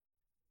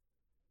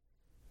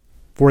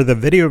For the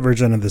video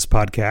version of this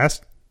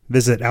podcast,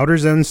 visit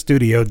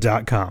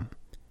outerzonestudio.com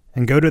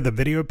and go to the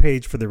video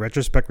page for the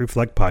Retrospect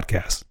Reflect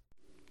Podcast.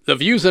 The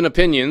views and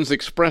opinions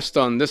expressed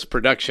on this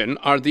production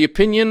are the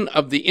opinion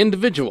of the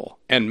individual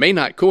and may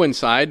not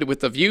coincide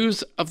with the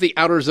views of the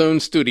Outer Zone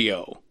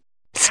Studio.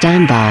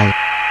 Stand by.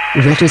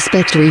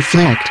 Retrospect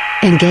Reflect.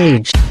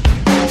 Engaged.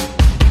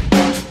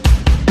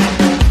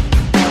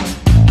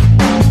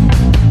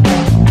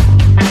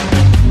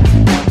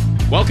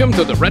 Welcome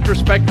to the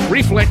Retrospect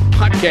Reflect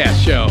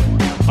Podcast Show,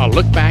 a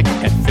look back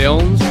at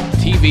films,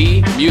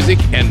 TV, music,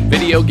 and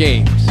video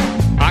games.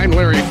 I'm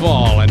Larry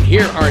Fall, and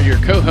here are your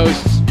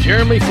co-hosts,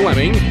 Jeremy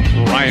Fleming,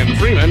 Ryan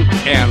Freeman,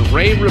 and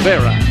Ray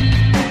Rivera.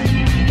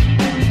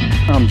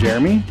 I'm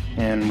Jeremy,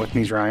 and with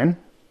me is Ryan.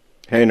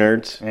 Hey,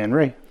 nerds. And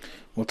Ray.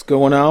 What's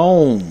going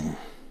on?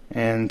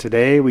 And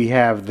today we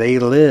have They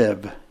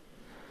Live.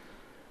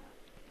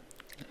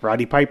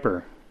 Roddy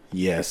Piper.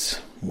 Yes,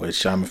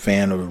 which I'm a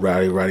fan of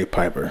Roddy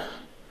Piper.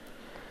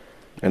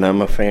 And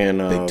I'm a fan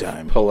Big of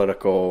time.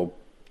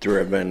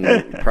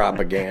 political-driven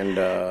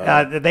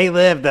propaganda. They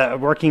Live, the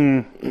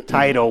working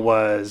title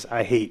was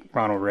I Hate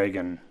Ronald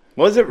Reagan.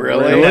 Was it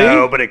really?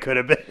 No, but it could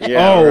have been.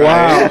 Yeah, Oh,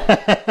 right.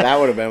 That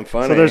would have been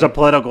funny. So there's a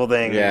political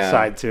thing Yeah.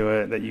 side to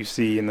it that you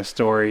see in the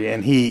story,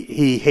 and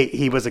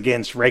he was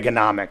against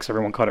Reaganomics.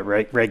 Everyone called it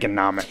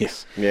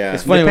Reaganomics. Yeah.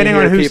 It's funny Depending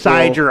when on you hear whose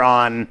side you're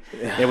on,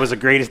 it was the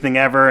greatest thing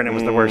ever, and it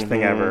was the worst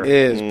thing ever. It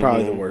is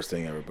probably the worst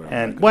thing ever. But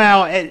And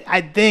well,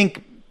 I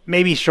think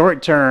maybe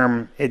short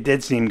term it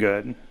did seem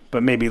good,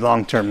 but maybe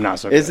long term not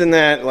so good. Isn't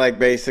that like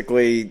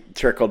basically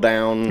trickle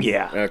down?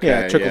 Yeah. Okay,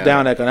 yeah, trickle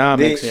down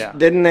economics. Yeah.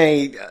 Didn't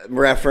they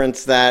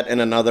reference that in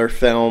another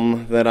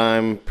film that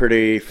I'm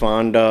pretty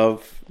fond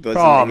of? Wasn't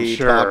I'm he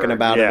sure. talking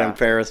about it Yeah. in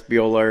Ferris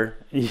Bueller?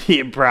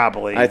 Yeah,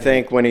 probably. I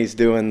think when he's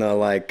doing the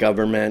like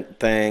government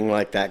thing,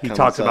 like that he comes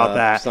talks about up,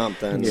 that.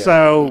 something.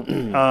 So,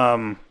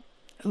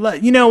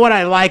 you know what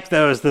I like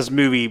though is this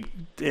movie.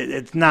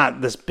 It's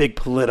not this big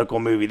political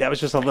movie. That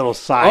was just a little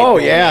side. Oh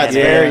thing. yeah, it's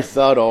And, very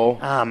subtle.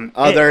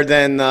 Other it-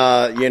 than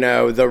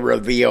the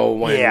reveal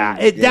when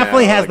it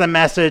definitely has like, the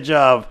message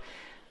of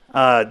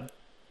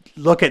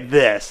look at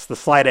this, the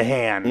sleight of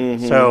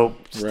hand. So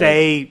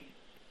stay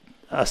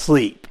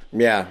asleep.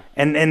 yeah.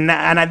 And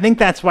I think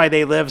that's why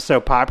They Live so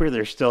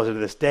popular still to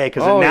this day,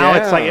 because Oh, now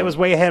yeah. it's like it was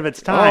way ahead of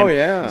its time. Oh,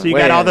 yeah. So you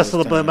Way got all ahead the of its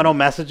subliminal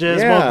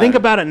messages. Yeah. Well, think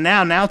about it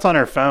now. Now it's on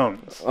our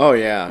phones. Oh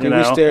yeah. You we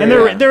know? stare- And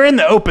yeah. they're in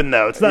the open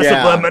though. It's not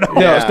Yeah. subliminal.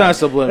 No, Yeah. it's not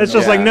subliminal. It's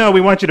just like, Yeah. no,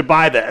 we want you to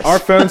buy this. Our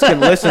phones can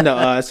listen to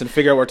us and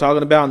figure out what we're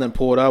talking about, and then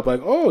pull it up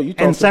like, oh, you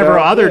talked and several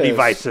about other this.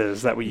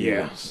 devices that we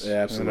Yes, use.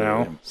 yeah, absolutely. You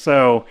know?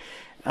 So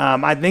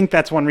I think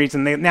that's one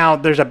reason. Now,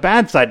 there's a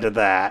bad side to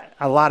that.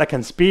 A lot of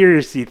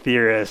conspiracy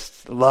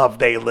theorists love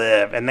They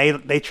Live, and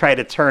they try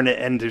to turn it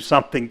into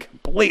something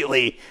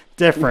completely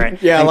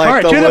different. Yeah, And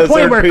like the to the point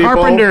lizard where people.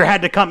 Carpenter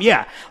had to come.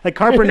 Yeah, like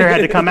Carpenter had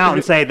to come out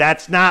and say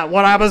that's not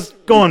what I was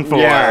going for.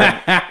 Yeah.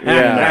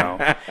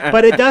 Yeah.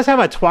 But it does have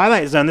a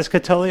Twilight Zone. This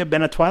could totally have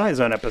been a Twilight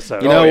Zone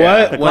episode. You know yeah.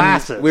 what? The When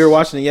glasses. we were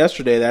watching it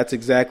yesterday, that's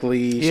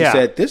exactly. She Yeah.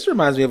 said, "This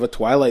reminds me of a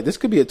Twilight. This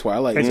could be a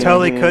Twilight." It Zone."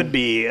 totally could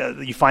be.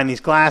 You find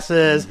these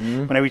glasses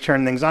whenever you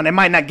turn things on. It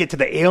might not get to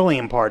the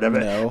alien part of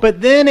it, No.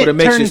 but then But it it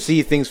makes turns. you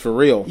see things for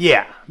real.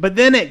 Yeah, but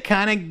then it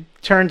kind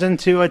of turns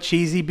into a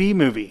cheesy B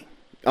movie.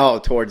 Oh,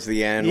 towards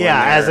the end. when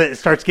Yeah, as they're- it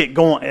starts get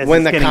going. As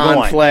when it's the getting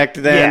conflict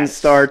going. then Yes.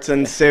 starts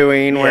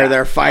ensuing, Yeah. where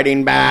they're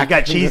fighting back. You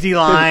got cheesy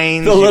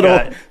lines. the you little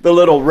got- the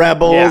little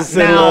rebels,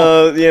 Yeah.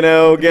 Now,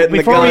 and getting the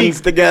before we-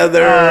 guns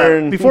together.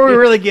 and Before we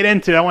really get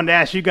into it, I wanted to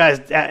ask you guys,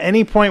 at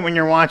any point when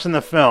you're watching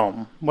the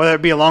film, whether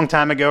it be a long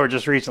time ago or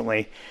just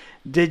recently,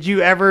 did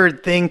you ever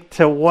think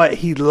to what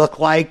he looked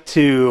like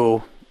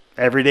to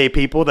everyday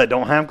people that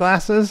don't have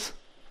glasses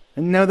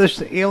and know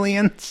there's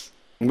aliens?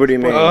 what do you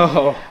mean?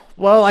 Oh,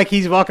 Well, like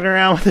he's walking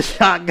around with a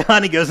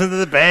shotgun, he goes into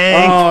the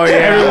bank. Oh, yeah.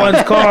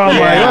 everyone's car. I'm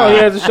like, oh, he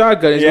has a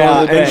shotgun. He's yeah,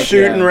 going to the and bank.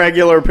 shooting Yeah.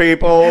 regular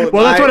people.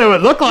 Well, that's what it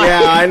would look like.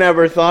 Yeah, I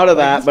never thought of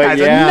that, This but guy's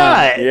a yeah,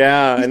 nut.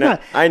 yeah, He's and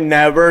not- I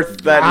never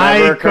that I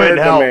never occurred couldn't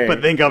to help me.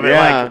 but think of it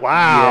Yeah. like,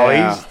 wow,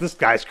 Yeah. this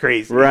guy's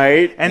crazy.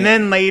 Right. And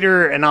then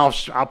later, and I'll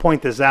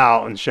point this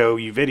out and show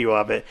you video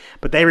of it,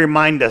 but they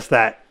remind us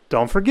that,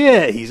 don't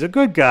forget, he's a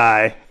good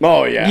guy.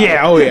 Oh yeah,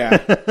 Yeah, oh yeah.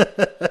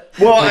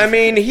 Well, I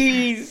mean,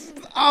 he's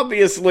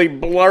obviously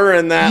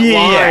blurring that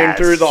Yes. line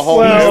through the whole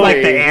Well, movie. he's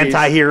like the He's-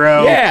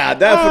 anti-hero. Yeah,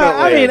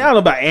 definitely. I mean, I don't know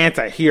about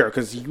anti-hero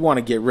because you want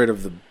to get rid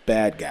of the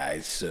bad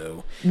guys.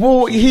 So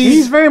well,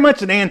 He's very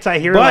much an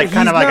anti-hero, But like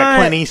kind of he's like a not-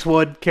 Clint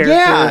Eastwood character.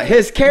 yeah,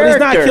 his but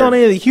character. he's not killing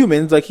any of the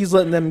humans. Like he's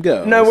letting them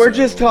go. No, we're so.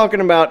 just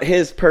talking about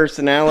his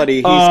personality.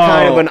 He's Oh,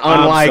 kind of an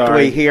I'm unlikely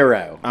sorry.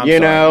 hero. I'm you sorry.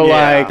 know,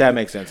 Yeah, like that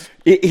makes sense.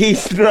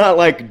 he's not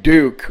like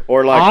Duke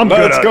or like I'm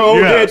let's gonna- go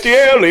yes. get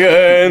the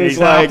aliens. He's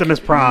like, Optimus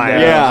Prime.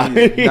 Yeah,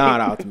 he's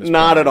not Optimus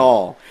not Prime. at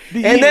all.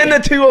 And then the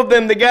two of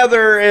them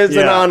together is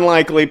an Yeah.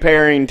 unlikely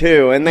pairing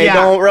too, and they Yeah.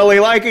 don't really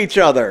like each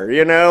other.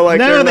 You know, like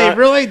No, they're they not-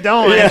 really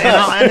don't.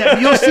 Yeah.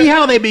 And you'll see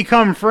how they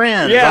become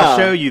friends. Yeah. I'll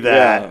show you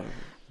that. Yeah.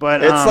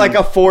 But It's like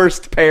a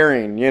forced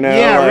pairing. You know,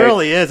 yeah, like- it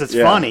really is. It's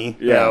Yeah. funny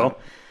Yeah. though.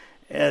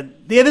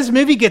 this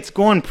movie gets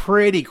going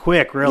pretty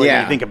quick, really, when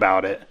Yeah. you think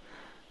about it.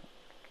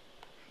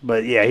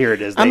 But yeah, here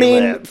it is. I They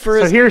mean, live. for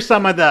so as- here's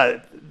some of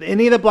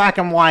any of the black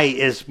and white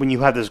is when you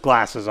have those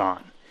glasses on.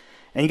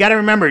 And you got to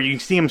remember, you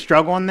see him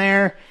struggling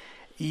there,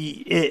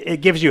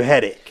 it gives you a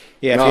headache.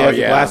 Yeah, if Oh, you have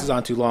your yeah. glasses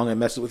on too long, it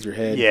messes with your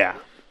head. Yeah.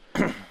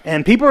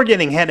 And people are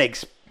getting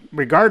headaches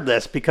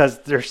regardless because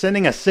they're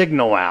sending a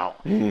signal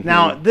out. Mm-hmm.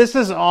 Now, this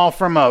is all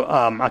from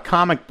a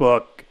comic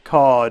book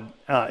called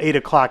 8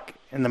 o'clock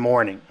in the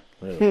morning.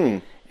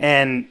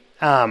 And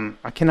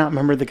I cannot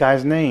remember the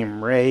guy's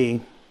name.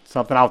 Ray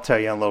something. I'll tell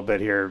you in a little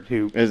bit here.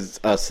 Who Is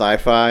a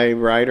sci-fi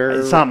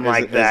writer? something Is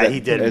like it- that. Is it, He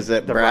did. Is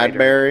it the writer.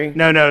 Bradbury?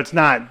 No, it's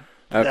not.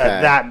 Okay.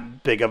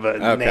 That big of a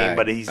Okay. name,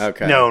 but he's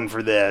Okay. known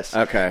for this.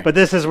 Okay. But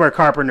this is where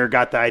Carpenter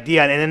got the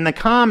idea. And in the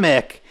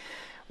comic,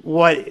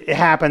 what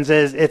happens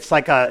is it's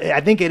like I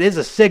think it is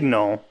a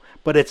signal,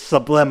 but it's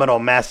subliminal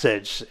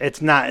message.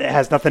 It's not. It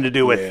has nothing to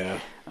do with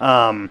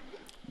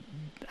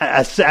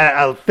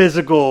a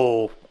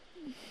physical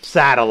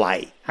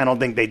satellite. I don't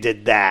think they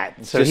did that.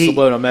 It's so just he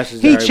subliminal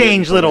message he that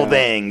changed everybody little put out.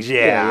 things.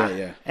 Yeah.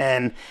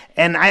 Yeah.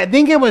 And I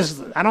think it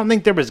was. I don't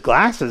think there was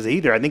glasses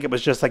either. I think it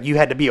was just like you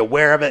had to be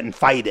aware of it and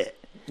fight it.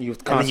 You And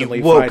then constantly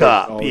you woke fight it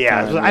all up. the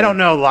Yeah. time, So I don't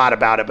know a lot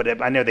about it,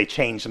 but I know they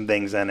changed some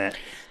things in it.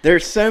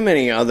 There's so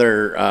many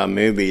other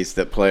movies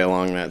that play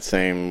along that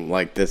same,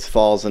 like this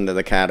falls into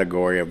the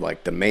category of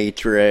like The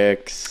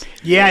Matrix.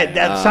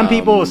 Yeah, some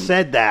people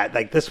said that.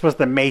 Like, this was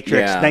The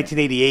Matrix, Yeah.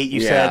 1988,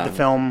 you said, the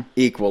film.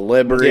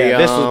 Equilibrium Yeah,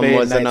 this was made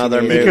in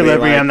another movie. 1988.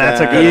 Equilibrium, like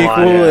that's a that. good one.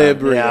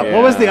 Equilibrium. Yeah.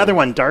 What was the other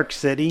one? Dark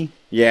City?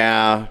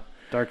 Yeah.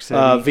 Dark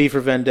City. V for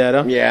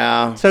Vendetta.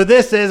 Yeah. So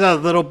this is a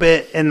little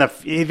bit even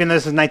though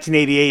this is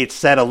 1988, it's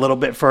set a little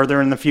bit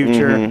further in the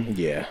future.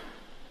 Yeah.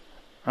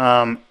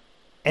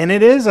 And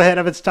it is ahead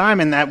of its time.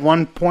 And at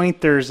one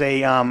point, there's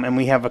and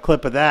we have a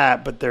clip of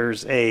that, but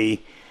there's what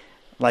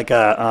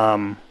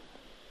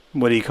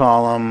do you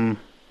call them?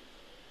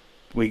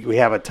 We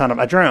have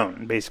a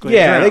drone, basically.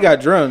 Yeah, they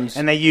got drones.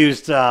 And they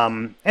used,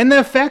 and the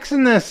effects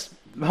in this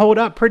hold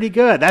up pretty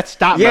good. That's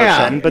stop Yeah,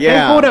 motion, but yeah.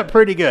 they hold up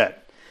pretty good.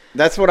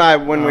 That's what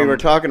when we were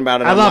talking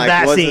about it, I I'm love like,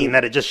 that wasn't- scene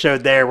that it just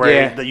showed there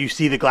where you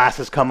see the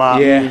glasses come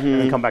up Yeah.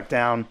 and then come back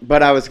down.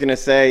 But I was going to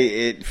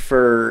say,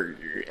 for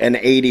an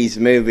 80s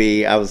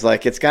movie, I was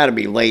like, it's got to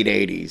be late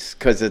 80s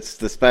because it's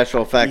the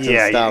special effects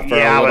and stuff are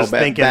a I little was bit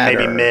thinking better.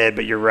 maybe mid,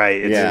 but you're right.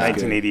 It's Yeah.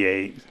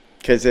 1988.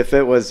 Because if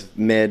it was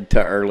mid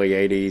to early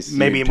 80s,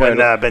 Maybe you it wouldn't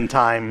totally- have been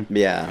time.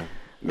 Yeah.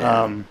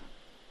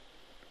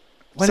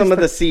 What Some is of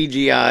the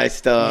CGI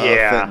stuff,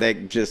 Yeah. they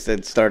just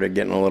had started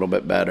getting a little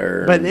bit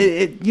better. But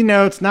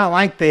it's not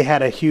like they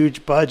had a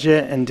huge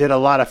budget and did a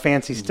lot of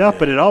fancy stuff,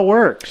 but it all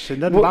works.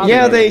 It doesn't bother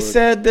me. they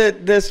said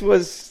that this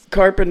was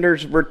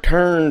Carpenter's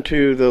return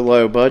to the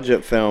low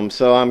budget film.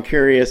 So I'm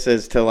curious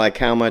as to like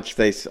how much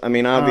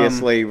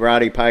obviously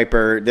Roddy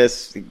Piper,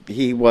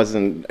 he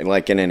wasn't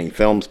like in any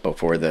films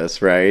before this,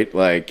 right?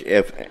 Like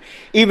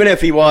even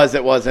if he was,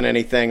 it wasn't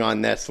anything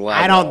on this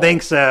level. I don't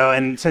think so.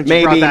 And since you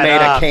Maybe brought he that made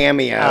up, a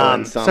cameo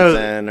in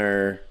something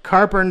or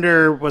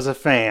Carpenter was a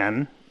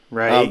fan,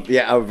 right? of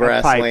of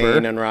wrestling Piper.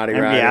 and Roddy.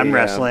 Yeah, I'm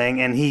wrestling,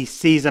 and he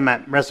sees him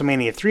at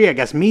WrestleMania 3. I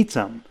guess meets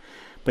him,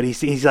 but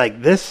he's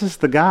like, this is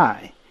the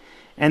guy.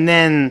 And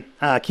then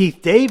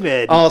Keith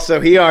David.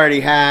 Also, he already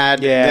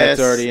had it's this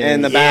already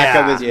in the back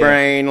of his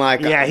brain.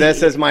 Like,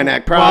 this is my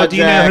next project. Well, do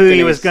you know who and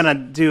he was he's- going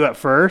to do at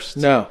first?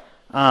 No.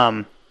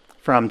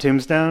 From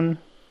Tombstone.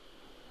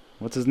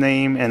 What's his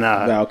name? And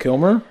Val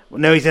Kilmer?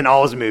 no, he's in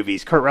all his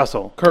movies. Kurt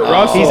Russell. Kurt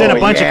Russell. He's in a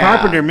bunch of yeah.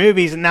 Carpenter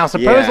movies, and now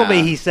supposedly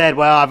Yeah. he said,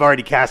 "Well, I've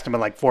already cast him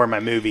in like 4 of my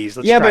movies.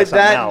 Let's Yeah, try but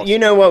something that else." you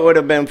know what would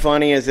have been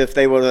funny is if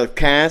they would have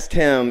cast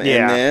him in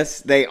Yeah.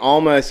 this, they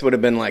almost would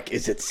have been like,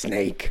 "Is it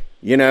Snake?"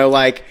 You know,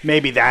 like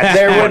Maybe that's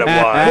there what would it was.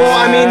 Well,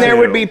 I mean, there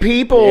too. would be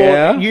people.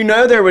 Yeah. You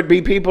know, there would be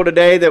people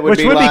today that would which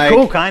be would like, be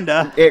cool,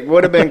 kinda. It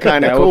would have been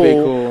kind of That would be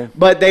cool.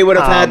 But they would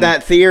have had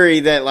that theory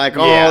that, like,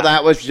 yeah.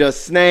 that was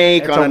just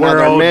Snake It's on a another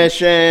world.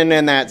 mission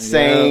in that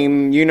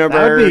same universe.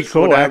 That would be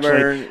cool,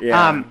 whatever. actually.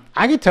 Yeah.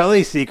 I could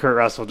totally see Kurt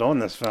Russell doing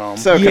this film.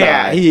 So could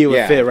I. he would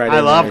Yeah. fit right in I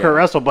love there. Kurt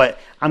Russell, but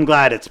I'm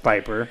glad it's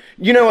Piper.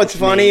 You know what's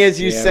funny is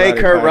you Yeah, say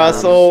Roddy Kurt Piper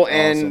Russell, is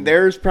and awesome.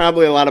 there's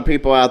probably a lot of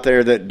people out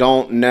there that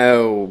don't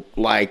know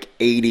like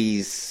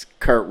 80s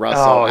Kurt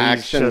Russell He's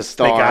action just,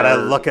 star. They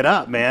gotta look it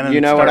up, man. And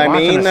You know start what I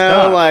watching mean, his though?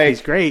 stuff. Like-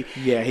 he's great.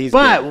 Yeah, he's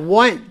But good.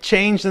 what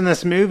changed in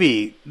this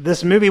movie?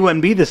 This movie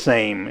wouldn't be the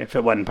same if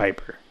it wasn't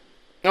Piper.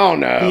 Oh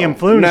no, He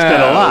influenced it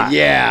a lot.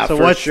 Yeah, So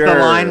for what's sure. the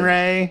line,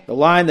 Ray? The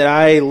line that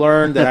I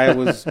learned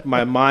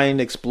my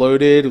mind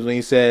exploded was when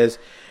he says,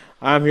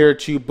 "I'm here to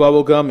chew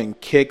bubblegum and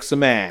kick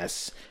some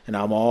ass, and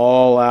I'm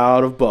all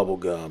out of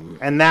bubblegum."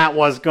 And that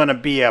was going to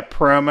be a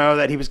promo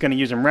that he was going to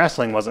use in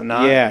wrestling, was it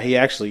not? Yeah, he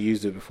actually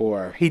used it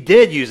before. He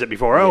did use it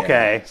before.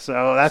 Okay,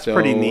 so that's So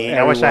pretty neat.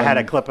 I wish I had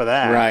a everyone- clip of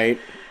that. Right.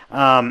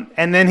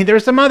 And then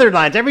there's some other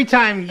lines. Every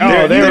time you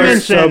there were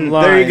some mention,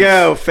 lines. There you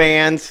go,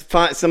 fans.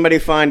 Somebody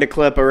find a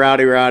clip of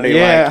Rowdy Roddy,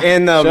 Yeah, like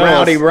in the show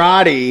Rowdy us.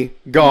 Roddy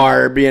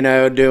garb,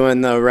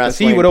 doing the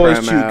wrestling. He would always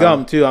promo. chew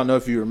gum too. I don't know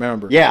if you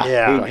remember.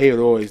 Yeah. He would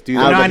always do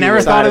Out that. of I never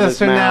the thought side of of this his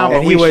till now, mouth. but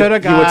And we should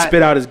have he would got.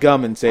 spit out his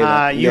gum and say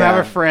that. You have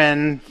a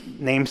friend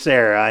named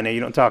Sarah. I know you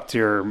don't talk to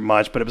her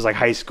much, but it was like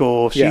high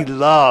school. She Yeah.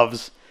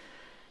 loves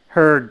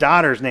her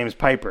daughter's name is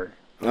Piper.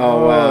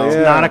 Oh wow! It's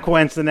Yeah. not a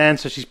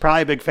coincidence, so she's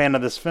probably a big fan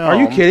of this film. Are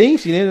you kidding?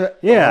 She knew that?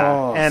 Yeah,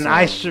 Oh, and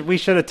we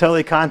should have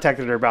totally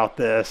contacted her about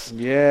this.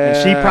 Yeah. And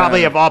she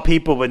probably, of all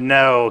people, would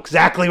know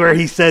exactly where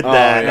he said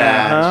that.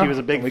 yeah. And she was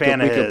a big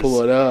fan of his. We could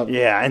pull it up.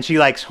 Yeah, and she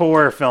likes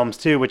horror films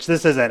too, which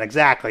this isn't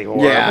exactly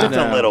horror, Yeah. but it's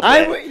No. a little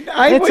bit.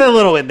 It's a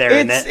little bit there,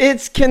 isn't it?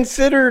 It's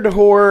considered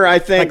horror, I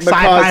think, Like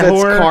sci-fi because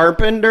it's horror?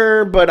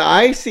 Carpenter, but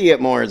I see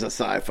it more as a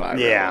sci-fi.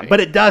 Yeah, really. but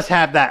it does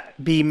have that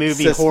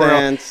B-movie horror.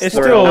 Suspense, It's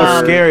thriller.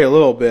 still scary a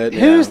little bit.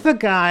 Who's the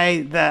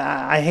guy that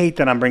I hate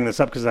that I'm bringing this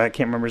up because I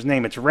can't remember his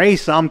name? It's Ray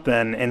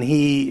something, and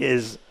he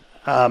is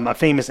a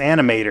famous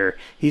animator.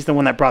 He's the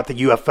one that brought the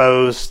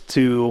UFOs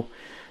to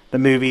the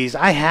movies.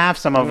 I have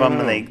some of them,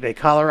 and they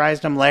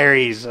colorized them.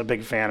 Larry's a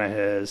big fan of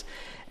his,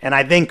 and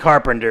I think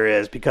Carpenter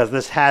is because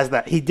this has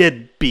that. He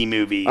did B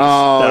movies.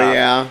 Oh, stuff,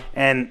 yeah.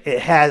 and it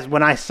has.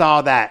 When I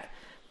saw that,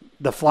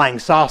 the flying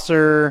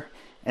saucer.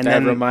 And That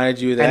then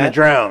reminded you of and that? the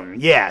drone,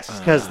 yes,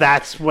 because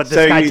that's what this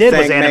So guy you did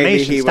think was maybe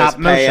animation, he stop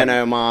was paying motion.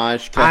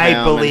 homage to I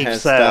him believe and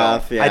his so.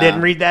 stuff. Yeah. I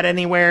didn't read that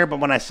anywhere, but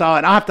when I saw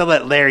it, I'll have to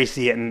let Larry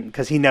see it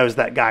because he knows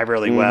that guy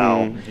really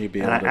well. He'd be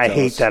And able to I tell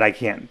hate us. that I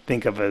can't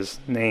think of his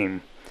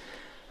name.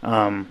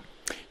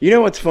 You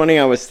know what's funny?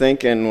 I was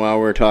thinking while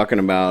we were talking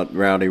about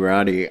Rowdy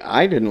Roddy,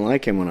 I didn't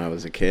like him when I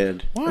was a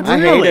kid. What? I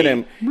Really? hated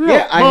him. Really?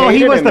 Yeah, I Well, he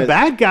hated was him the as-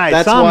 bad guy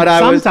That's what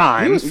I was.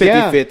 sometimes. He was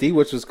Yeah. 50-50,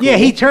 which was cool. Yeah,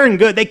 he turned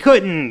good. They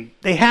couldn't.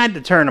 They had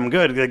to turn him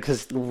good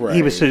because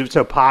he was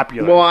so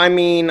popular. Well, I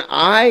mean,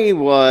 I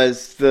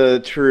was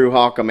the true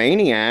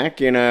Hawkamaniac,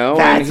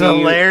 That's and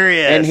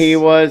hilarious. And he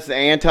was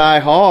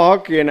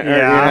anti-Hawk, yeah,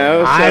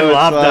 so I it's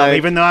loved like- him,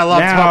 even though I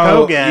loved Now,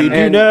 Hulk Hogan. you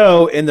do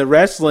know in the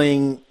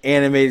wrestling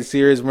animated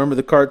series, remember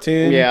the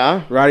cartoon?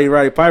 Yeah. Roddy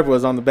Piper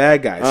was on the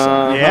bad guys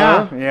side.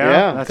 yeah,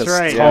 yeah. that's 'Cause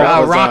right.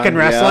 Hulk was Rock on- and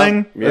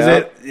wrestling. Yeah. Was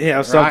it?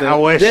 Yeah, something. I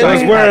wish Did- It I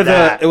was had where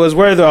that. it was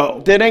where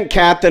the Didn't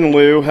Captain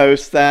Lou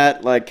host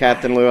that? Like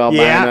Captain Lou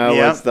Albano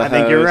Yeah, was the I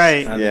think you're host?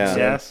 right. Yeah.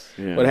 Yes.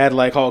 Yeah. But it had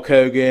like Hulk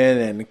Hogan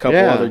and a couple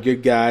Yeah. other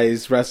good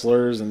guys,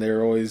 wrestlers, and they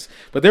were always,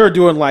 but they were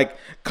doing like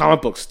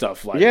comic book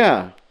stuff, like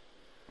Yeah.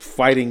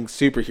 fighting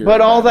superheroes. But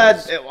all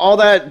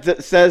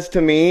that says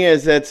to me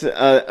is it's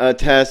a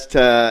test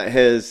to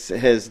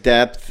his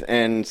depth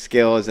and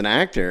skill as an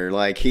actor.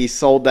 Like he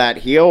sold that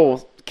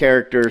heel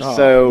character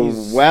so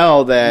he's-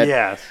 well that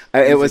Yes.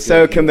 it was a so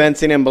good heel.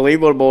 convincing and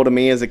believable to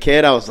me as a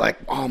kid. I was like,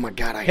 oh my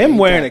god, I him hate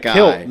wearing a that guy.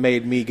 kilt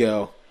made me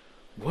go,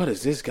 "What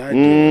is this guy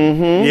doing?"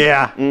 Mm-hmm.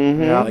 Yeah.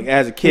 Yeah, like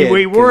as a kid,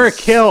 We wore a 'cause-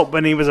 kilt,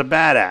 but he was a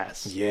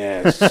badass.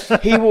 Yes,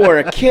 He wore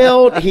a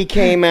kilt. He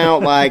came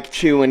out like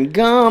chewing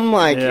gum.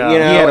 Like Yeah. you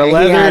know, He had a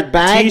leather had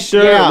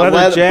t-shirt,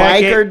 leather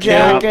jacket, biker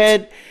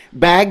jacket,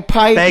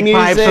 bagpipe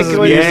Bagpipes music.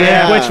 was,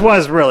 yeah. which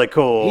was really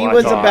cool. He I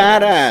was a thought.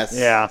 badass.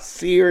 Yeah.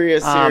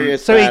 Serious So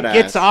badass. he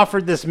gets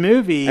offered this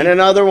movie. And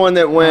another one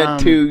that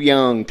went too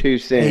young, too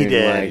soon. He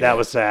did. like- That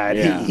was sad.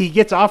 Yeah. He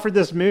gets offered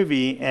this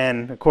movie,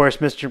 and of course,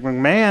 Mr.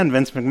 McMahon,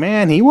 Vince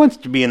McMahon, he wants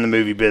to be in the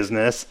movie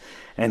business,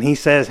 and he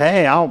says,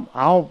 "Hey,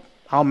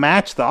 I'll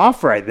match the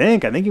offer." I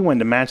think he wanted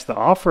to match the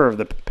offer of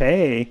the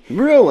pay,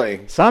 Really?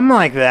 something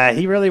like that.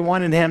 He really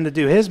wanted him to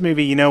do his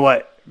movie. You know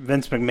what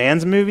Vince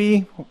McMahon's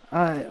movie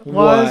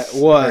was?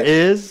 What? Or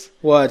is?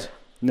 what?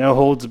 No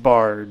Holds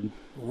Barred.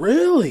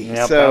 Really? Yep,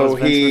 that So was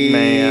Vince he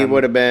McMahon.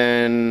 would have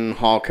been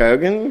Hulk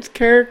Hogan's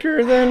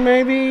character then,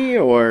 maybe?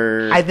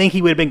 Or. I think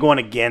he would have been going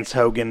against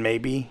Hogan,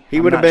 maybe. He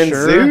I'm would have not been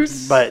sure,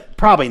 Zeus? but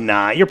probably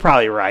not. You're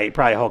probably right.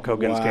 Probably Hulk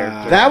Hogan's Wow.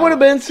 character. That would have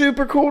been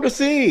super cool to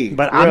see.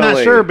 But I'm not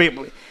really. sure. But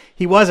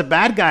he was a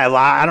bad guy a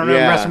lot. I don't know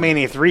Yeah. if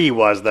WrestleMania 3 he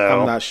was though.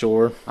 I'm not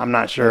sure. I'm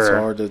not It's sure.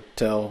 hard to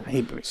tell.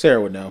 He-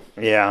 Sarah would know.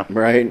 Yeah,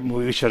 Right?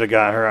 we should have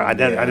got her. I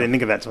didn't. Yeah. I didn't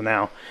think of that till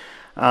now.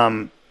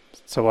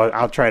 So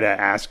I'll try to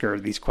ask her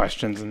these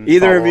questions. And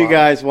Either of follow you up.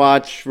 guys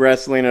watch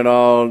wrestling at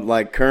all,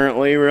 like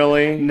currently,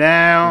 really? No,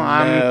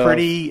 I'm No.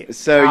 pretty.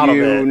 So out of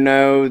you it.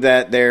 know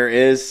that there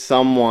is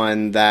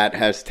someone that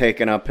has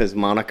taken up his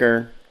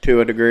moniker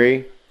to a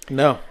degree?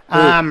 No.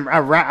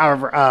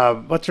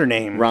 What's her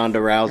name? Ronda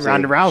Rousey.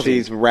 Ronda Rousey.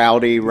 She's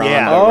Rowdy Ronda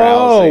Yeah.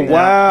 Oh, Rousey.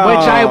 wow.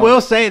 Which I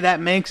will say that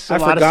makes a I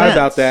lot of forgot sense.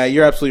 about that.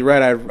 You're absolutely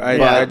right. I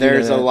But do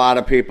there's know a that. lot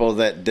of people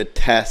that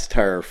detest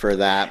her for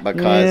that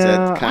because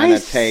Yeah, it's kind I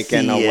of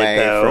taken see it, away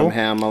though. from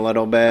him a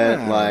little bit.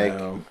 I Like, don't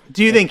know.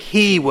 Do you think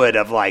he would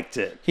have liked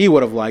it? He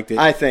would have liked it.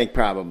 I think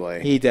probably.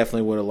 He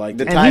definitely would have liked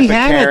The it. And type he of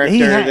had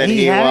character that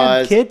he had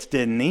was. kids,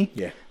 didn't he?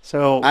 Yeah.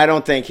 So I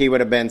don't think he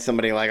would have been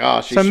somebody like, oh,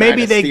 she's so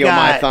maybe trying to they steal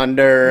got my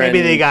thunder. Maybe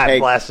and they got take- a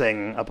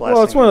blessing.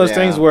 Well, it's one of those Yeah.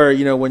 things where,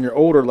 when you're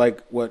older, like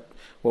what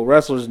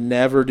wrestlers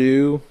never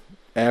do,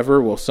 ever,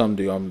 well, some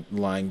do, I'm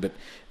lying, but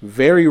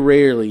very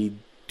rarely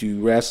do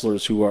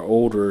wrestlers who are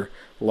older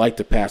like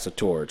to pass a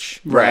torch.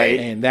 Right.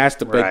 And that's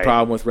the big Right.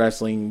 problem with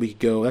wrestling. We could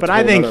go. That's But a I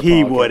whole think other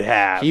he podcast. would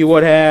have. He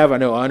would have. I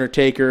know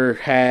Undertaker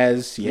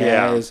has. He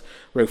Yeah. has.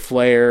 Ric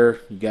Flair.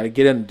 You got to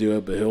get him to do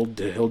it, but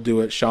he'll do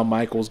it. Shawn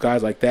Michaels,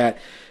 guys like that.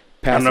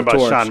 I Pass don't know the about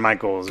torch. Shawn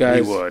Michaels.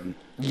 Guys, He would.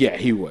 Yeah,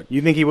 he would.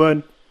 You think he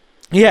would?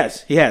 He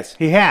has. He has.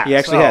 He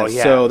actually Oh, has. he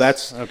So has.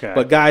 that's Okay.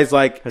 But guys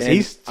like, Because and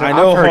he's. I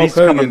know I've heard Hulk he's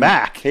coming Hogan-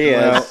 back. He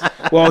is.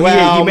 Well,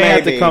 Well, he may have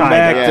to maybe. come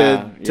back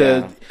Yeah, to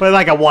yeah. But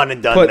like a one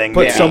and done thing.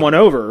 put yeah. someone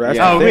over. That's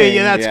Yeah. the Oh thing.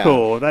 yeah, that's Yeah.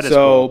 cool. That is So,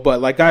 cool.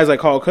 but like guys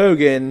like Hulk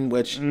Hogan,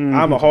 which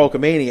I'm a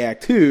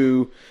Hulkamaniac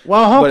too.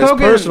 Well, Hulk but his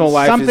Hogan, personal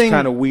life is something-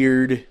 kind of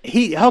weird.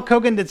 Hulk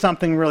Hogan did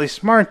something really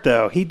smart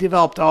though. He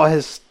developed all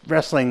his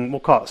wrestling,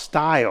 we'll call it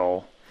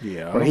style,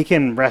 Yeah, where he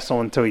can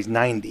wrestle until he's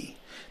 90.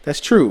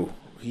 that's true.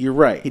 You're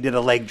right. He did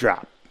a leg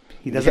drop.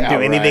 He doesn't Yeah,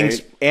 do anything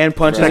right. And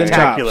punches and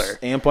Spectacular. chops.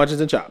 And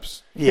punches and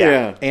chops.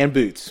 yeah. And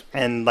boots.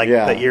 And like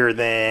Yeah. the ear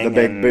thing, The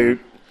big and boot.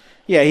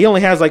 Yeah, he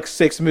only has like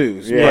 6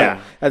 moves. Yeah.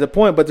 But at the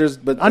point, but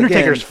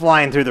Undertaker's again,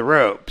 flying through the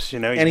ropes, you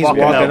know, and he's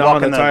walking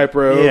on the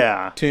tightrope.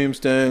 Yeah,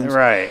 Tombstones.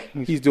 right.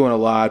 He's doing a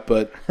lot,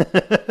 but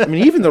I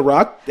mean, even The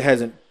Rock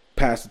hasn't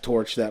passed the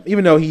torch that,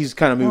 even though he's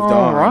kind of moved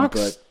on. Rock's,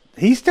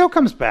 But he still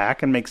comes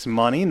back and makes some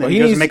money, and then he he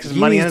goes needs, and makes his he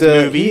money in needs his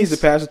to, movies. He needs to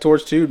pass the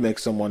torch too to make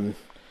someone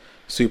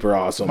super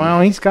awesome.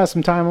 Well, he's got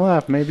some time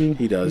left. Maybe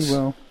He does. He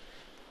will.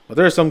 But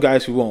there are some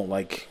guys who won't.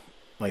 Like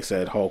I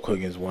said, Hulk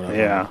Hogan's one of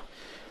Yeah. them.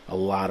 A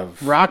lot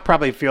of Rock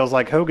probably feels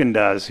like Hogan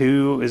does.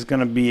 Who is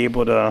going to be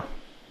able to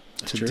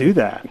true. do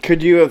that?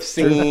 Could you have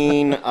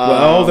seen?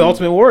 well, the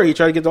Ultimate Warrior. He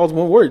tried to get the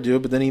Ultimate Warrior to do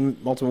it, but then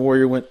Ultimate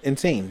Warrior went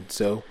insane.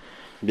 So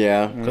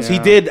Yeah. because he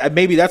did,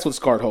 maybe that's what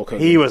scarred Hulk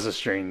Hogan. He was a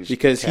strange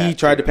because he cat,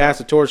 tried to too. pass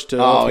the torch to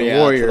Oh Ultimate yeah,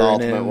 Warrior. to the and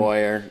Ultimate then-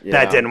 Warrior. Yeah.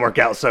 That didn't work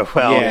out so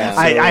well. Yeah, so-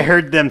 I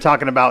heard them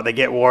talking about they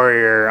get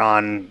Warrior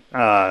on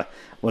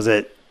was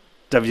it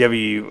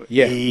WWE?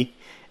 Yeah.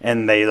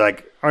 And they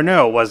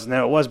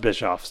it was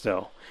Bischoff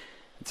still.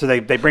 So they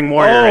bring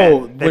Warrior Oh,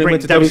 in. when They he bring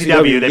went to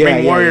WCW. They Yeah,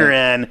 bring yeah, Warrior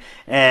yeah. in,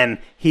 and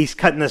he's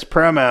cutting this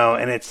promo,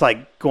 and it's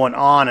like going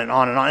on and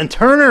on and on. And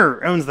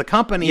Turner owns the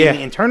company, Yeah.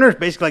 and Turner's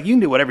basically like, you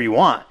can do whatever you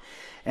want.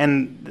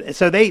 And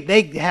so they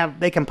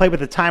can play with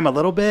the time a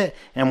little bit,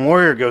 and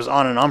Warrior goes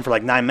on and on for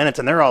like 9 minutes,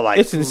 and they're all like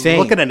It's insane.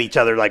 looking at each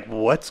other like,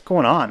 what's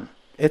going on?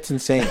 It's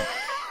insane.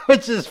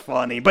 Which is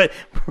funny, but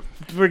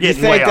we're You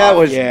getting think way that off.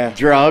 was Yeah.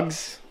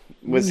 drugs?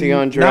 Was he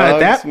on Not drugs? at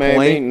that maybe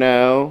point.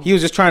 no. He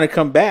was just trying to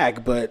come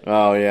back, but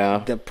Oh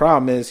yeah. the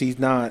problem is he's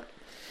not.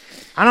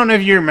 I don't know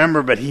if you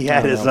remember, but he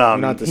had No, his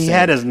not the he same.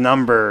 had his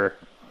number.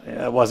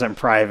 It wasn't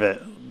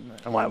private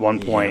at one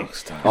point.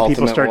 stop. And people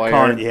Ultimate started Warrior?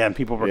 calling. Yeah, and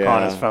people were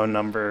calling his Yeah. phone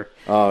number.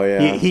 Oh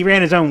yeah. He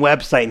ran his own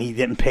website and he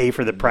didn't pay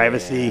for the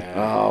privacy. Oh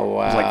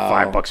wow. It was like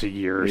 $5 a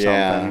year or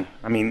Yeah. something.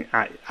 I mean,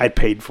 I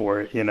paid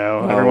for it. You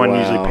know, Oh, everyone wow.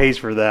 usually pays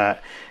for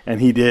that,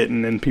 and he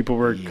didn't. And people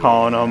were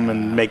calling him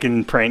and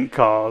making prank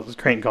calls and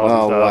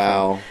Oh stuff.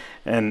 wow.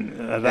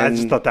 And I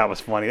just thought that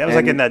was funny. That was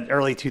like in and- the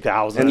early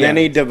 2000s. And then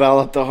he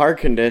developed a heart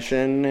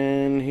condition,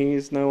 and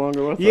he's no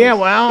longer with Yeah, us.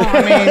 well,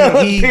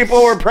 I mean,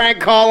 People were prank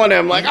calling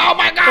him like, "Oh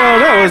my god!" Well,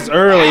 that was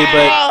early,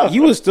 but he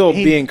was still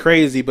being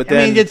crazy. But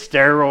then, he did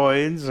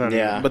steroids. And,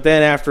 Yeah. but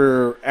then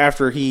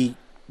after he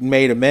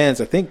made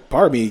amends, I think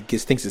part of me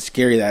just thinks it's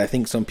scary that I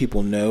think some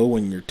people know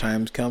when your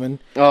time's coming.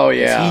 Oh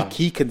yeah.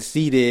 He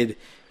conceded.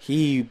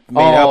 He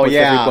made up with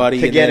everybody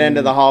to and get then-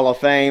 into the Hall of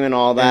Fame and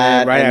all then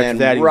that. right and after then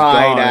that, he was right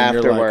gone, and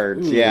you're like,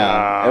 afterwards, ooh. yeah,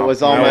 Wow. it was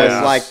That almost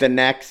was- like the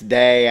next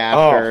day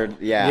after.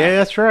 Yeah, Yeah,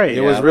 that's right.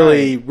 It was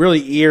really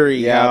eerie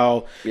Yep.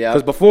 how Yep.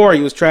 because before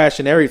he was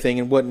trashing everything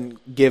and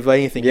wouldn't give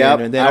anything Yep.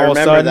 in, and then I all of a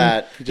remember sudden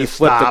that. he Just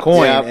flipped stopped. the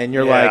coin, Yep. and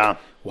you're Yeah. like,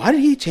 why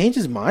did he change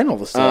his mind all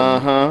of a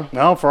sudden?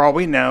 Well, for all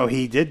we know,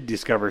 he did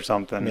discover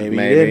something. Maybe he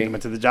Maybe. He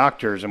went to the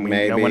doctors, and no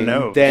Maybe. one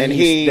knows. Then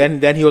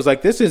And then he was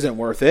like, this isn't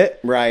worth it.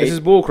 Right. This is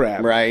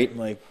bullcrap. Right.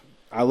 Like,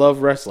 I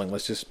love wrestling.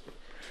 Let's just.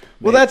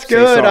 Well, that's say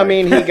good. I sorry.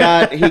 mean, he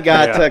got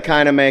Yeah. to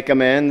kind of make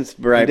amends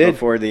right He did.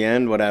 before the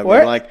end, whatever.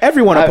 Well, like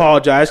everyone I-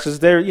 apologized because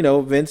they're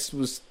Vince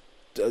was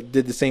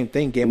did the same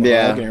thing, gave him a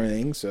Yeah. hug and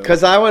everything. So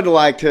Because I would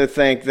like to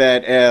think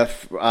that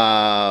if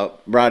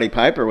Roddy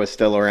Piper was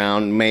still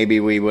around, maybe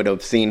we would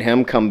have seen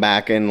him come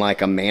back in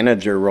like a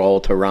manager role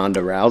to Ronda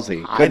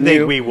Rousey. I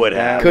think we would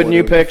have. Couldn't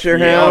you would've- picture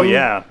him? Yeah, oh,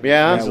 yeah.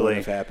 Yeah. that Easily. would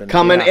have happened.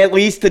 Coming Yeah. at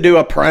least to do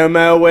a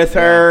promo with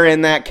her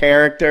in that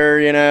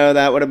character,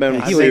 that would have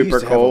been he super used to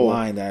have a cool.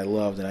 line that I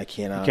loved, and I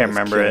can't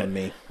remember it.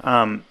 Me.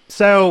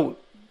 So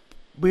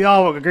we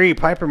all agree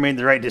Piper made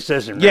the right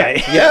decision, Yeah, right?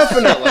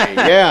 Definitely,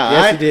 yeah.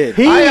 Yes, he did.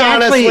 He I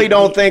actually- honestly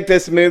don't think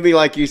this movie,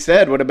 like you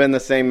said, would have been the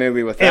same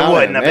movie without It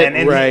wouldn't him. have been.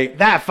 And right.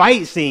 that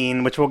fight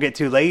scene, which we'll get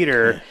to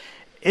later,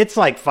 it's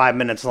like 5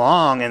 minutes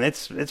long, and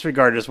it's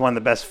regarded as one of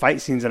the best fight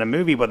scenes in a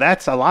movie. But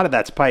a lot of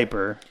that's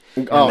Piper.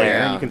 In Oh, there.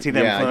 yeah. You can see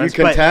the Yeah, influence. you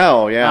can but,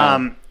 tell, yeah.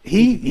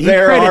 He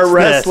There credits are this-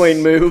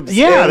 wrestling moves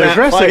Yeah, in there's that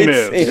wrestling fight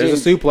moves. scene.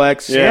 There's a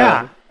suplex.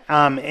 Yeah.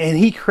 And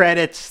he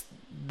credits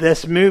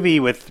this movie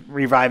with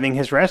reviving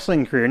his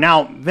wrestling career.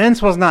 Now,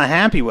 Vince was not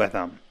happy with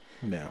him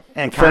No.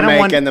 and For kind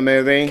of making the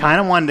movie.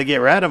 wanted to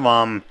get rid of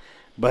him,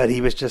 But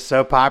he was just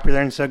so popular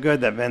and so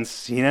good that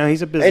Vince,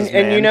 he's a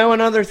businessman. And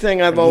another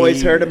thing I've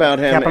always heard about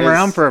him kept him is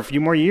around for a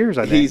few more years,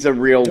 I think. He's a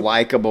real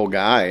likable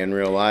guy in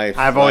real life.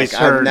 I've always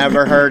heard. I've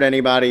never heard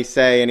anybody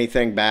say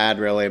anything bad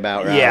really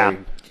about Rowdy.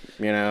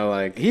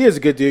 Yeah. He is a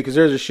good dude because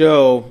there's a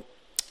show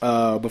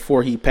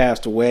before he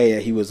passed away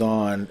that he was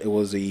on. It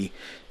was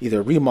either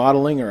a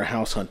remodeling or a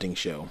house hunting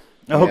show.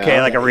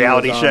 Okay, like a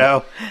reality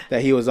show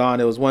that he was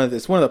on. It's one of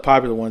the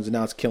popular ones, and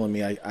now it's killing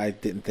me. I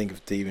didn't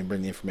think to even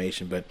bring the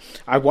information, but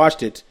I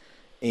watched it,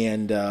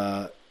 and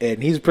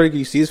he's pretty good.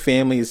 You see his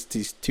family, his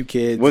 2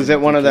 kids. Was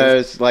it one of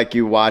those like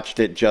you watched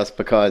it just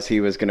because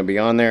he was going to be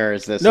on there? Or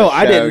is this? No,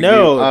 I didn't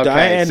know. Okay,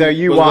 Diane so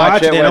you was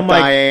watch it watching, with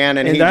Diane,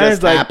 and he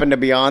just happened to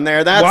be on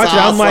there. That's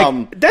awesome.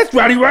 I'm like, that's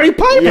Roddy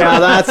Piper. Yeah,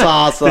 that's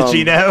awesome. Did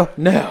she know?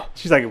 No.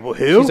 She's like, well,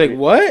 who? She's like,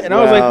 what? And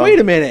I was like, wait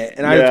a minute.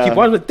 And I keep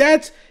watching, but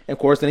that's. And of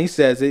course, then he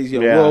says,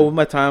 well,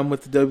 my time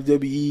with the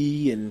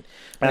WWE, and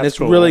it's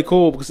cool. Really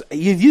cool because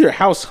he's either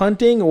house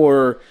hunting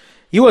or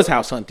he was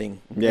house hunting.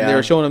 Yeah. And they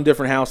were showing him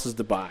different houses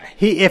to buy.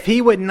 If he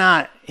would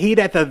not, he'd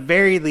at the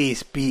very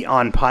least be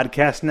on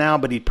podcast now,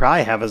 but he'd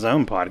probably have his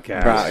own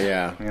podcast.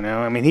 Yeah.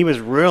 I mean, he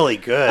was really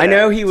good. I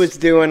know he was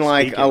doing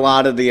like a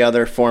lot of the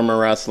other former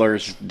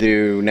wrestlers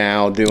do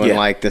now, doing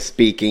like the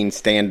speaking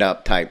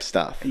stand-up type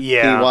stuff.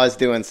 Yeah. He was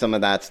doing some of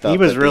that stuff. He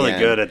was really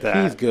good at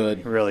that. He's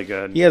good. Really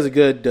good. He has a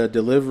good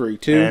delivery,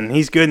 too. And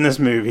he's good in this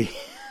movie.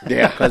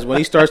 Yeah. Because when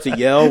he starts to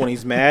yell, when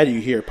he's mad, you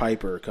hear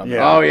Piper coming.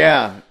 Yeah. Oh,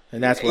 yeah.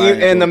 And that's why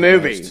in the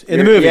movie. In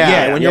the movie,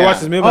 yeah. When you're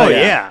watching this movie,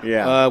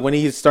 yeah. When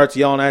he starts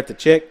yelling at the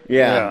chick,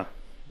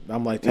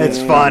 I'm like, it's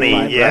funny.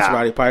 Piper. That's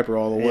Roddy Piper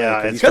all the way.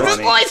 Yeah, because his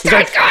voice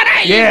starts going.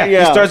 He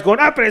starts going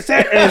up in his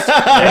head, and his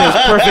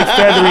perfect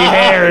feathery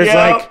hair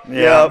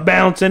is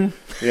bouncing.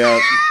 Yeah.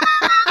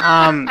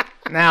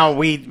 Now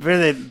we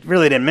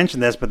really didn't mention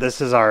this, but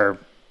this is our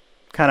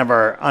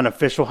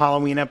unofficial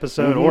Halloween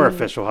episode or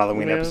official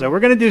Halloween episode. We're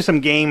going to do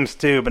some games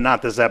too, but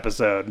not this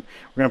episode.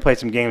 We're going to play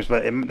some games,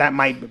 but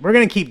we're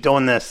going to keep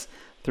doing this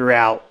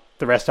throughout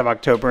the rest of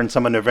October and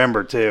some of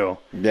November too.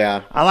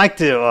 Yeah. I like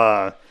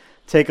to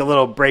take a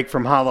little break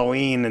from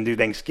Halloween and do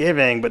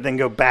Thanksgiving, but then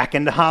go back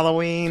into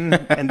Halloween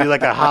and do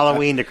like a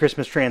Halloween to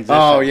Christmas transition.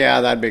 Oh yeah,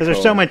 that'd be cool. Because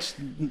there's so much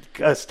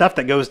stuff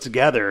that goes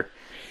together.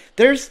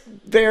 There's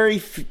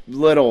very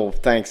little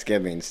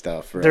Thanksgiving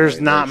stuff. Really.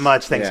 There's not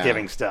much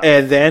Thanksgiving stuff.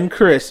 And then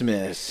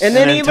Christmas. And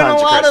then even a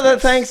lot of the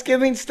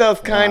Thanksgiving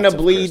stuff kind of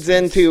bleeds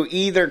into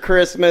either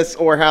Christmas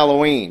or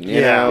Halloween.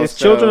 You know? Is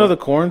Children of the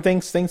Corn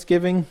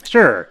Thanksgiving?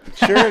 Sure.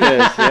 Sure it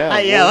is,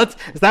 yeah.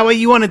 Is that what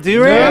you want to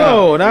do, right?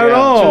 No, not at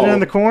all. Children of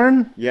the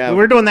Corn? Yeah.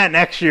 We're doing that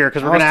next year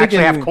because we're going to actually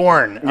have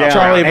corn. Yeah.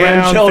 Charlie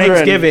Brown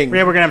Thanksgiving.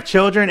 Yeah, we're going to have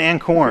children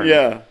and corn.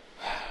 Yeah.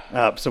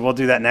 So we'll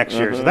do that next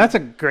year. So that's a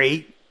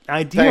great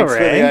idea, Thanks Ray.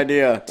 for the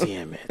idea.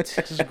 Damn it.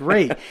 This is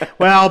great.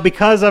 Well,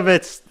 because of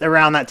it's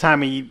around that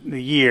time of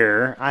the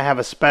year, I have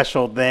a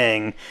special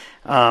thing,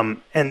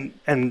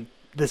 and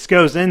this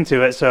goes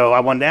into it. So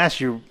I wanted to ask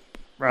you,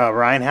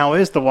 Ryan, how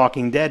is The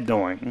Walking Dead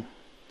doing?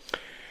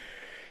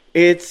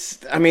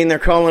 They're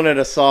calling it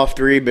a soft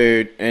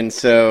reboot, and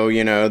so,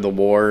 the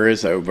war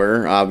is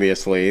over,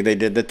 obviously. They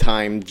did the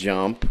time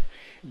jump.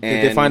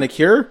 Did they find a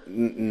cure?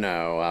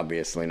 No,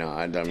 obviously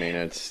not. I mean,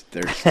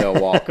 there's still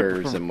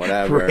walkers and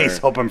whatever. Ray's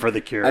hoping for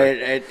the cure.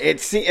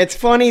 It's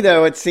funny,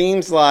 though. It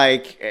seems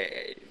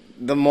like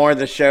the more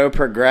the show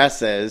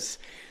progresses,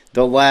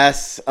 the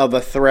less of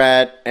a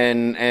threat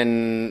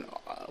and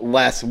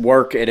less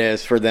work it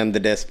is for them to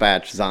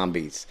dispatch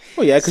zombies.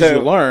 Well, yeah, because you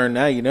learn,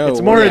 now you know.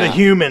 It's more of the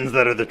humans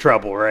that are the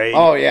trouble, right?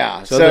 Oh,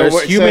 yeah. So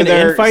there's human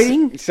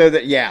infighting? So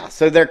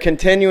they're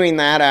continuing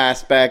that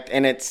aspect,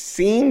 and it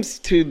seems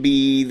to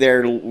be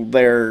they're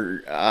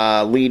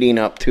leading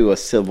up to a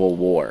civil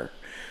war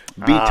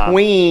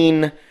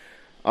between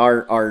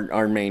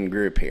our main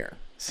group here.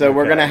 So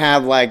we're going to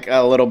have like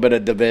a little bit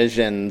of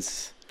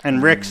divisions.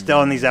 And Rick's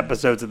still in these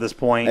episodes at this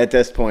point? At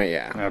this point,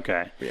 yeah.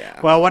 Okay. Yeah.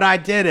 Well, what I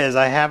did is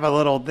I have a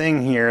little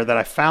thing here that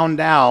I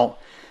found out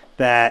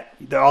that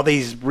all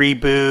these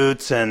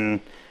reboots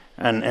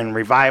and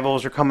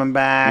revivals are coming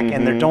back,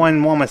 and they're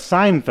doing one with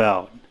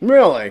Seinfeld.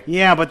 Really?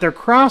 Yeah, but they're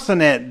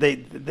crossing it.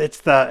 It's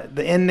the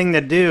ending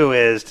to do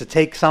is to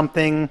take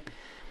something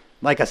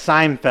like a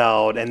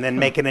Seinfeld and then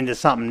make it into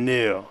something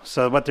new.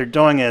 So what they're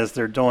doing is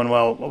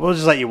we'll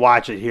just let you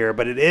watch it here,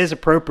 but it is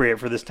appropriate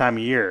for this time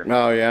of year.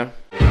 Oh, yeah?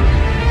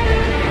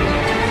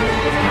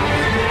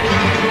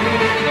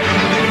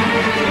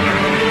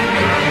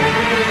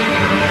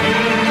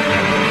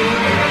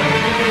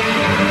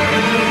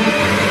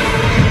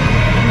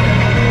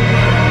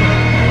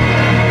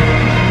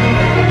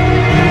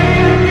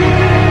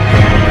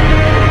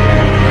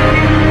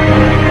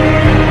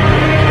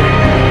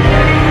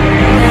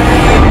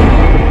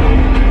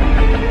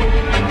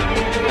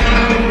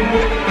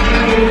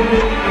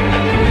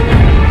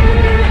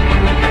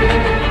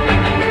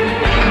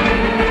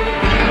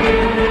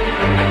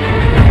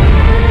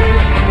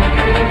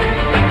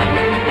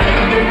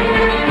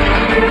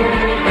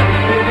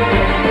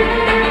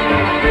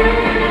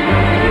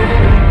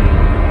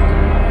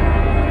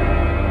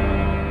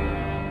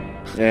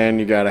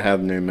 you got to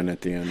have Newman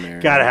at the end there.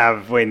 Got to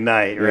have Wayne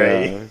Knight,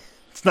 right? Yeah.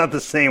 It's not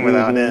the same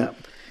without him.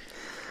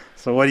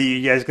 So what are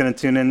you guys going to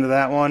tune into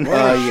that one?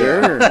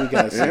 Sure. We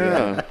got to see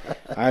that.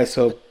 I just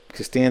hope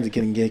Costanza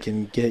can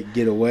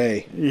get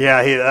away.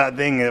 Yeah, that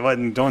thing, it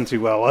wasn't doing too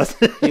well, was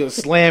it? He was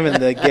slamming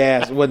the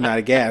gas. It wasn't not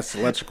a gas,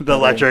 electric. The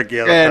electric,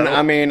 yeah. And,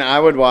 I mean, I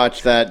would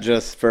watch that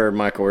just for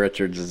Michael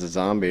Richards as a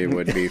zombie. It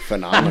would be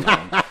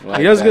phenomenal. Like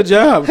he does a good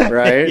job.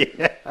 Right?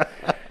 Yeah.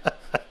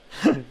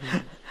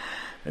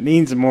 It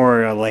needs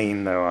more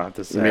Elaine, though, I have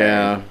to say.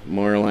 Yeah,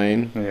 more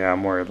Elaine. Yeah,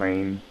 more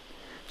Elaine.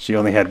 She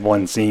only had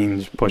one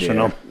scene pushing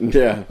them.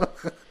 Yeah.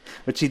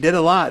 But she did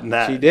a lot in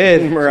that. She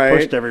did. Right.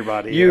 Pushed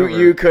everybody.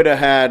 You could have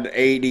had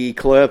 80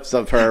 clips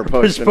of her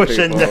pushing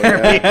pushing people.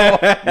 different people.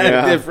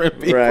 Yeah.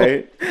 Different people.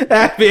 Right.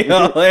 That'd be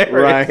hilarious.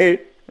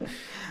 Right.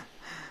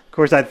 Of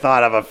course, I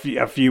thought of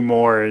a few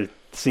more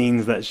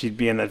scenes that she'd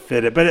be in that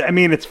fitted. But, I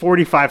mean, it's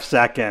 45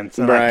 seconds,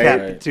 and I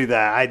kept to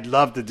that. I'd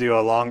love to do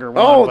a longer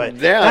one, but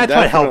that's definitely.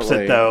 what helps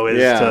it, though, is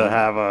to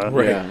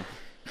have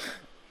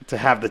to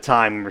have the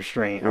time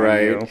restraint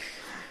on you.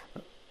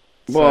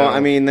 Well, I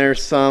mean,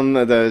 there's some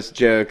of those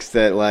jokes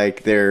that,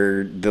 like,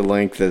 the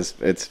length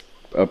it's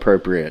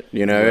appropriate.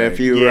 You know, if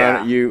you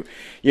run, you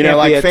know,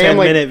 like a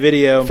 10-minute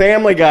video.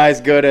 Family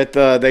Guy's good at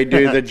they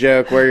do the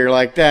joke where you're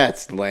like,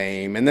 that's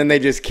lame, and then they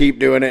just keep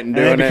doing it and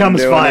doing it. And it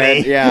becomes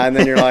funny. Yeah, and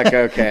then you're like,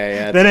 okay.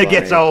 That's then it funny.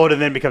 gets old,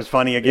 and then it becomes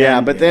funny again. Yeah,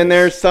 but then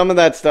there's some of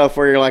that stuff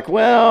where you're like,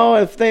 well,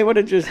 if they would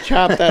have just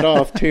chopped that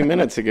off 2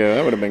 minutes ago,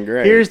 that would have been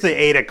great. Here's the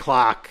 8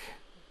 o'clock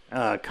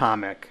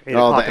comic. 8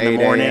 o'clock in the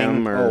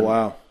morning. Oh,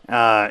 wow.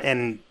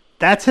 And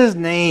that's his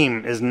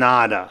name is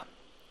Nada.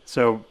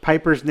 So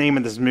Piper's name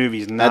in this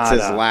movie is Nada.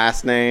 That's his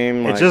last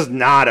name? It's just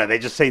Nada. They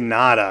just say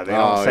Nada. They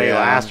don't say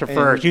last or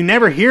first. You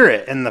never hear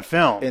it in the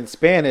film. In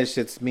Spanish,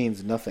 it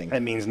means nothing. It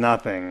means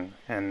nothing.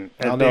 And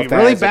I don't it'd know be if that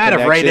really has a bad if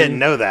Ray connection. didn't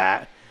know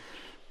that.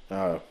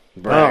 Oh.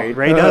 Right.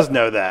 Ray does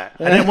know that.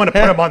 I didn't want to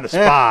put him on the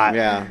spot.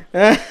 Yeah.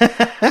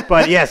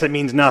 But yes, it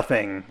means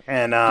nothing.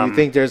 And do you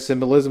think there's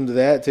symbolism to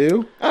that,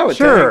 too? I would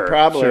sure, think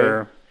probably.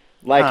 Sure.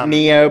 Like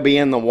Neo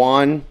being the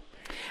one.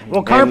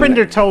 Well,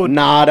 Carpenter told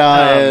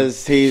Nada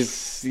is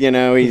he's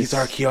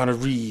our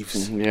Keanu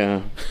Reeves.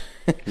 Yeah.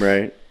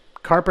 Right.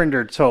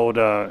 Carpenter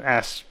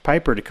asked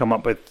Piper to come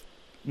up with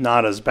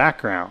Nada's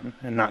background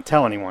and not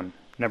tell anyone,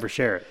 never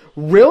share it.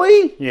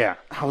 Really? Yeah,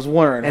 I was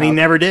wondering. and he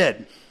never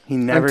did. He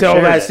never until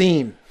shared that it.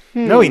 scene.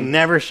 No, he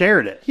never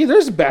shared it. Yeah,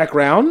 there's a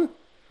background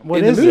What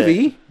in is the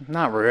movie. it?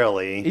 Not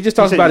really. He just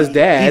talks about his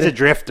dad. He's a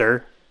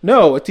drifter.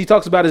 No, he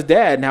talks about his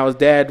dad and how his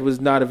dad was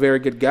not a very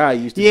good guy.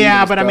 He used to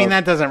Yeah, but I I mean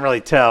that doesn't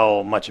really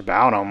tell much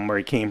about him, where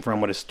he came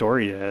from, what his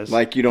story is.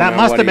 Like you don't. That know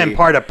must what have been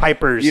part of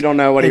Piper's. You don't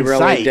know what he really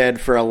insight.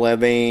 did for a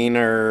living,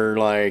 or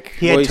like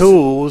He had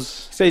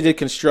tools. Say he did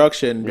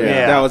construction.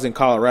 Yeah. That was in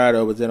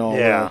Colorado, but then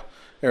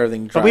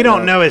everything. But we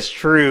don't up. know his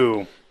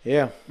true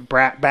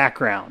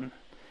background.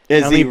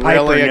 Is Only he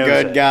Piper really a knows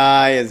good it.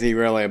 guy? Is he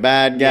really a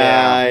bad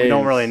guy? Yeah, we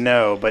don't really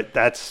know, but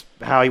that's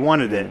how he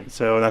wanted it.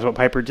 So that's what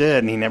Piper did,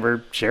 and he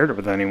never shared it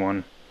with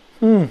anyone.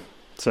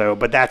 So,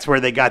 but that's where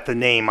they got the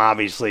name.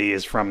 Obviously,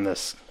 is from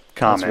this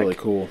comic. That's really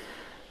cool.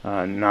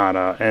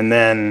 Nada, and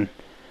then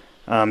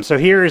so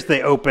here is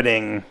the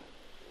opening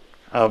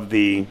of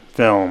the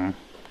film,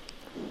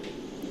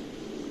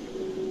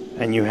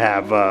 and you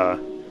have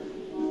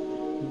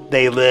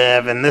they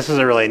live, and this is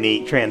a really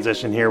neat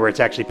transition here where it's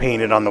actually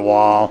painted on the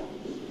wall.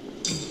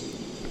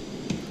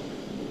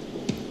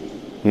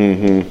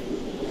 Mm-hmm.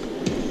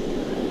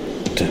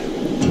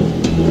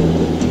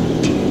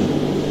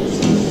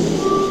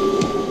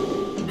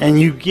 And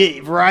you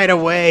get right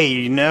away,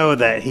 you know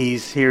that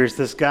here's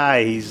this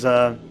guy. He's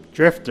a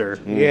drifter,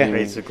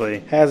 basically.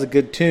 Has a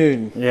good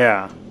tune.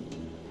 Yeah.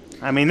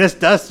 I mean, this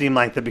does seem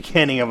like the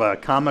beginning of a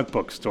comic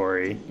book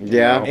story.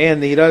 Yeah. know?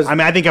 And he does. I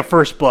mean, I think of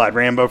First Blood,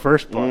 Rambo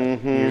First Blood.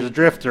 Here's a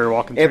drifter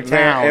walking through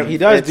town. He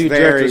does do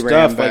drifter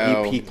stuff.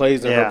 Rambo. Like he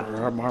plays the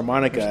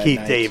harmonica. at Keith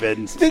night.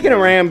 David. Speaking of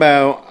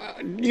Rambo,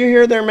 you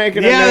hear they're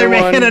making another one?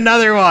 Yeah, they're making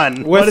another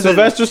one. With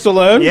Sylvester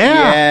Stallone? Yeah.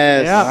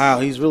 Yes. Yeah. Wow,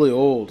 he's really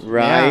old.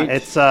 Right. Yeah,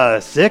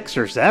 it's 6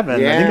 or 7. I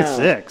think it's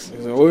 6.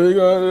 He's like, what are you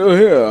going to do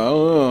here? I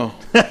don't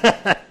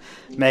know.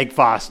 Meg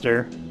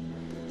Foster.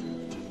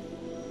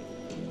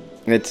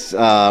 It's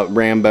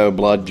Rambo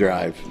Blood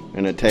Drive,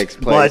 and it takes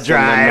place Blood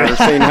Drive. in the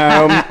nursing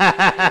home.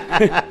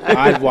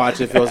 I'd watch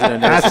it if it was in a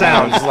That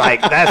sounds like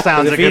it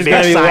could he's be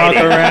gonna be walking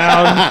exciting.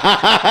 around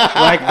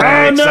like,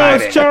 Very oh no,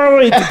 it's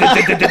Charlie.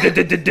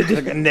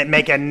 And then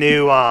make a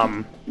new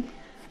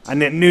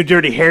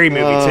Dirty Harry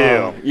movie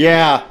too.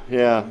 Yeah.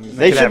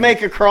 They could should have-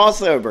 make a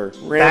crossover.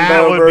 Rambo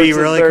That would be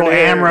versus really Dirty cool.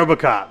 And Harry.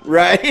 RoboCop.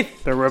 Right?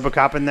 The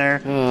RoboCop in there.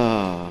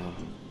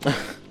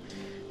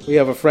 We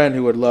have a friend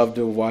who would love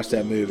to watch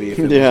that movie if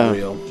it was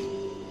real.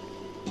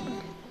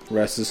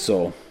 Rest his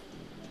soul.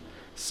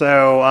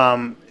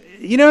 So,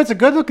 it's a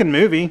good-looking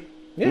movie.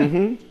 Yeah.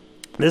 Mm-hmm.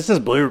 This is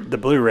the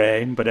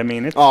Blu-ray, but I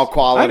mean, it's All I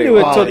quality. knew it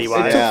took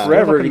quality-wise.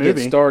 forever to Good-looking get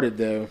movie. started,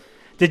 though.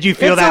 Did you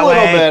feel it's that a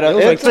little way? bit.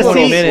 It's like a little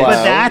 20 minutes.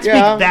 But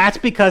slow. that's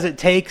because it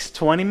takes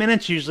 20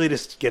 minutes usually to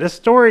get a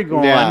story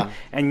going. Yeah.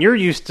 And you're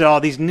used to all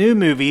these new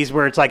movies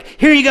where it's like,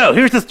 here you go,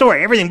 here's the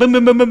story, everything, boom,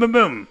 boom, boom, boom, boom,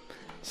 boom.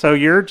 So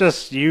you're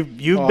just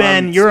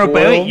you're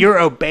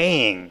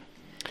obeying.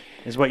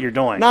 Is what you're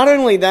doing. Not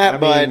only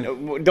that,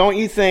 but don't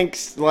you think,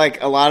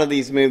 like, a lot of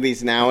these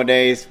movies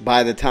nowadays,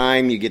 by the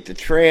time you get the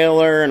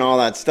trailer and all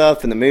that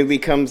stuff and the movie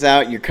comes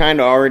out, you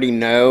kind of already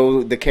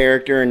know the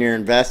character and you're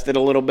invested a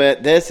little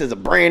bit. This is a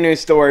brand new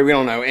story. We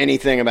don't know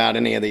anything about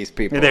any of these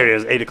people. There it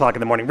is, 8 o'clock in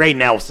the morning. Ray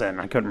Nelson.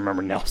 I couldn't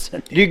remember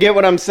Nelson. Do you get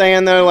what I'm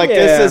saying, though? Like,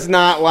 this is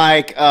not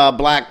like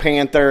Black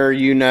Panther,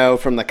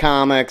 from the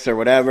comics or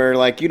whatever.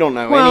 Like, you don't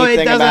know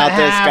anything about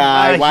this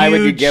guy. Why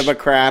would you give a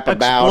crap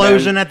about him?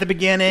 Explosion at the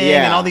beginning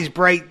and all these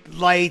bright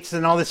lights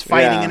and all this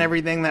fighting and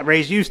everything that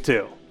Ray's used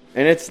to.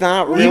 And it's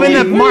not really...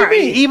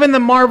 Even the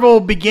Marvel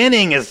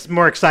beginning is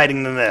more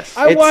exciting than this.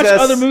 I watch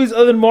other movies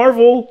other than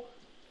Marvel.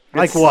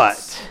 Like what?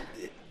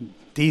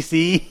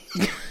 DC?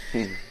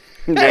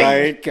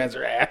 Right? You guys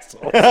are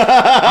assholes.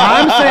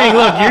 I'm saying,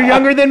 look, you're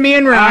younger than me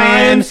and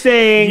Ryan. I'm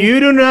saying... You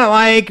do not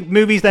like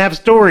movies that have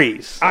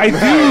stories. I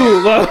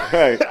do.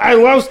 I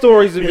love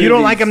stories of movies. You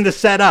don't like them to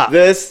set up.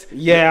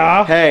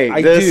 Yeah. Hey,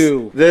 I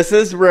do. This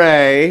is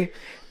Ray...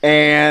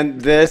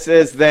 And this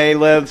is They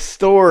Live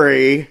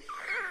Story.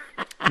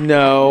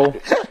 No.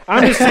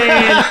 I'm just saying.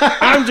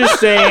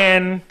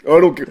 I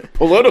don't get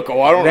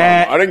political. I don't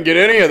know. I didn't get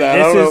any of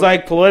that. This is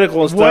like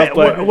political and stuff.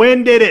 But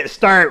when did it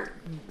start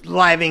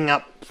living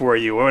up for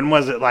you? When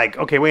was it like,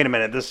 okay, wait a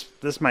minute,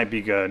 this might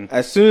be good?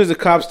 As soon as the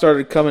cops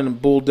started coming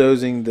and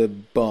bulldozing the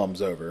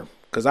bums over.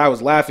 Because I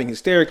was laughing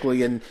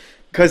hysterically and...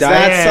 Because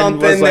that's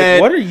something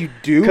what are you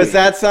doing? Because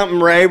that's something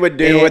Ray would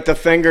do with the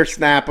finger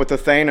snap with the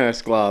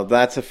Thanos glove.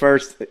 That's the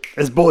first.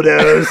 It's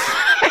bulldoze.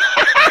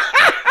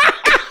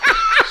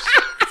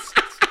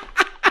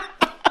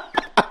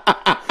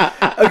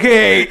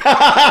 Okay.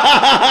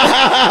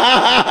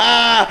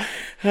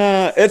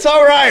 It's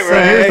all right, Ray.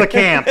 So here's the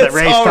camp that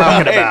Ray's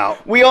talking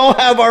about. We all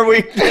have our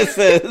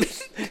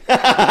weaknesses.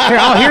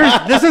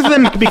 This is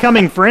them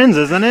becoming friends,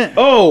 isn't it?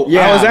 Oh,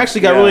 yeah. I was actually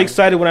got really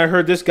excited when I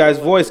heard this guy's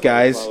voice,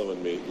 guys.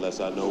 Following me, unless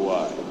I know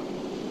why.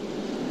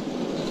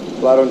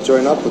 Well, I don't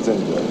join up with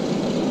him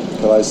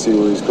until I see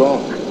where he's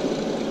going.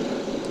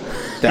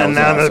 And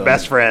now they're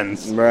best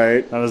friends.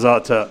 Right. That was all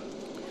it took.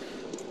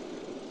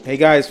 Hey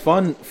guys,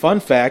 fun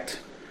fact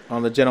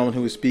on the gentleman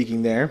who was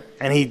speaking there.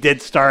 And he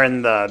did star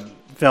in the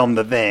film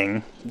The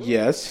Thing.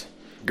 Yes.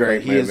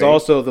 Great. He is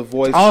also the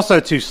voice. Also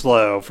too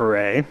slow for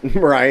Ray.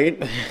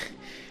 Right.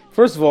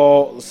 First of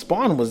all,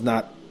 Spawn was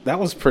not. That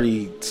was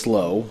pretty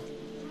slow,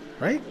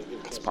 right?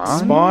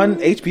 Spawn,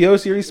 HBO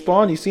series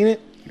Spawn. You seen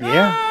it?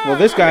 Yeah. Well,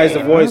 this guy is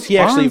the voice. He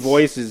actually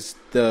voices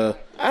the.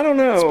 I don't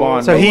know.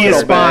 Spawn. So he is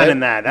Spawn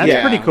in that.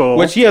 That's pretty cool.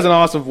 Which he has an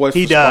awesome voice.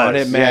 He for Spawn.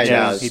 does. It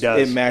matches. He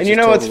does. It matches. And you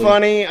know what's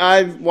funny?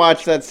 I've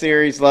watched that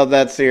series, love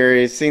that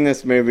series, seen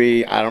this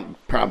movie. I don't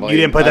probably. You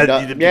didn't put that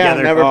together. Yeah,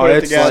 never put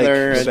it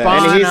together. Like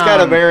Spawn, and he's got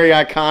a very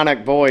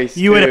iconic voice.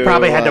 You would have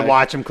probably had to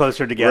watch him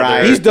closer together.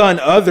 Right. He's done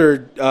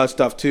other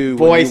stuff too.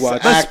 Voice when you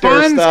watch. But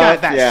Spawn's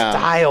got that yeah.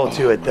 style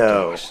to it,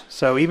 though.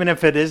 So even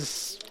if it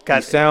is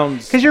got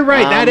sounds, because you're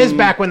right, that is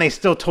back when they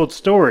still told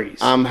stories.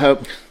 Oh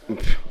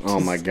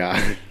my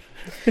god.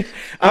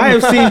 I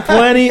have seen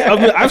plenty of.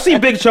 I've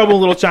seen Big Trouble in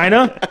Little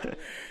China.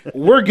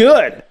 We're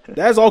good.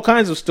 That's all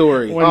kinds of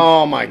story.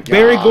 Oh my god.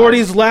 Barry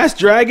Gordy's Last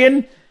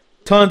Dragon.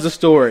 Tons of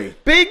story.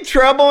 Big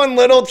Trouble in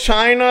Little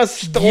China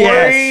story?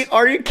 Yes.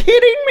 Are you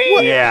kidding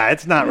me? Yeah,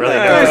 it's not really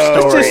Let's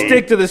a story. just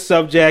stick to the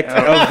subject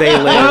of They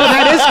Live. Well,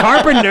 that is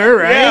Carpenter,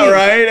 right? Yeah,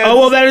 right. Oh,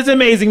 well, that is an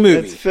amazing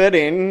movie. It's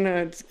fitting.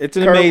 It's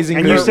an amazing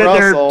And movie. you said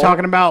Russell. they're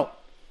talking about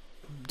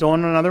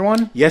doing another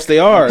one? Yes, they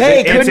are.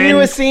 Hey, It's couldn't you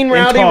in- have seen in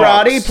Rowdy talks.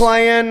 Roddy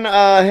playing,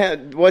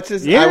 what's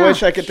his Yeah, I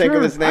wish I could think of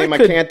sure. his name. I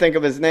could- can't think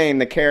of his name.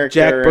 The character.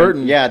 Jack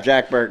Burton. Yeah,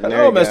 Jack Burton. There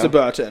Hello, you Mr. go.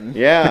 Burton.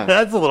 Yeah.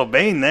 That's a little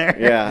Bane there.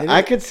 Yeah.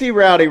 I could see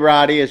Rowdy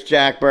Roddy as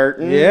Jack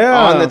Burton. Yeah.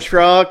 On the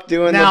truck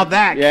doing Now,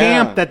 yeah.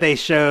 camp that they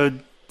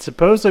showed,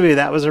 supposedly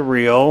that was a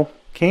real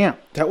camp.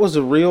 That was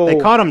a real... They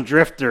called them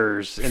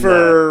drifters in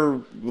for,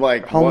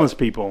 like, homeless what?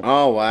 people.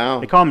 Oh, wow.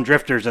 They call them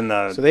drifters in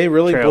the So they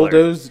really trailer.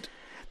 bulldozed...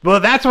 Well,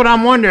 that's what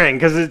I'm wondering,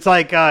 because it's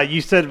like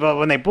you said, well,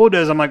 when they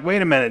bulldoze, I'm like,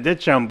 wait a minute, it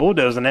did show him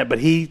bulldozing it, but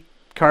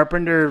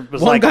Carpenter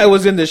was One like, guy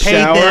was in the paid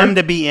shower. them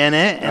to be in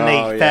it, and they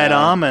Oh, fed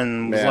yeah. them,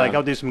 and was Yeah. like,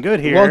 I'll do some good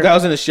here. One guy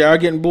was in the shower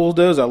getting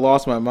bulldozed. I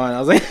lost my mind. I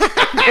was like,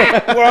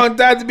 wrong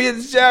time to be in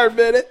the shower,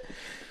 minute.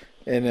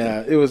 And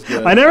it was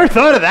good. I never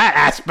thought of that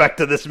aspect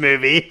of this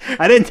movie.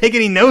 I didn't take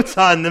any notes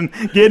on them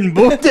getting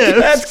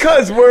bulldozed. That's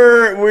because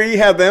we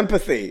have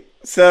empathy.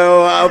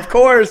 So, of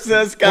course,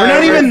 this guy... We're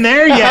not even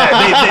there yet.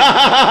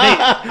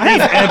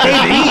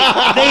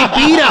 They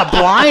beat a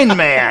blind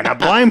man, a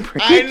blind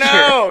preacher. I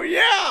know,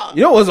 yeah.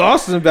 You know what was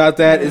awesome about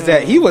that is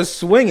that he was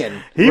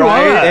swinging. He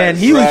was. And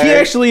he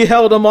actually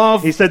held him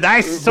off He said,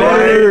 "Thy better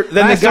sword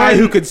than the guy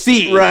who could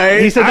see.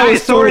 Right. He said, I "Thy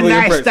was sword totally and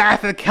thy impressed.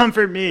 staff have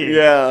comfort me."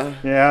 Yeah.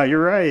 Yeah,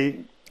 you're right.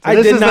 I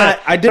did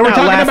not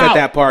laugh at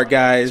that part,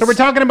 guys. So we're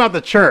talking about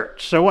the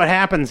church. So what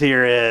happens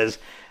here is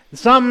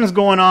something's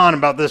going on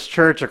about this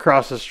church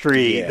across the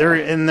street. Yeah. They're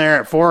in there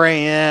at 4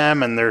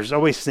 a.m. and there's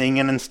always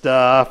singing and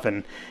stuff.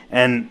 And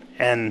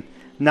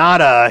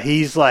Nada,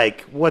 he's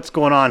like, what's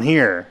going on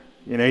here?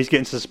 You know, he's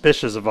getting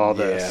suspicious of all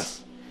this.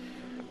 Yeah.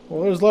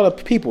 Well, there's a lot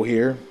of people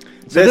here.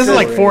 So this is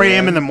like 4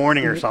 a.m. in the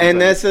morning or something.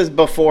 And this is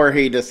before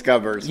he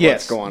discovers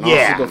what's going on.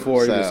 Yeah. This is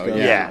before he discovers.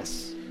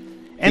 Yes.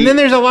 And then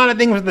there's a lot of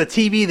things with the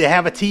TV. They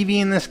have a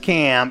TV in this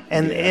camp,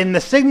 and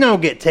the signal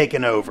get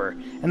taken over.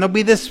 And there'll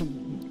be this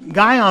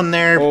guy on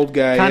there, old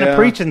guy, kind of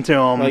preaching to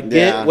him. Like,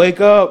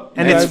 wake up.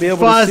 And it's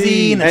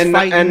fuzzy, and it's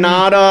fighting. And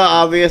Nada,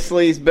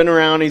 obviously, he's been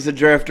around. He's a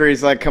drifter.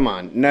 He's like, come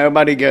on.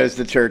 Nobody goes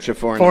to church at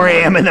 4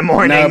 a.m. in the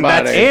morning.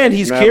 And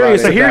he's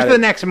curious. So here's the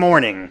next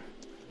morning.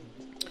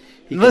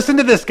 Listen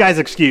to this guy's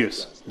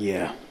excuse.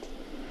 Yeah.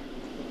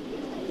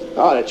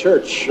 Oh, the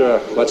church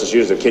lets us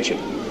use the kitchen.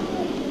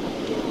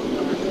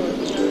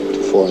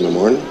 4 in the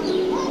morning?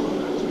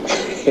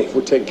 Hey,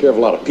 we're taking care of a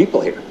lot of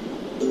people here.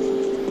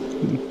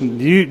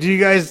 Did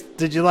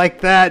you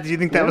like that? Do you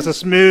think that was a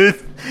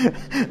smooth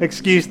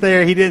excuse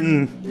there? I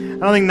don't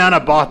think Nana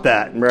bought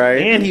that.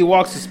 Right. And he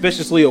walks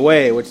suspiciously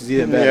away, which is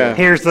even better. Yeah.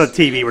 Here's the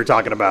TV we're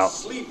talking about.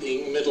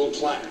 Sleeping middle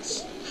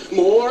class.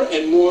 More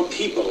and more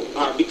people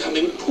are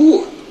becoming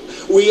poor.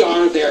 We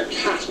are their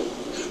cattle.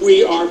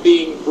 We are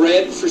being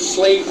bred for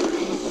slavery.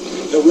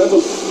 The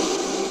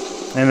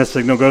revolution. And the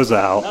signal goes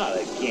out. Not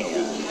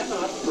again. We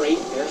cannot break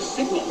their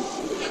signal.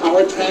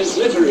 Our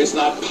transmitter is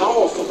not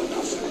powerful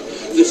enough.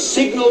 The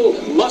signal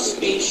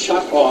must be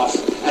shut off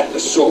at the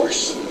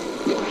source.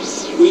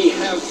 We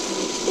have...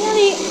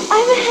 Daddy, I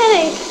have a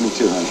headache. Me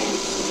too, honey.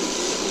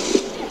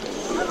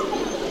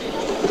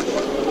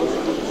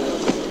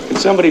 Can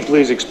somebody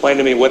please explain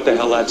to me what the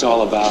hell that's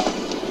all about?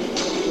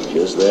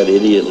 Just that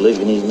idiot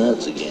licking his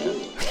nuts again.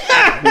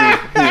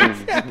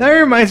 That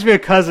reminds me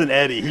of Cousin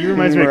Eddie. He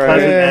reminds me of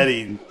Cousin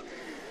Eddie.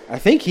 I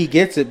think he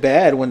gets it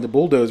bad when the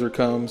bulldozer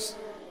comes.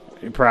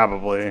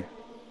 Probably.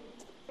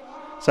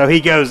 So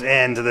he goes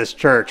into this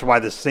church while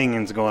the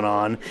singing's going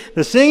on.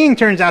 The singing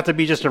turns out to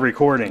be just a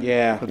recording.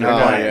 Yeah.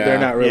 They're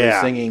not really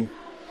singing.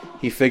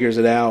 He figures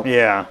it out.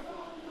 Yeah.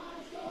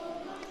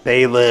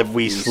 They live,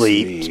 we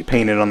sleep. It's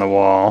painted on the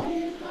wall.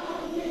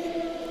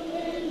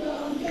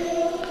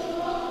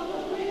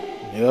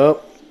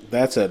 Yep.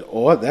 That's a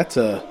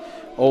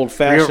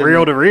old-fashioned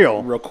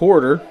reel-to-reel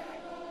recorder.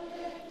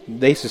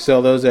 They used to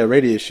sell those at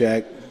Radio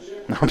Shack.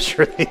 I'm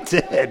sure they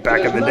did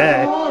back in the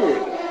day.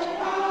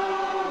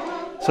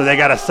 So they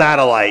got a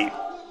satellite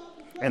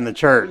in the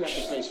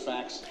church.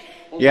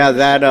 Yeah,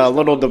 that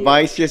little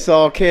device you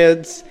saw,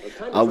 kids.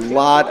 A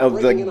lot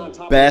of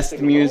the best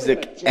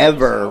music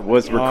ever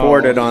was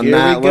recorded on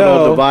that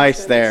little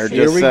device there.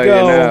 Just so you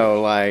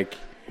know, like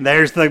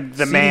there's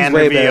the man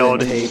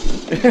revealed.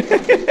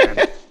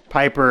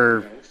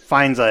 Piper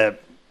finds a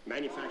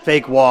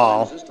fake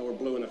wall.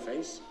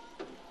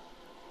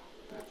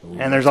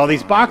 And there's all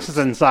these boxes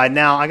inside.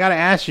 Now, I got to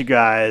ask you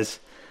guys,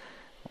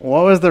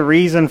 what was the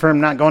reason for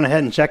him not going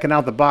ahead and checking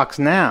out the box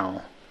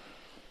now?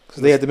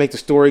 Because they had to make the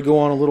story go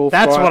on a little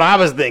That's what I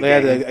was thinking. They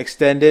had to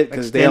extend it.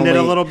 Extend it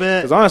a little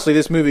bit. Because honestly,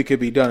 this movie could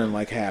be done in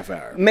like half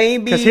hour.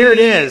 Maybe. Because here it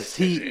is.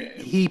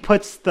 He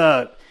puts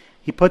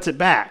it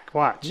back.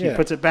 Watch. Yeah. He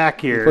puts it back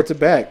here. He puts it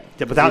back.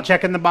 Without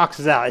checking the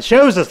boxes out. It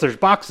shows us there's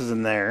boxes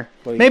in there.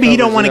 Maybe he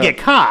don't want to get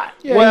caught.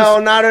 Yeah,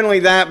 well, not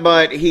only that,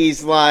 but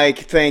he's like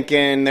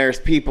thinking there's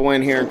people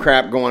in here and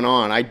crap going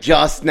on. I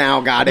just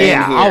now got in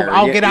here.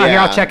 I'll get out here.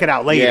 I'll check it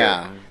out later.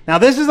 Yeah. Now,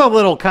 this is a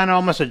little kind of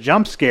almost a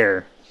jump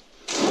scare.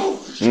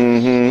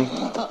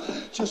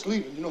 Mm-hmm. Just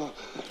leaving, you know.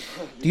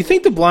 Do you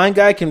think the blind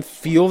guy can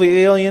feel the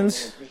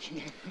aliens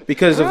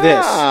because of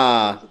this?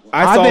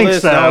 I saw think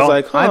this so. And I was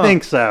like, I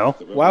think so.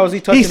 Why was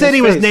he touching He said his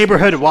he was face?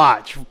 neighborhood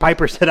watch.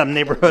 Piper said I'm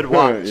neighborhood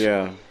watch.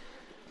 Yeah.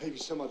 Maybe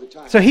some other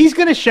time. So he's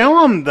going to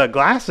show him the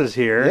glasses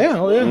here.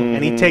 Yeah,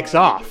 And he takes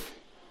off.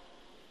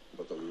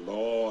 But the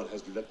Lord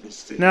has let me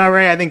see. No,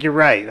 Ray, I think you're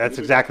right. That's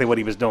exactly what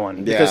he was doing.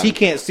 Yeah. Because he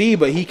can't see,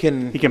 but he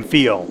can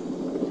feel.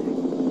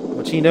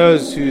 Which he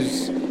knows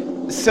who's...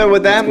 So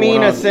would that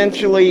mean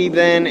essentially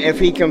then if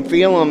he can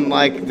feel them,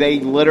 like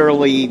they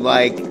literally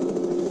like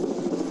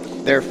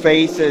their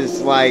faces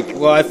like...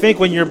 Well, I think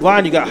when you're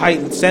blind, you got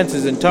heightened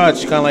senses and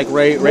touch, kind of like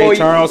Ray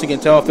Charles. You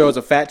can tell if there was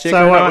a fat chick or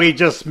not. So what we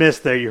just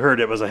missed there, you heard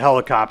it was a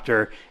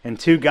helicopter, and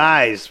two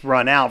guys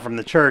run out from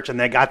the church, and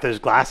they got those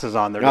glasses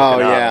on. They're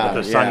looking up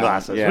with those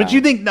sunglasses. Yeah. But you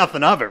think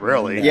nothing of it,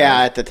 really.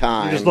 Yeah, at the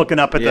time. You're just looking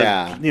up at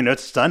the,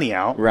 it's sunny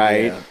out.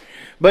 Right. Yeah.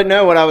 But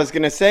no, what I was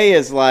going to say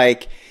is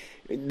like...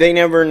 They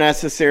never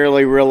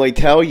necessarily really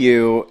tell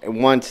you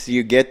once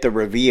you get the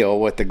reveal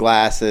with the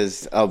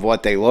glasses of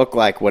what they look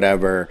like,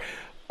 whatever.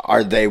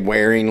 Are they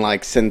wearing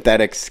like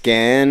synthetic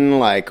skin,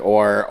 like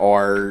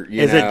or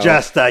you is know? it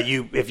just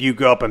if you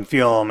go up and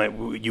feel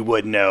them, you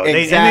would know?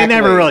 Exactly. They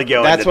never really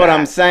go. That's into what that.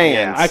 I'm saying.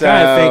 Yeah. I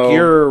kind of think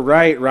you're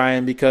right,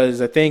 Ryan,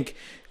 because I think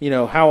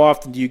how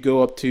often do you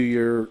go up to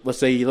your let's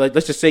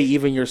just say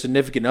even your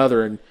significant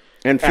other and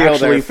and feel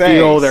their face.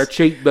 Feel their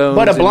cheekbones.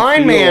 But a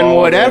blind man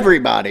would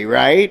everybody,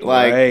 right?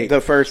 Like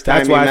the first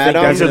time you met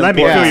him. He said, let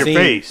me feel your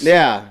face.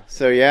 Yeah.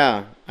 So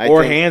yeah.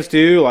 Or hands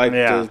too. Like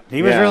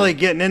he was really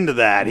getting into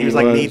that. He was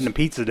like kneading a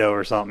pizza dough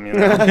or something. You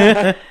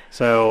know?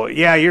 So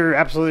yeah, you're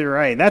absolutely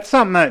right. That's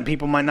something that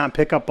people might not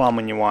pick up on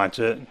when you watch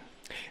it.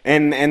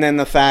 And then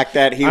the fact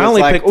that he was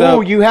like,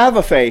 "Oh, you have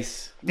a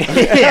face." Yeah,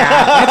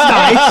 that's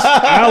nice.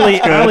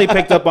 I only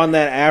picked up on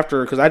that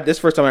after because this is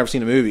the first time I've ever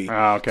seen the movie.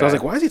 Oh, okay. So I was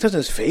like, why is he touching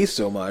his face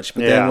so much?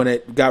 But then when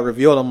it got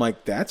revealed, I'm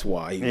like, that's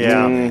why.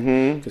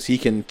 Because he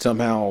can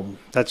somehow.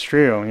 That's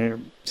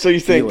true. So you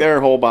think their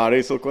whole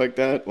bodies look like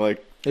that?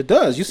 Like it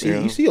does. You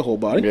see a whole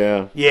body.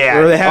 Yeah.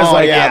 Or it has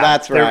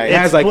that's right. It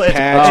has like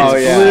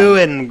patches. It's blue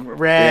and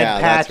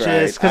red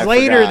patches. Because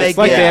later they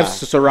get they have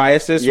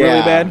psoriasis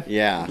really bad.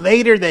 Yeah.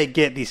 Later they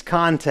get these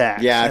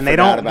contacts. Yeah, and they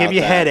don't give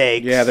you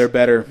headaches. Yeah, they're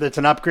better. It's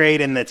an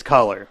upgrade in its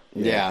color.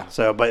 Yeah.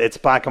 So, but it's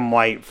black and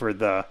white for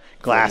the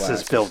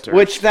glasses filter.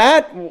 Which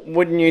that,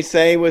 wouldn't you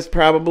say, was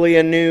probably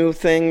a new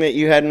thing that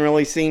you hadn't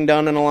really seen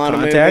done in a lot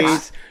of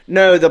movies?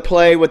 No, the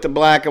play with the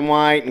black and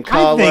white and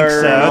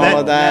color and all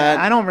of that.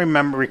 I don't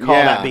recall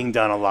that being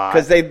done a lot.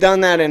 Because they've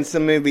done that in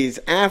some movies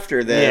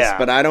after this,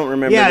 but I don't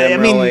remember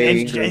them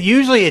really.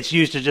 Usually it's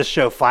used to just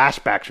show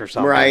flashbacks or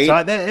something. Right. So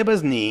it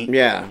was neat.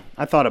 Yeah.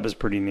 I thought it was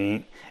pretty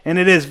neat. And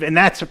it is, and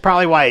that's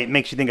probably why it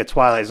makes you think of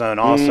Twilight Zone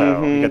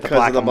also. You got the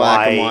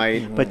black and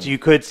white. But you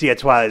could see a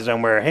Twilight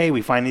Zone where, hey,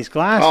 we find these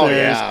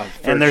glasses,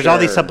 and there's all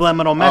these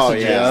subliminal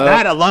messages.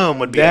 That alone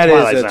would be a Twilight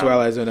Zone. That is a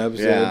Twilight Zone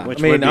episode. Yeah.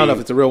 I mean, I don't know if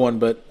it's a real one,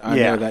 but I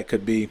know that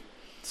could be.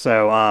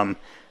 So,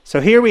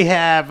 so here we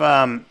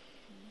have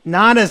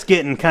Nada's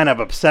getting kind of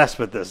obsessed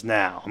with this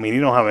now. I mean,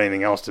 he don't have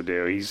anything else to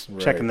do. He's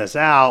checking this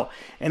out,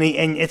 and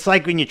it's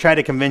like when you try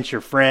to convince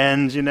your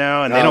friends, you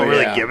know, and they don't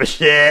really give a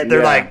shit.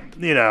 They're like,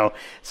 you know.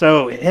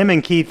 So him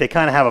and Keith, they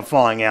kind of have a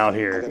falling out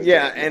here.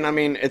 Yeah, and I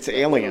mean, it's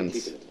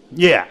aliens.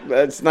 Yeah,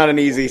 that's not an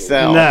easy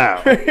sell.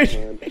 No,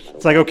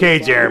 it's like, okay,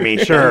 Jeremy,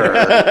 sure.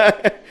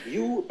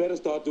 You better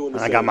start doing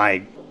I got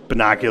my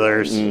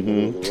binoculars.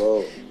 It's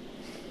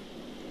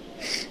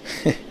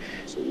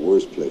the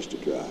worst place to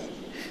drive.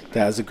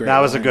 That was a great.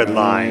 That was a good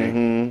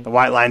line. The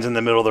white line's in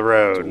the middle of the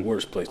road. It's the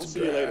worst place to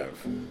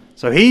drive.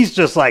 So he's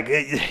just like,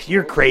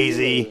 you're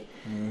crazy,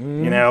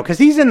 you know, because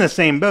he's in the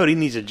same boat. He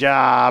needs a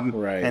job,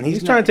 right? And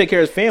he's trying to take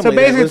care of his family. So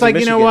basically, it's like,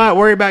 you know what?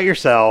 Worry about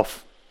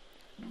yourself.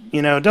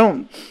 You know,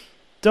 don't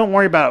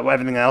worry about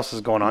everything else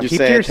is going on. Did you Keep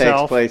say to it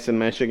yourself. takes place in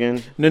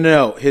Michigan?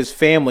 No. His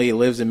family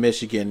lives in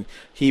Michigan.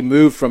 He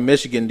moved from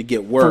Michigan to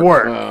get work. For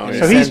work.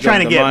 So he's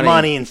trying to get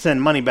money and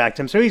send money back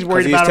to him. So he's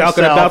worried about himself,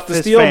 he's talking about the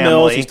steel family.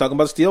 mills. He's talking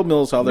about steel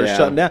mills, how they're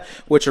shutting down.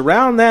 Which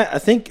around that, I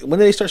think, when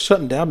did they start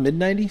shutting down?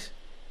 Mid-90s?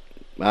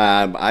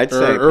 I'd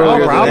say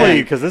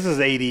probably because this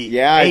is 80.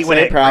 Yeah, I'd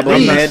say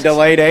probably mid to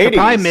late 80s.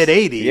 Probably mid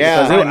 80s.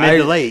 Yeah,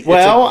 mid to late.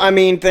 Well, I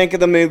mean, think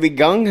of the movie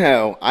Gung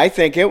Ho. I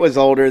think it was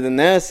older than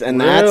this,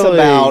 and that's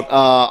about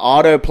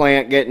auto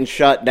plant getting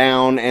shut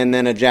down, and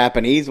then a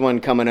Japanese one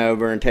coming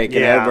over and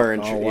taking over.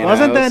 And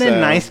wasn't that in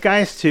Nice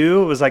Guys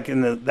too? It was like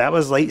that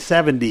was late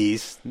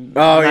 70s.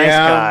 Oh, Nice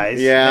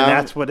Guys. Yeah, and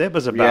that's what it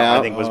was about.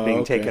 I think was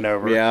being taken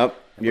over. Yep.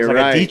 It was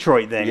like a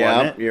Detroit thing,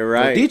 wasn't it? You're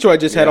right. Well,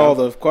 Detroit just had all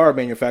the car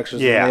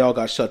manufacturers, and they all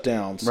got shut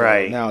down. So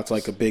now it's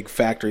like a big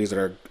factories that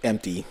are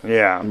empty.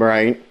 Yeah.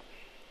 Right.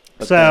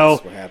 But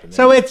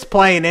so it's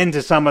playing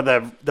into some of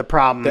the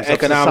problems of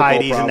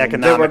societies and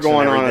economics that were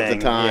going and on at the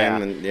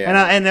time.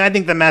 And I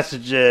think the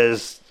message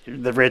is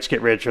the rich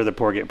get richer, the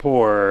poor get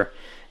poorer.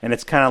 And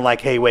it's kind of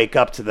like, hey, wake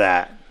up to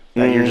that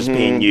you're just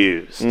being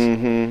used.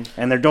 And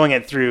they're doing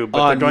it through,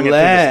 they're doing it through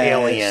this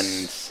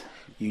aliens.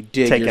 You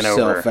dig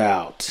yourself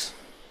out.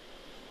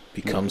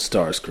 Become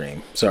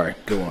Starscream. Sorry,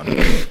 go on.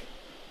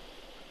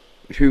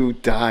 Who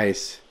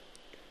dies?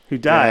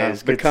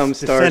 Becomes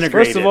Starscream.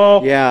 First of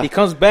all, he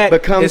comes back.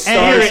 Becomes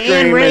Starscream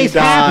and Ray's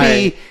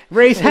happy.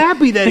 Ray's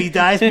happy that he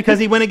dies because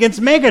he went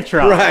against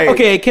Megatron. Right.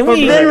 Okay,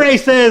 then Ray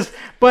says,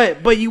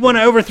 but you want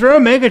to overthrow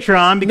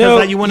Megatron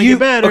because you want to get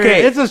better.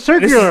 Okay, it's a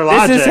circular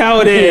logic. This is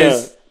how it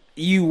is.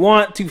 You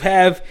want to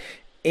have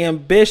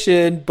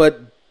ambition,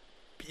 but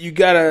you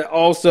gotta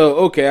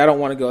also I don't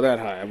want to go that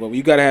high, but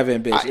you gotta have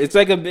ambition. It's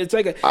like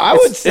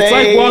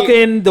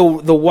walking the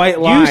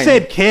white line. You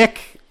said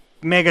kick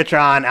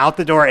Megatron out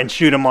the door and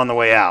shoot him on the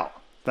way out.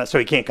 That's so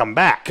he can't come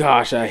back.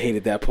 Gosh, I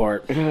hated that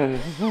part. You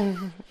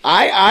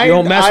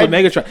don't mess with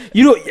Megatron.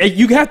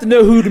 You have to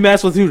know who to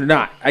mess with, who to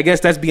not. I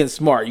guess that's being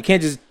smart. You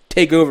can't just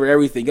take over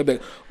everything. You'll be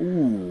like,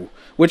 ooh,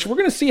 which we're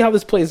gonna see how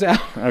this plays out.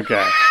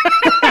 Okay.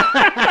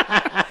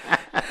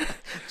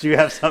 Do you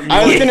have something?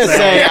 I was going to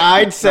say,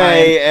 I'd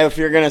say if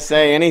you're going to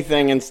say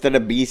anything instead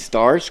of be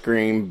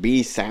Starscream,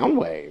 be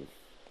Soundwave.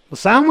 Well,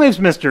 Soundwave's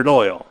Mr.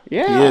 Loyal.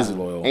 Yeah. He is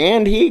loyal.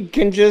 And he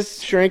can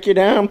just shrink you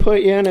down,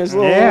 put you in his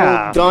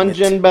little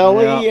dungeon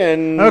belly.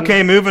 And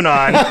okay, moving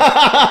on.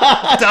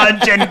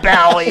 Dungeon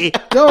belly.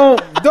 Don't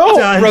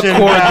record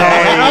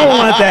that. I don't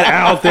want that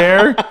out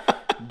there.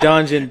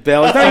 Dungeon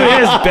belly. It's not even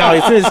his belly.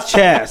 It's in his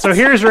chest. So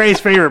here's Ray's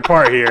favorite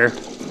part here.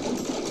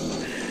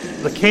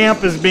 The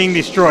camp is being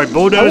destroyed.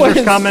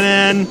 Bulldozers coming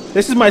in.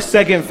 This is my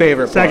second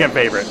favorite part. Second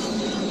favorite.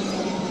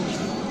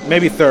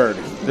 Maybe third.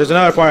 There's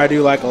another part I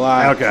do like a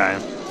lot. Okay.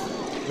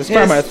 This is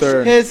probably my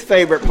third. His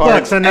favorite part.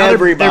 Look, so now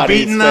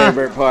everybody's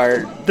favorite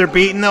part. They're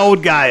beating the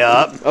old guy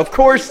up. Of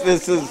course,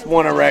 this is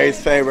one of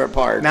Ray's favorite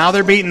parts. Now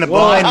they're beating the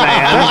blind man.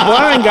 That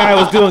blind guy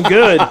was doing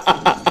good.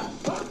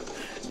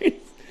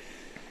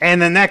 And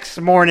the next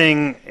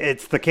morning,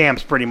 the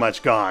camp's pretty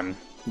much gone.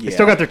 Yeah. They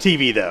still got their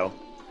TV, though.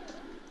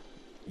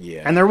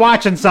 Yeah. And they're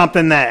watching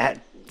something that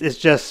is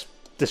just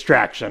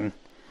distraction.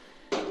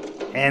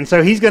 And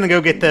so he's going to go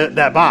get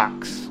that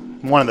box.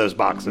 One of those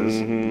boxes.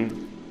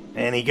 Mm-hmm.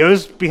 And he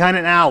goes behind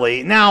an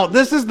alley. Now,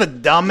 this is the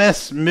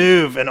dumbest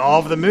move in all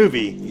of the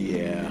movie.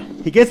 Yeah.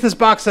 He gets this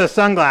box of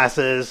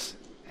sunglasses,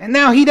 and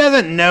now he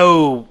doesn't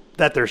know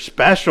that they're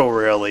special,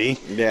 really.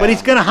 Yeah. But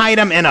he's going to hide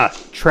them in a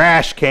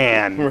trash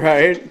can.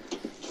 Right.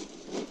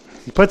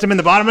 He puts them in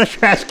the bottom of the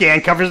trash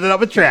can, covers it up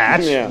with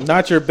trash. Yeah.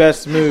 Not your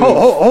best move.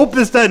 Hope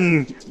this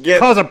doesn't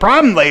cause a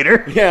problem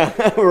later.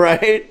 Yeah,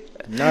 right.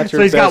 Not your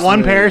So he's got best one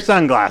move. pair of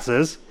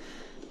sunglasses.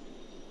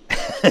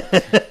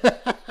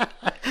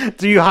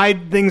 Do you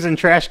hide things in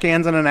trash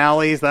cans in an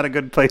alley? Is that a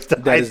good place to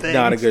hide things? That is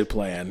not a good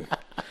plan.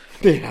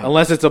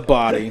 Unless it's a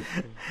body.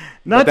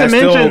 Not to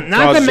mention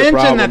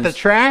that the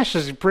trash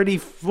is pretty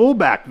full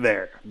back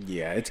there.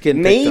 Yeah, it's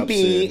getting picked up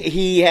Maybe soon.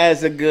 he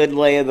has a good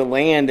lay of the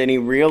land and he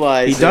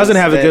realizes He doesn't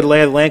have a good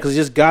lay of the land because he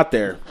just got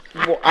there.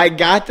 Well, I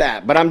got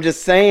that, but I'm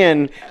just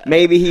saying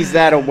maybe he's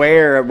that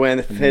aware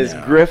with his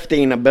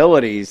grifting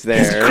abilities there.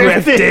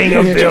 His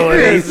grifting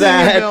abilities.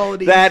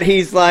 that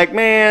he's like,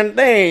 man,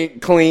 they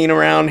ain't clean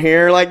around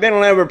here. Like, they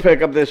don't ever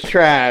pick up this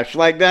trash.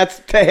 Like, that's,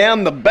 to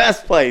him, the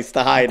best place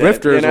to hide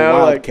Grifter it. is a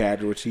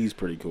wildcat, which he's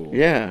pretty cool.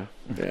 Yeah.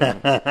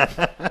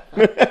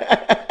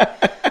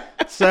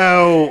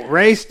 So,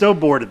 Ray's still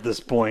bored at this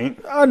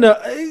point. Oh, no.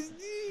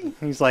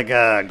 He's like,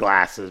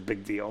 glasses,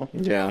 big deal.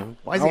 Yeah.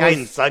 Why is he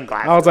hiding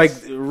sunglasses? I was like,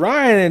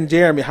 Ryan and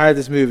Jeremy hired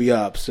this movie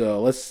up,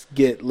 so let's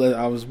get.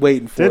 I was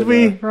waiting for. Did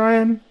we,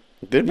 Ryan?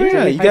 Did we?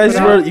 Yeah, you guys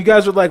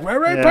were like,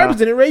 Ryan Piper's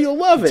in it, Ray, you'll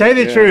love it. Tell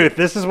you the truth,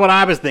 this is what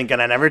I was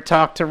thinking. I never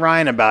talked to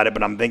Ryan about it,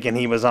 but I'm thinking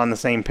he was on the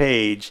same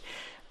page.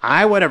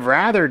 I would have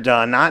rather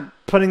done, not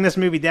putting this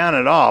movie down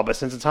at all, but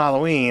since it's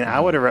Halloween, I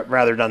would have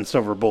rather done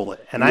Silver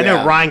Bullet. And I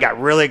know Ryan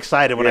got really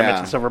excited when I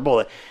mentioned Silver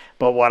Bullet.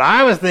 But what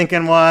I was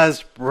thinking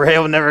was, Ray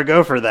will never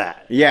go for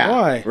that. Yeah.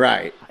 Why?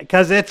 Right.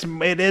 Because it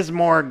is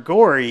more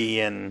gory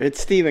and it's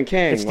Stephen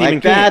King. It's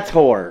Stephen King. That's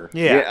horror.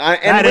 Yeah,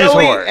 and that is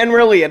horror. And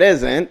really, it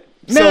isn't.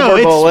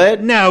 No, Bullet.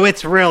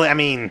 it's really. I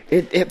mean,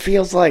 it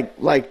feels like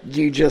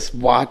you just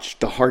watched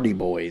the Hardy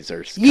Boys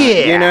or something.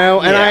 Yeah, you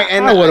know.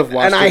 And I would have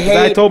watched it.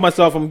 I told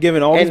myself I'm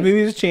giving all these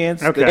movies a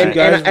chance. Okay.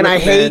 And I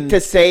hate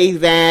to say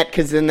that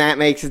because then that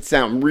makes it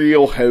sound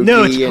real hokey.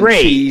 No, it's and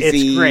great.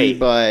 cheesy, It's great,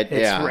 but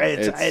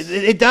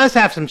it does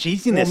have some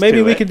cheesiness. Well, maybe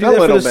to we it. could do that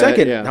for the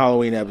second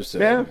Halloween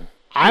episode. Yeah.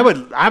 I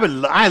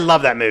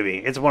love that movie.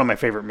 It's one of my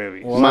favorite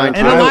movies. Well, and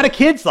a lot of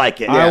kids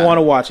like it. I want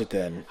to watch it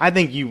then. I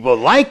think you will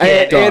like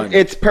it.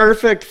 It's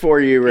perfect for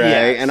you, Ray,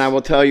 Yes. and I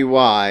will tell you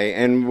why.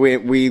 And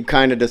we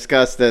kind of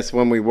discussed this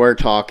when we were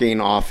talking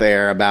off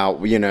air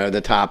about,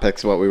 the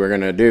topics, what we were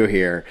going to do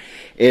here,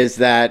 is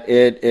that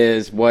it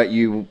is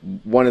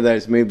one of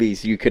those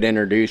movies you could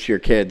introduce your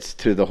kids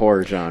to the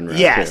horror genre.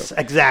 Yes, to.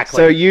 exactly.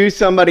 So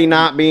somebody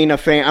not being a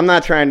fan, I'm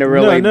not trying to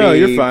really be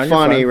you're fine,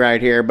 funny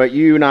right here, but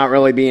you not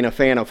really being a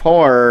fan of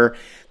horror,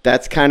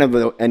 that's kind of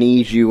an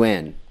ease you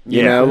in.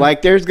 You know,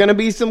 like there's going to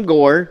be some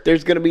gore,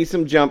 there's going to be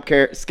some jump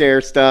scare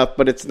stuff,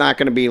 but it's not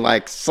going to be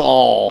like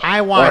Saw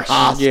or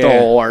Hostel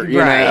or, you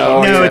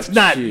know. No, it's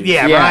not.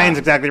 Yeah, Ryan's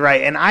exactly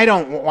right. And I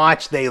don't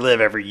watch They Live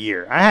every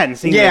year. I hadn't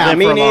seen They Live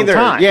me for a long neither.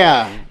 time.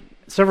 Yeah.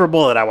 Silver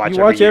Bullet I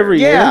watch every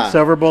year. Yeah.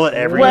 Silver Bullet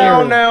every year.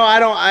 Well, no, I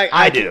don't.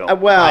 I do.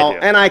 Well, I do.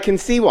 and I can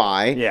see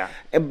why. Yeah.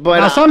 But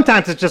now,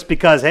 sometimes it's just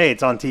because, hey,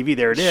 it's on TV,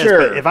 there it is.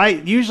 Sure.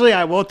 But usually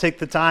I will take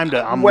the time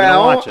to, I'm going to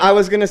watch it. I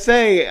was going to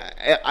say,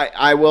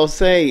 I will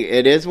say,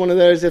 it is one of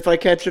those, if I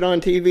catch it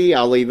on TV,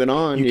 I'll leave it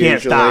on. You can't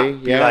stop. Yeah.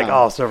 You're like,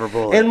 oh, Silver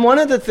Bullet. And one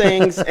of the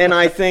things, and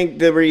I think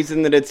the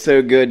reason that it's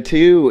so good,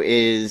 too,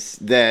 is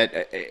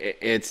that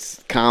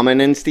it's common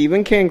in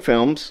Stephen King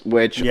films,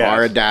 which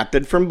are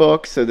adapted from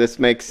books, so this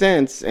makes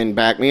sense, and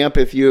back me up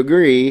if you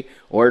agree,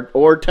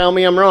 or tell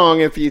me I'm wrong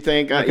if you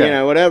think,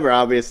 whatever,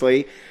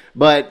 obviously.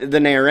 But the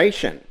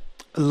narration.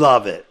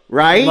 Love it.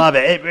 Right? Love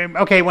it.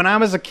 Okay, when I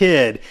was a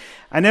kid,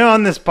 I know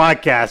on this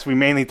podcast we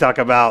mainly talk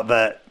about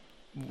that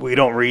we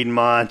don't read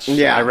much.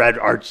 Yeah. I read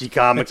Archie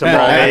comics of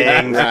all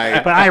things.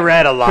 Right. But I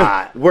read a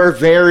lot. We're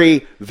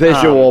very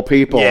visual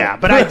people. Yeah,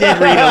 but I did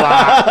read a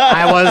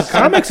lot.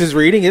 Comics is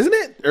reading, isn't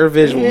it? Or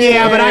visual?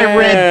 Yeah, but I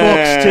read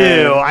books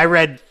too. I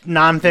read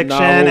nonfiction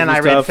and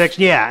I read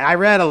fiction. Yeah, I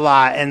read a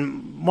lot.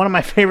 And one of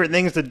my favorite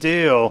things to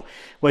do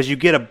was you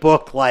get a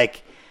book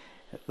like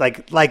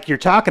like you're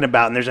talking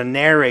about, and there's a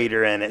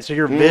narrator in it, so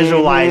you're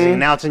visualizing.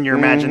 Now it's in your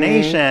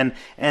imagination,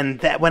 and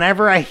that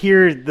whenever I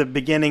hear the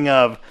beginning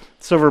of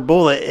Silver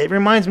Bullet, it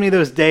reminds me of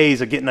those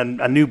days of getting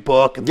a new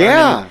book,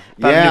 about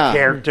a new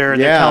character,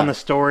 and they're telling the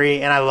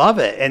story, and I love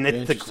it, and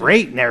it's a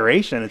great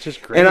narration. It's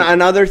just great. And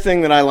another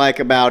thing that I like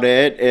about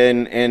it,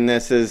 and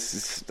this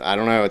is, I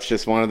don't know, it's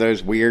just one of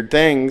those weird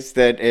things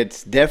that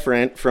it's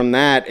different from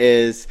that,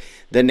 is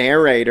the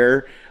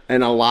narrator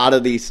in a lot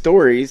of these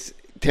stories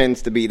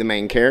tends to be the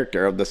main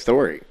character of the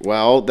story.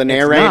 Well, the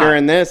narrator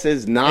in this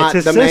is not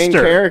the main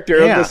character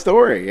of the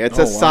story. It's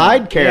a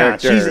side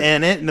character. Yeah, she's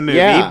in it in the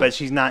movie, but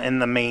she's not in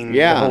the main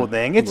the whole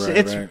thing.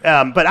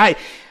 But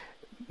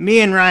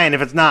me and Ryan,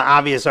 if it's not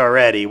obvious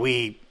already,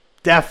 we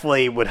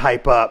definitely would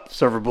hype up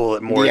Silver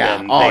Bullet more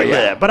than They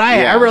Live. But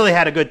I really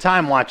had a good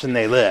time watching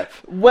They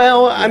Live.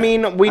 Well, I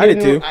mean, we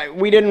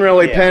didn't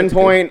really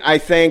pinpoint. I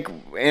think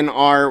in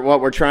what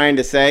we're trying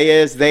to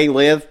say is They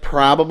Live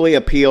probably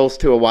appeals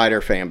to a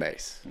wider fan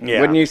base.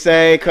 Yeah. Wouldn't you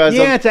say? Cause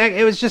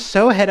it was just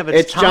so ahead of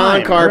its time. It's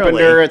John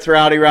Carpenter. Really. It's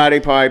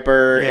Roddy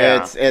Piper.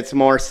 Yeah. It's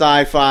more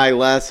sci-fi,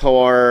 less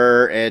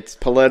horror. It's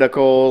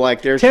political.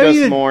 Like there's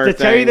more. To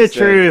tell you the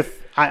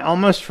truth, I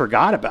almost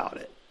forgot about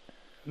it.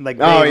 Like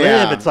They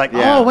Live, it's like,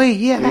 oh wait,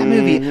 that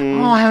movie.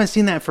 Oh, I haven't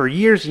seen that for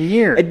years and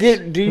years.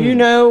 Do you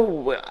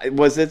know?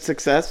 Was it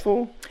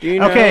successful? Do you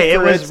know? Okay, it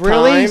was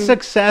really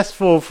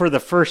successful for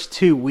the first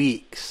 2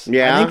 weeks.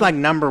 Yeah, I think like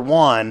number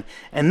 1,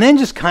 and then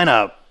just kind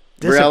of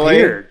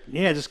disappeared.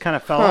 Really? Yeah, just kind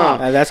of fell off.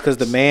 That's because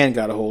the man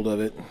got a hold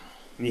of it.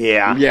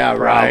 Yeah,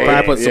 right.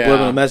 I put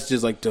subliminal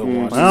messages like,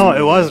 "Don't watch." Well,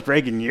 it was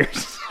Reagan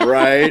years,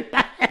 right?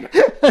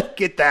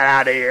 Get that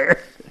out of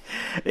here.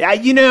 Yeah,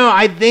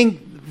 I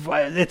think.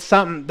 It's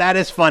something that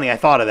is funny. I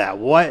thought of that.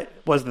 What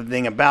was the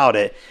thing about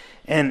it?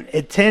 And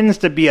it tends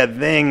to be a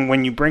thing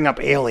when you bring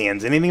up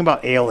aliens, anything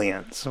about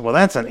aliens. Well,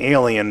 that's an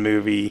alien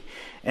movie.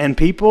 And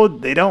people,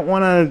 they don't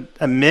want to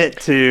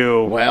admit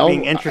to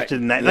being interested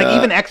in that. Like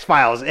even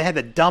X-Files, it had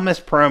the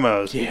dumbest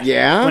promos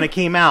when it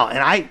came out.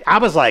 And I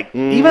was like,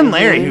 even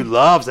Larry, who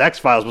loves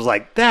X-Files, was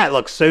like, that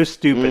looks so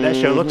stupid. That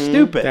show looks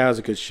stupid. That was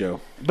a good show.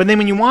 But then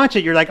when you watch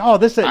it, you're like, oh,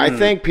 this is. I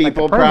think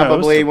people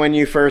probably, when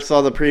you first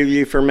saw the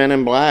preview for Men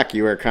in Black,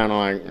 you were kind of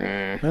like,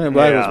 eh. Men in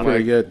Black was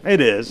pretty good. It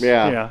is.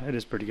 Yeah, it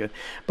is pretty good.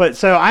 But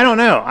so I don't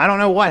know. I don't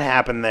know what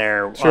happened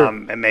there. Sure.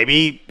 And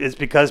maybe it's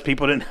because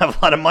people didn't have a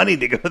lot of money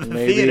to go to the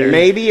theater.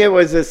 Maybe it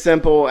was as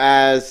simple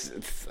as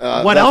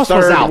what else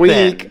was out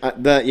week,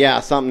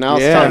 then? Something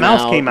else. Something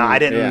else came out. I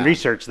didn't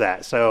research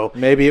that. So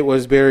maybe it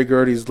was Barry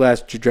Gertie's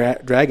Last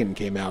Dragon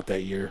came out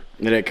that year.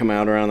 Did it come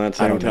out around that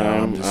same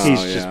time?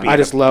 I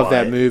just love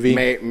that movie.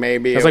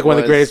 Maybe it's like one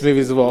of the greatest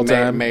movies of all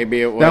time.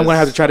 Maybe it was. Now I'm going to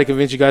have to try to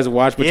convince you guys to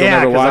watch, but you'll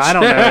never watch. I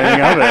don't know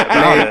anything of it.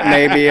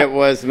 Maybe it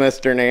was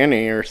Mr.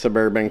 Nanny or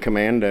Suburban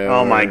Commando.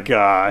 Oh my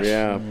gosh!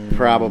 Yeah,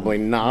 probably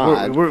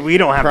not. We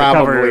don't have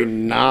probably to cover.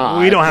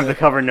 Not. We don't have to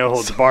cover No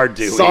Holds Barred,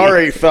 do we?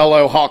 Sorry,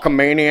 fellow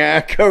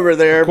Hawkamaniac over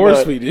there. Of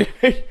course we do.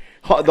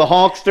 The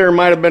Hawkster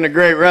might have been a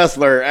great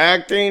wrestler.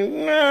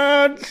 Acting,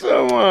 not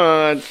so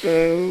much.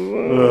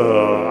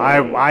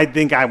 I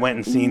think I went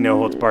and seen No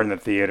Holds Barred in the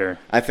theater.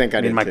 I think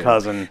I did. My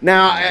cousin.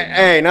 Now,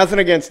 hey, nothing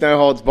against No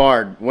Holds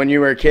Barred. When you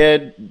were a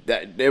kid,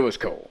 it was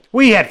cool.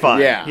 We had fun.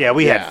 We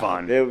had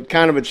fun. It was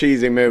kind of a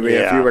cheesy movie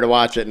if you were to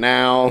watch it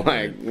now.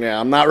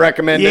 I'm not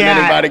recommending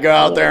anybody go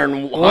out there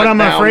and what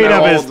I'm afraid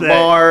of is that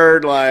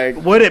Barred,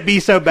 would it be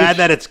so bad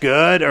that it's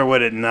good, or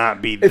would it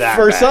not be that bad?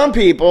 For some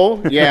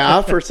people,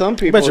 for some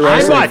people. But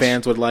wrestling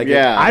fans would like it.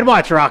 I'd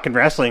watch Rock and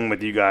Wrestling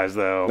with you guys,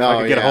 though, if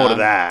I could get a hold of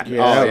that.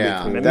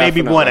 Cool.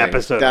 Maybe one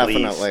episode at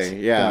least.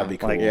 Definitely, that'd be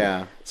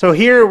cool. So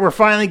here we're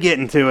finally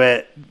getting to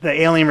it, the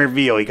alien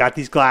reveal. He got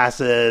these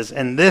glasses,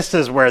 and this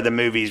is where the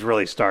movie's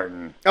really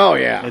starting. Oh,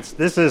 yeah.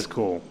 This is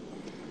cool.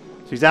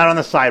 So he's out on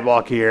the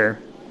sidewalk here,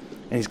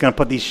 and he's going to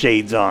put these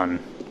shades on.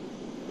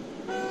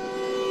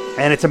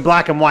 And it's in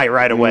black and white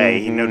right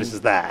away. He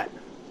notices that.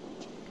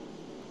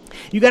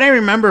 You got to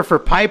remember, for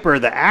Piper,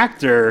 the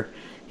actor,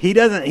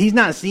 he's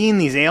not seeing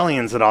these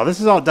aliens at all. This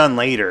is all done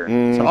later.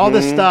 So all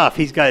this stuff,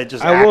 he's got to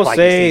just act like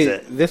he sees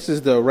it. This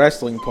is the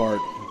wrestling part.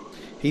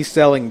 He's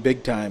selling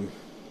big time.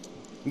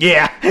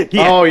 Yeah.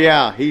 Oh,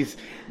 yeah. He's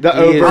the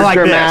over I like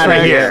this dramatic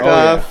right here.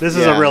 stuff. This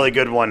is a really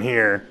good one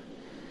here.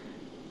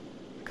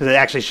 Because it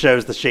actually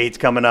shows the shades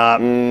coming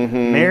up.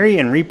 Marry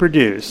and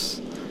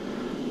reproduce.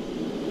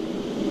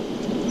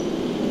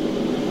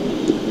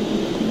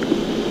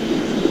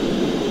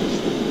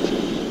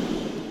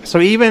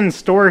 So even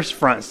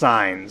storefront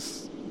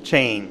signs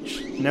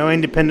change. No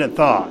independent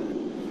thought.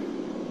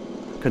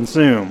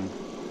 Consume.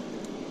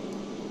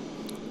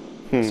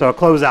 So a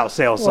closeout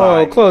sale sign.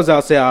 Well,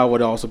 closeout sale, I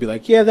would also be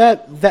like, yeah,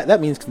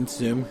 that means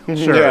consume.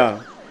 Sure.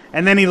 Yeah.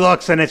 And then he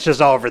looks, and it's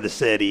just all over the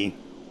city.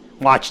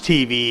 Watch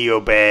TV,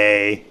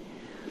 obey.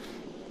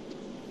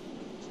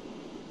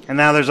 And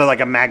now there's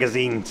a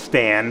magazine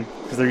stand,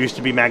 because there used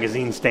to be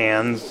magazine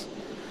stands.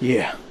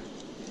 Yeah.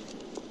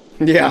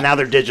 Yeah. And now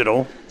they're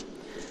digital.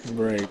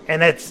 Right.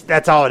 And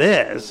that's all it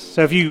is.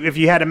 So if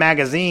you had a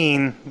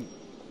magazine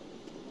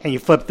and you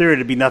flip through it,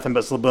 it'd be nothing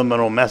but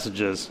subliminal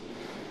messages.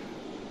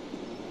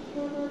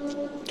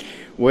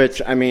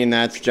 Which, I mean,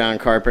 that's John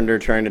Carpenter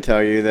trying to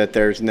tell you that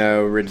there's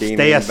no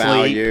redeeming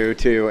value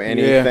to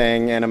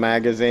anything in a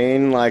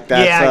magazine. Like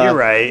that's you're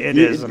right. It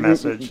is a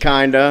message.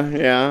 Kinda,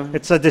 yeah.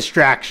 It's a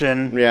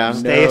distraction. Yeah.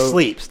 Stay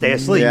asleep. Stay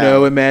asleep.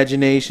 No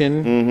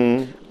imagination.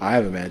 Mm-hmm. I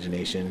have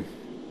imagination.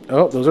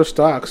 Oh, those are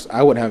stocks.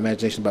 I wouldn't have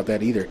imagination about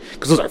that either,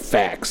 because those are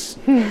facts.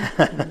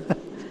 And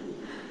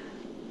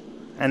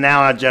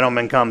now a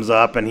gentleman comes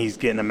up, and he's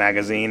getting a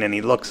magazine, and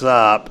he looks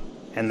up,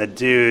 and the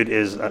dude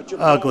is an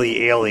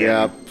ugly alien.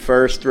 Yeah,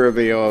 first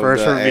reveal of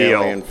the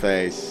alien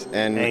face.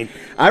 And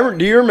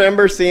do you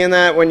remember seeing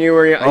that when you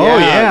were young? Oh,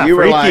 yeah, you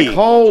freaky. were like,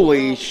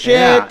 holy shit.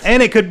 Yeah.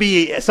 And it could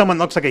be someone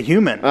looks like a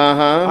human.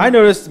 Uh-huh. I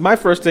noticed, my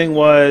first thing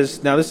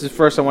was, now this is the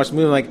first time I watched the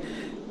movie, I'm like,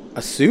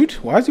 a suit?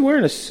 Why is he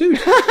wearing a suit?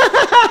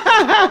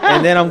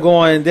 And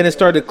then then it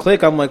started to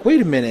click. I'm like,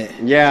 wait a minute.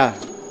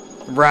 Yeah.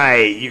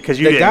 Right, because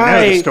you didn't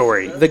know the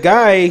story. The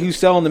guy who's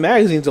selling the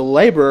magazines, a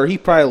laborer, he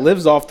probably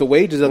lives off the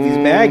wages of these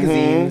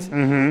magazines.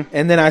 Mm-hmm.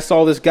 And then I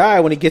saw this guy,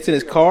 when he gets in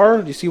his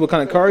car, do you see what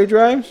kind of car he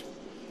drives?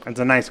 It's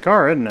a nice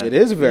car, isn't it? It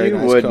is a very nice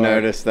car. You would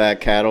notice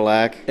that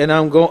Cadillac. And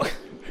I'm going...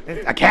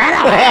 A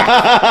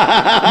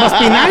Cadillac? It must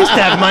be nice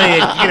to have money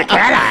to get a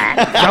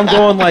Cadillac. I'm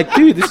going like,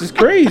 dude, this is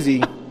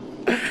crazy.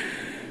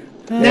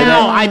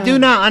 Now, I do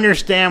not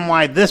understand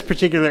why this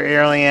particular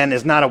alien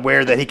is not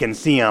aware that he can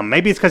see him.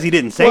 Maybe it's because he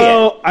didn't say it.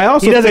 Well, I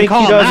also think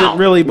he doesn't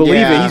really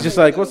believe it. He's just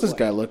like, what's this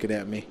guy looking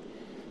at me?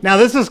 Now,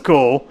 this is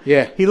cool.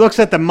 Yeah. He looks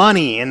at the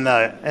money in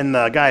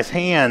the guy's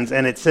hands,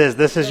 and it says,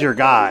 "This is your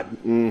God,"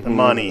 the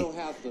money.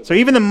 So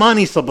even the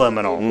money's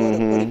subliminal.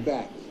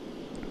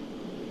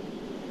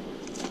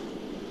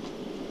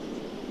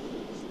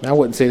 I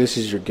wouldn't say this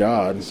is your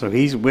God. So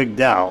he's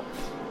wigged out.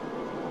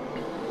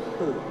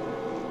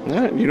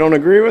 You don't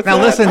agree with that?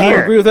 Now listen here. I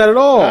don't agree with that at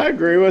all. I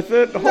agree with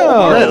it.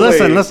 No.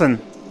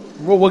 Listen.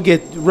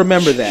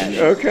 Remember that.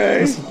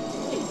 Okay.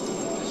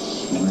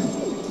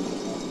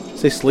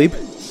 Say sleep?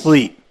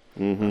 Sleep.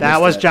 Mm-hmm. That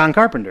was John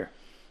Carpenter.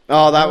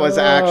 Oh, that was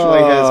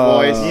actually his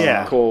voice?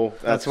 Yeah. Cool.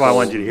 That's why I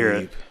wanted you to hear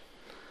it.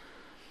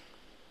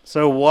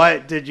 So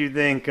what did you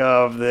think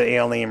of the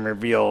alien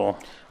reveal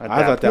at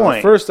that point?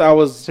 At first I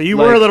was... So you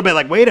were a little bit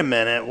like, wait a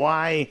minute,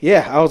 why?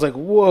 Yeah, I was like,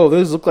 whoa,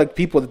 those look like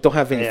people that don't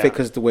have any fit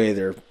because of the way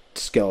they're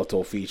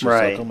skeletal features.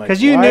 Right.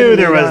 Because you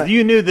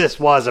knew this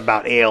was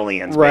about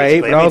aliens, right?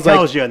 Basically. It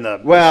tells you in the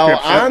description.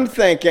 I'm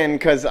thinking,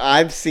 because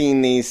I've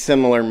seen these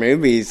similar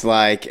movies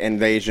like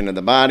Invasion of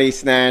the Body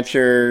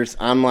Snatchers.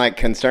 I'm like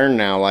concerned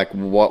now, like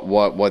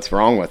what's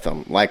wrong with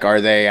them? Like,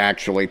 are they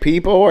actually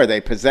people? Are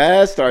they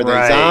possessed? Are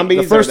they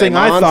zombies? The first thing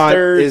I thought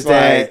is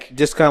like, that,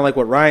 just kind of like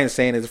what Ryan's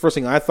saying, is the first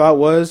thing I thought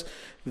was,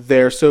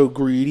 they're so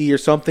greedy or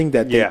something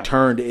that they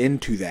turned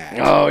into that.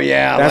 Oh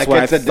yeah, that's like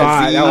what it's I a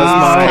thought. disease, That was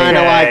kind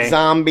of like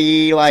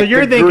zombie. Like, so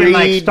you're thinking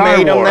like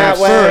Star Wars. That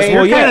way.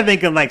 You're kind of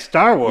thinking like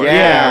Star Wars.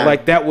 Yeah,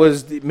 like that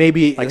was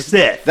maybe like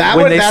Sith.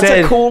 That's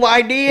a cool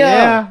idea.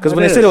 Yeah, because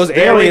when they said it was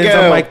aliens,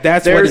 I'm like,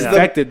 that's what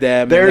infected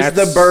them. There's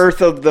the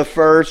birth of the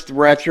first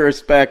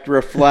Retrospect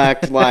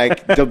Reflect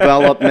like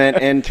development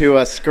into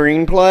a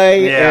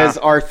screenplay. As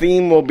our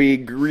theme will be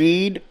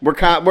greed.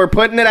 We're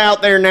putting it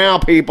out there now,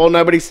 people.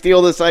 Nobody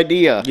steal this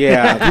idea.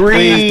 Yeah.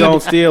 Please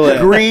don't steal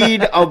it.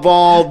 Greed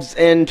evolves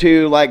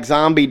into like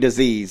zombie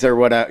disease or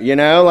whatever. You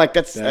know, like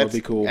that would be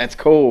cool. That's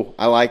cool.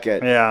 I like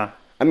it. Yeah.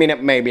 I mean,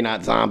 it maybe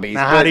not zombies.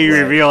 Now, how do you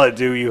reveal it?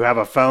 Do you have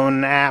a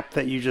phone app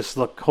that you just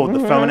hold the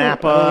phone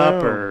app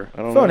up, or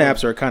phone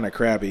apps are kind of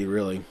crappy,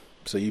 really.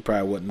 So you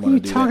probably wouldn't want to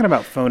do that. What are you talking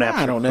about phone apps?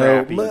 I don't know.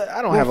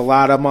 I don't have a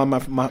lot of them on my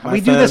We phone.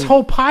 do this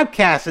whole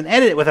podcast and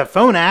edit it with a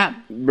phone app.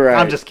 Right.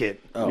 I'm just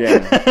kidding. Oh.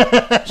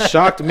 Yeah.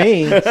 Shocked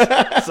me.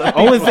 The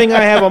only thing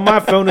I have on my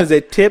phone is a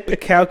tip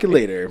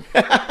calculator.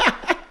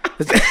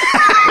 Because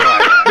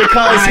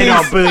I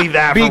don't believe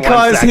that.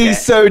 Because he's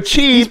so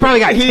cheap, he's probably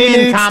got 10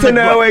 needs to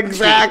know books.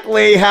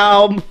 exactly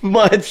how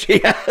much he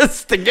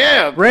has to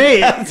give.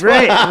 Ray can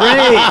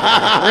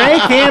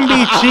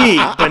be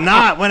cheap, but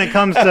not when it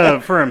comes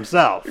to for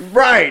himself.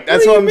 Right.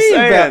 That's what I'm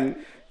saying.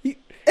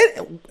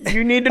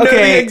 You need to know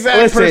the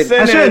exact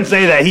percentage. I shouldn't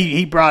say that.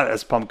 He brought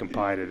us pumpkin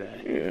pie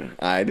today. Yeah,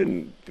 I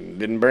didn't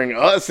bring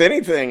us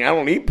anything. I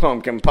don't eat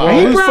pumpkin pie.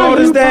 Well, whose fault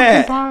is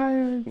that?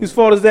 Whose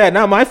fault is that?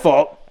 Not my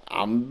fault.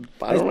 I don't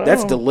know.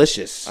 That's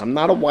delicious. I'm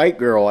not a white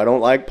girl. I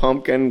don't like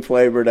pumpkin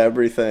flavored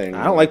everything.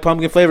 I don't like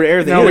pumpkin flavored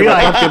everything. No,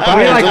 pumpkin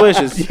pie is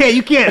delicious. Yeah,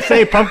 you can't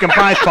say pumpkin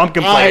pie is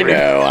pumpkin flavored.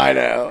 I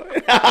know.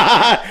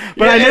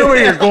 But I know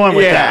where you're going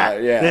with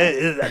that.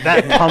 Yeah.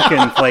 That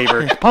pumpkin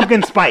flavor,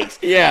 pumpkin spice.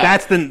 Yeah,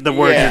 that's the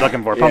word you're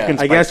looking for. Pumpkin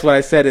spice. I guess what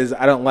I said is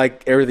I don't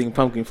like everything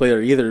pumpkin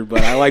flavored either,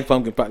 but I like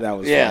pumpkin pie. That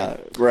was funny.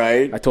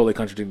 Right. I totally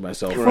contradicted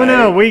myself. Well,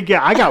 no,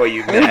 I got what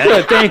you meant.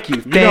 Good, thank you.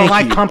 You don't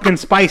like pumpkin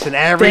spice in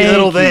every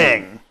little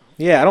thing.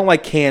 Yeah, I don't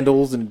like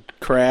candles and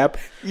crap.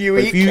 You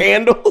eat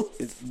candles?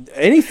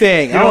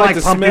 Anything. You don't like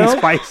the pumpkin smell.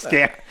 spice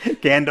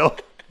candle.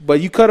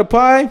 But you cut a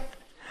pie,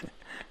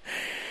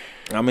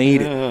 I'm going to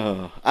eat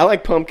it. I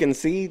like pumpkin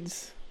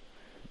seeds.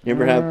 You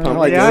ever have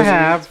pumpkin I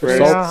have.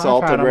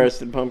 Salted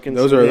roasted pumpkin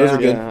seeds. Those are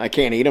good. I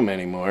can't eat them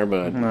anymore,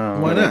 but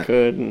why not? I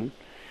could.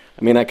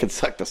 I mean, I could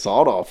suck the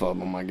salt off of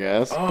them, I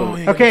guess. Oh,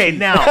 yeah, okay,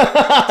 now,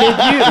 did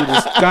you? You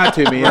just got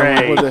to me.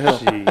 Ray, What the hell?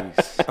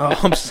 Jeez. Oh,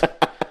 I'm sorry.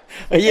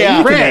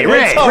 Yeah, Ray,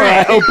 obey.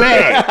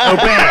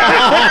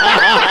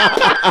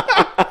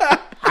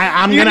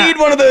 You need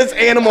one of those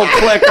animal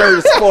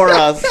clickers for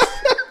us.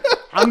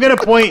 I'm going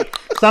to point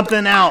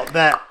something out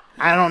that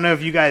I don't know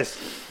if you guys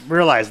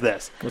realize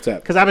this. What's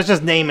that? Because I was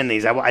just naming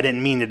these. I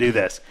didn't mean to do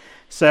this.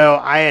 So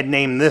I had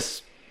named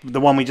this, the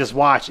one we just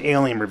watched,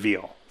 Alien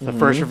Reveal. The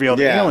first reveal of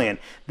the alien.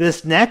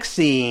 This next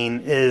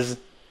scene is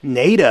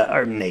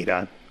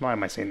Nada. Why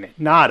am I saying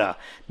Nada?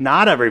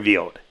 Nada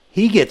revealed.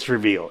 He gets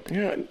revealed.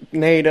 Yeah,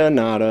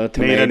 Nada,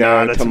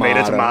 tomato,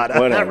 tomato,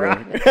 whatever.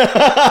 It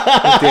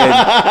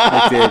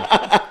did.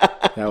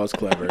 That was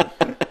clever.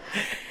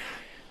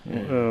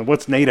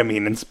 What's Nada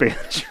mean in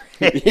Spanish?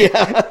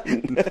 Yeah.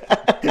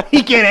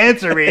 He can't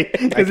answer me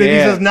because if he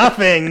says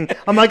nothing,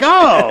 I'm like,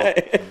 oh.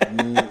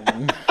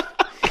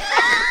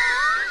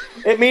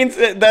 It means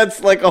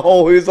that's like a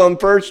whole who's on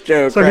first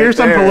joke. So here's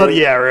some political.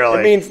 Yeah, really.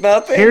 It means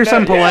nothing. Here's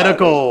some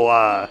political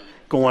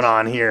going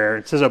on here.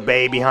 It says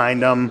obey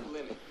behind him.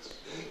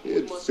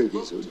 It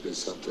figures it would be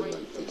something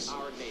like this.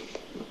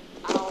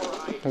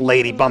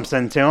 Lady bumps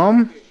into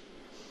him.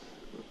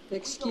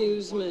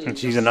 Excuse me. And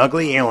she's an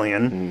ugly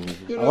alien.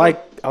 You know, I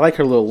like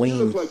her little you lean.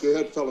 look like the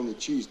head fell on the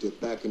cheese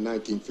dip back in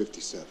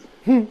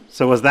 1957.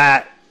 So was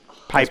that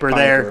Piper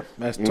there?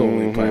 That's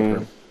totally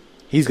Piper.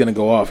 He's gonna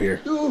go off here.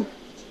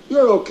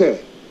 You're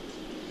okay.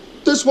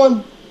 This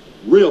one,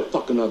 real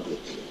fucking ugly.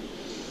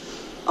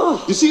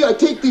 Oh. You see, I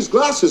take these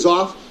glasses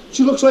off.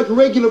 She looks like a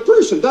regular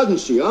person, doesn't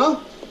she,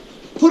 huh?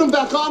 Put them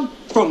back on.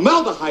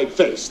 Formaldehyde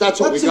face. That's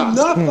what we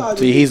got.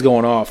 See, he's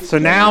going off. So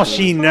now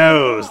she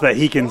knows that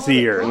he can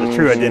see her, the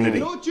true identity.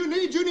 You know what you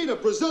need? You need a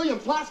Brazilian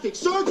plastic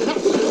surgeon.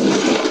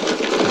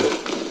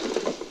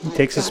 He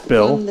takes a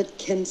spill. One that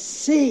can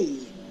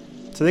see.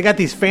 So they got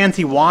these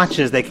fancy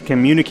watches. They can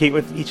communicate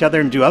with each other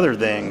and do other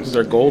things.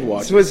 They're gold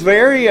watches. It was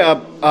very a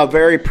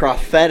very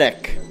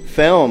prophetic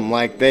film.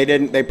 Like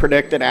they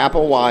predicted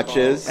Apple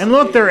watches. And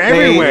look, they're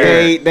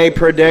everywhere. They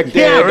predicted.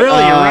 Yeah,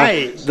 really, you're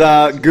right.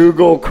 The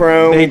Google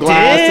Chrome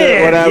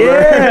glasses, whatever.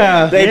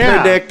 Yeah, they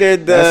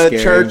predicted the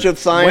Church of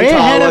Scientology. Way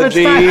ahead of its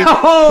time.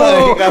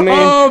 Oh, like, I mean,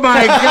 oh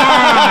my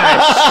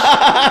gosh!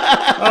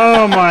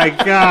 Oh my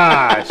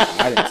gosh!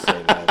 I didn't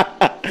say that.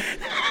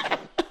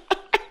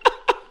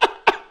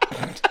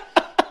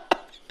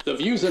 The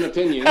views and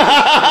opinions of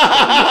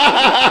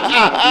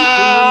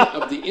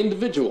the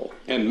individual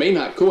and may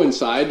not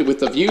coincide with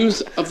the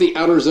views of the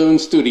Outer Zone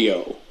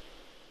Studio.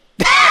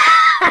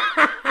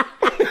 I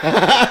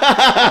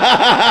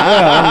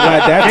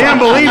can't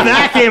believe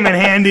that came in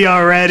handy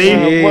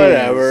already.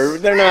 Whatever.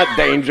 They're not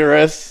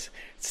dangerous.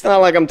 It's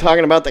not like I'm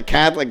talking about the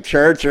Catholic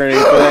Church or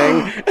anything.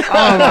 Oh my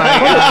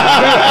God.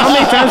 How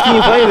many times can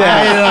you play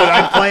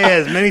that? I'd play it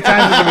as many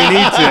times as we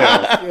need to.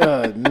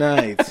 Good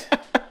night.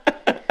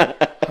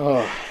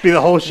 Be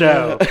the whole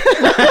show.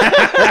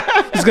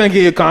 It's going to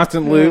give you a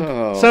constant loop.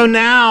 So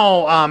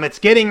now it's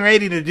getting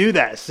ready to do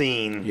that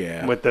scene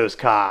with those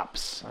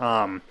cops.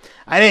 I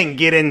didn't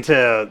get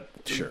into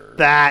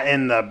that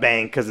in the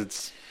bank because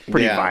it's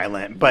pretty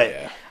violent. But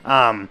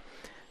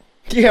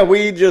yeah,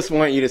 we just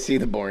want you to see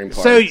the boring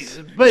parts. So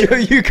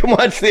you can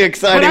watch the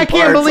exciting parts. But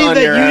I can't believe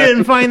that you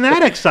didn't find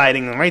that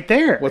exciting right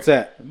there. What's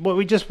that? What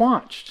we just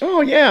watched.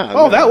 Oh yeah.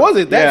 Oh, that was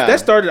it. That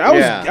started. I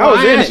was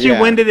in asked it. you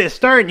when did it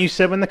start, and you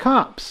said when the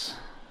cops.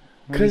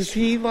 Because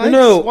he likes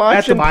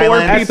watching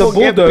poor people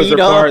get beat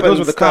up. Those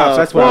were the cops.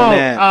 That's what I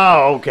meant.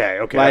 Oh, okay.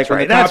 Like that's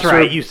right. That's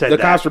right. You said the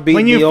that. cops were beating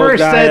when you the old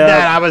first guy said up.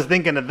 that, I was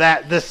thinking of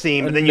this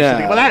scene, but then you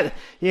said, well, that.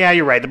 Yeah,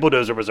 you're right. The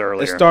bulldozer was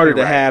earlier. It started You're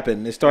to right.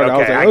 happen. It started.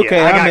 Okay, I was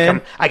like, I'm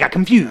in. I got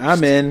confused.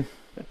 I'm in.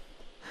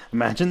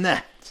 Imagine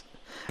that.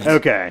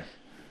 Okay.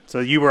 So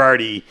you were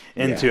already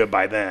into it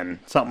by then.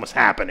 Something was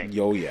happening.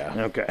 Oh yeah.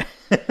 Okay.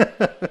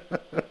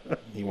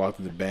 He walked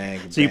in the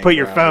bank. So you put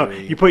your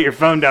phone. You put your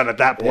phone down at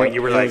that point.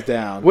 You were like,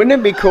 down. Wouldn't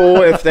it be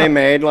cool if they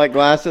made like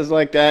glasses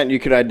like that and you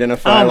could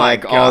identify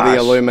like all the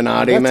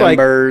Illuminati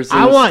members?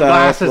 I want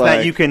glasses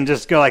that you can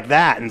just go like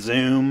that and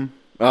zoom.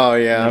 Oh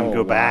yeah. And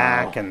go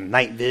back and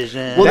night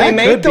vision. Well, they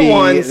make the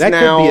ones that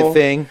now. Could be a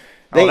thing.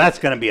 That's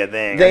going to be a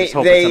thing.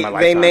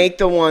 They make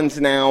the ones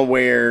now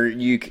where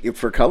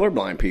for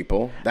colorblind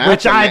people,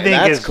 which I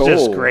think is cool.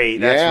 Just great.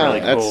 That's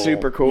really cool. That's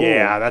super cool.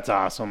 Yeah, that's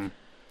awesome.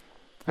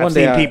 I've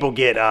seen people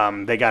get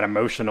they got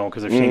emotional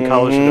because they've seen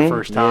colors for the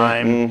first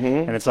time,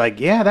 and it's like,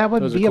 that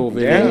would be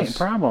a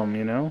problem,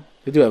 you know.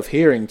 They do have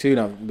hearing too,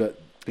 now, but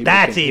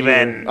that's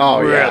even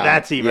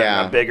that's even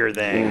a bigger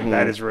thing. Mm-hmm.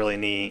 That is really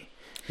neat.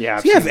 Yeah,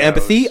 so you have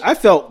empathy. I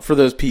felt for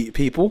those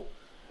people.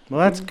 Well,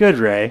 that's good,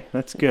 Ray.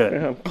 That's good.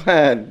 I'm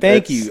glad.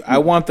 Thank you. I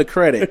want the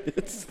credit.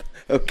 It's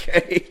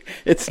okay.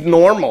 It's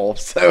normal,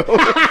 so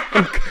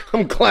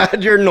I'm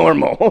glad you're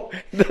normal.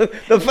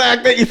 The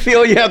fact that you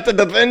feel you have to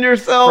defend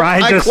yourself,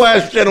 I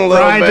question a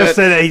little bit. Ryan just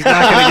said that he's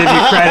not going to give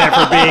you credit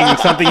for being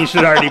something you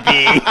should already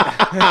be.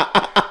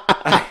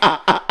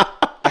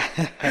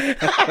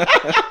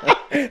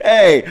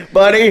 Hey,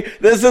 buddy,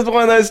 this is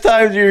one of those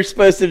times you're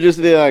supposed to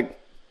just be like,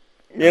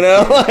 You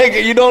know, like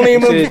you don't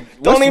even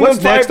what's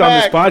fight next back. on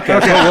this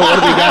podcast? What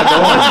do we got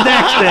going? What's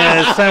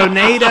next is so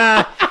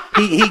Nada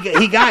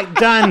he got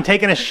done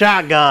taking a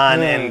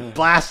shotgun and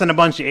blasting a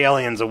bunch of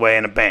aliens away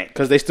in a bank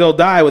Because they still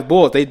die with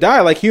bullets. They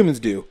die like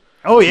humans do.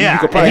 Oh yeah,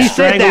 he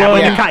said that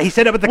with the he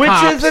said it with the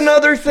cops. Which is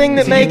another thing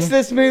that makes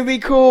this movie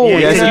cool.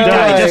 Yeah, he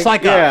died just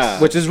like us,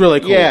 which is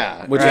really cool.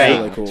 Yeah, which is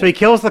really cool. So he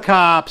kills the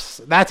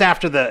cops. That's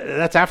after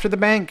the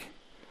bank.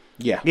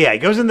 Yeah, he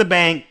goes in the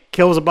bank,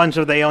 kills a bunch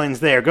of the aliens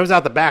there, goes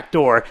out the back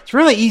door. It's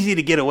really easy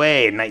to get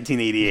away in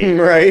 1988.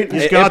 Right, you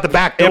just go out the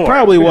back door. It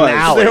probably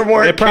was. There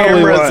weren't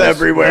cameras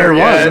everywhere. There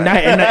was. In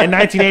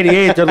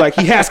 1988, they're like,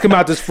 he has to come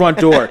out this front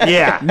door.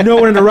 Yeah, no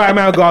one in the right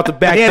mind will go out the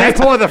back. Yeah, they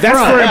pull the front.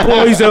 That's for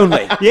employees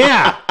only.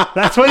 Yeah,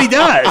 that's what he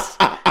does.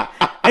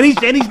 And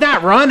he's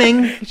not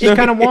running. He's just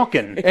kind of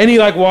walking. And he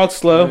walks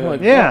slow.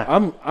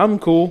 I'm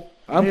cool.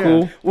 I'm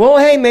cool. Well,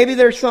 hey, maybe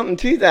there's something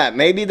to that.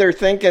 Maybe they're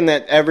thinking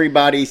that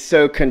everybody's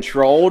so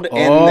controlled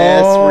in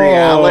this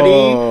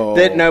reality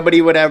that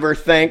nobody would ever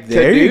think to do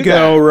that. There you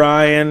go,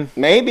 Ryan.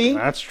 Maybe.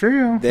 That's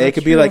true. They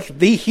could be like,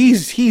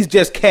 he's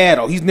just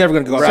cattle. He's never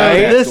going to go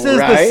outside. So this is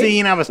the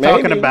scene I was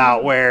talking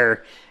about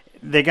where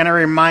they're going to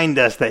remind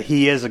us that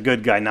he is a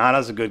good guy, not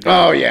as a good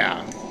guy. Oh,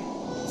 yeah.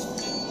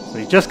 So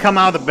you just come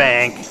out of the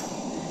bank,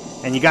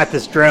 and you got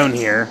this drone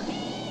here.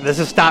 This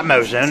is stop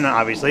motion,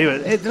 obviously.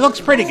 It looks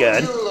pretty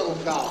good.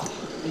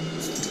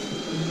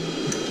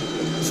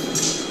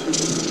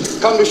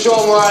 Come to show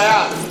him where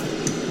I am.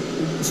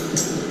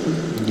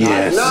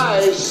 Yes.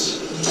 Nice.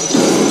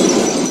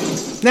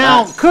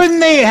 Now, couldn't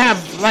they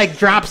have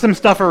dropped some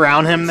stuff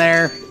around him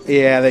there?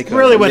 Yeah, they could.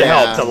 Really would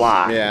have helped a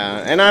lot.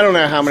 Yeah, and I don't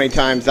know how many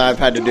times I've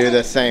had to do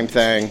the same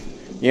thing.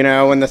 You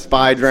know, when the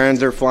spy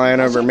drones are flying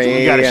over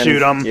me. You got to shoot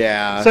them.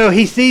 Yeah. So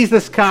he sees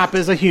this cop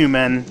as a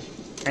human,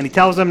 and he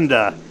tells him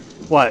to,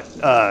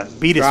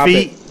 beat his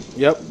feet?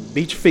 Yep,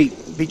 beat your feet.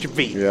 Beat your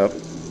feet. Yep.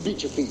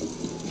 Beat your feet.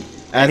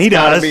 And he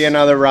gotta does. be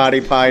another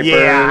Roddy Piper.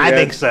 Yeah, I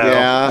think so.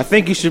 Yeah. I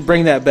think you should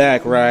bring that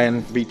back,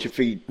 Ryan. Beat your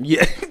feet.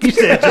 Yeah. You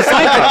said it just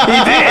like him.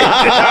 He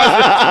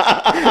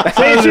did.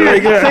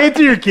 Say it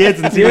to your kids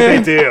and see what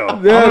they do.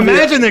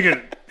 Imagine they're going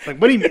to...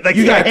 what do you mean?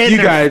 You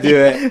gotta do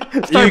it.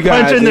 Start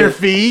punching their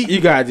feet. You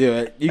gotta do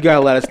it. You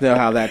gotta let us know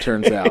how that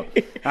turns out.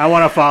 I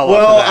want to follow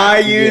Well, up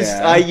to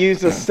that. I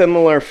use a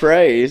similar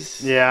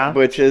phrase. Yeah.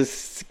 Which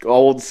is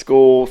old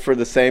school for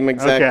the same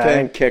exact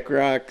thing. Kick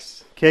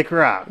rocks. Kick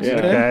rocks. Yeah.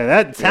 Okay.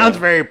 That sounds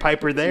very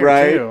Piper there,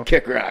 right? too.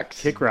 Kick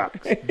rocks. Kick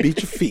rocks.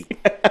 Beat your feet.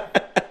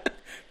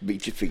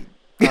 Beat your feet.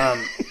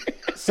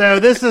 So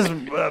this is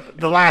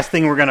the last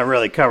thing we're going to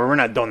really cover. We're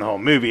not doing the whole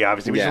movie,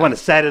 obviously. We just want to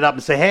set it up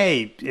and say,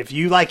 hey, if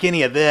you like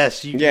any of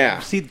this,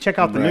 check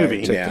out the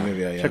movie. Check the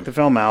movie out, Check the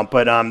film out.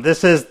 But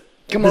this is...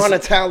 Come on,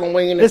 it's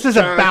Halloween. This is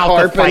John about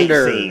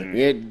Carpenter. the fight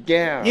scene.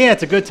 Yeah. Yeah,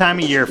 it's a good time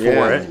of year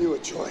for it. You a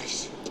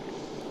choice.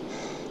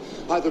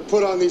 Either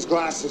put on these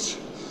glasses.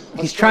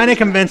 He's trying to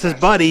convince his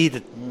buddy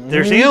that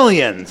there's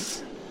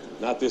aliens.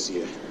 Not this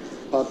year.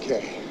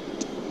 Okay.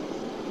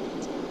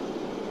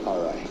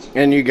 All right.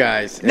 And you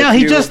guys. Now,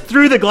 he just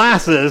threw the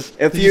glasses.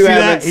 If Did you see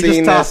haven't that? He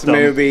seen just this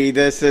movie,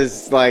 this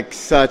is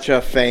such a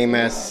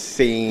famous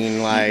scene.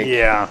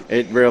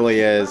 It really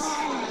is.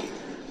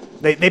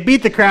 They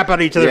beat the crap out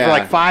of each other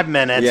for 5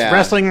 minutes. Yeah.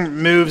 Wrestling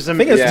moves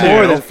them. I think it's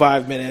more than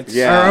 5 minutes.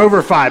 Or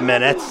over 5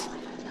 minutes.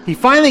 He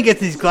finally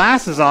gets these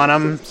glasses on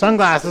him,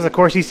 sunglasses. Of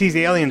course, he sees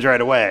the aliens right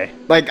away.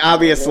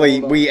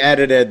 Obviously, we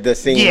edited the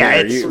scene.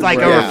 Yeah, there. it's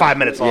over 5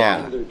 minutes long.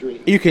 Yeah.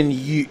 You can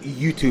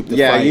YouTube the fight.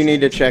 Yeah, you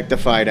need to check the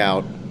fight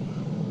out.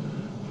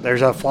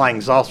 There's a flying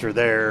saucer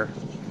there.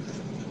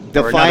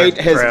 The fight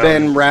has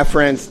been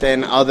referenced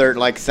in other,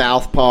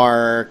 South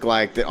Park,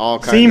 all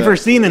kinds of... Scene for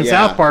scene in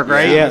South Park,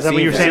 right? Yeah, is that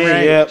what you're saying,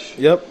 right?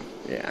 Yep.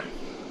 Yeah.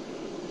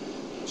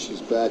 She's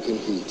back in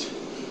heat.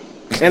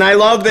 And I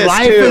love this,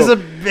 Life too. is a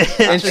bitch.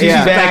 And she's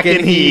back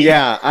in heat.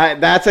 Yeah,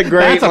 that's a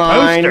great That's a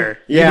line. poster.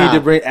 Yeah. You need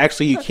to bring...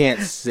 Actually, you can't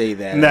say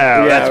that.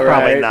 No, that's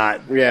probably right.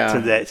 not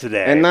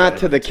today. And not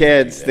to the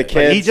kids. The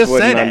kids he just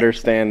wouldn't said it.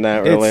 understand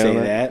that Did really. say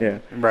that. Yeah.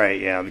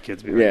 Right, yeah, the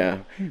kids be Yeah.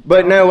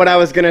 But no, what I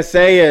was going to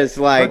say is,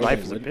 life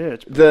is a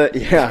bitch.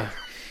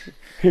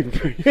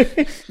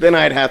 Then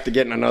I'd have to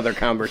get in another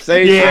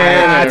conversation.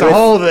 Yeah, it's a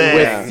whole thing.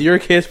 With your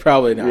kids,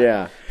 probably not.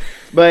 Yeah.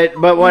 But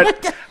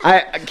what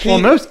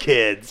most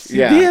kids.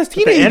 Yeah. Yes, The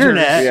teenagers.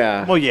 internet.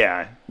 Yeah. Well,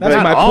 yeah. That's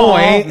Not my all,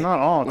 point. Not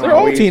all. They're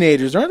all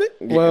teenagers, aren't they?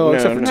 Well,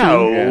 except for two.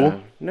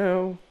 No.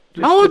 No.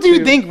 How old do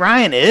you think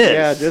Ryan is?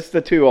 Yeah, just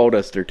the two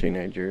oldest are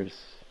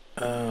teenagers.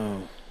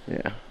 Oh.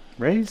 Yeah.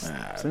 Raised?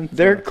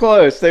 They're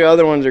close. The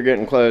other ones are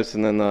getting close,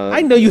 and then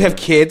I know you have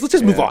kids. Let's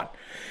just move on.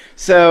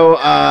 So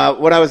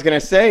what I was going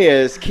to say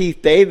is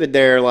Keith David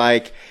there,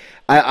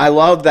 I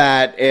love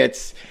that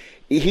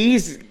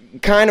he's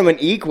kind of an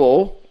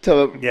equal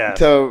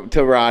to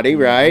Roddy,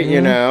 right? Mm-hmm.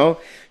 You know?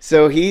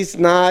 So he's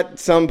not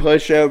some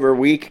pushover,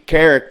 weak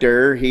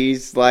character.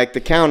 He's like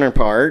the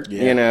counterpart,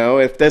 you know?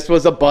 If this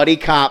was a buddy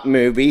cop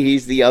movie,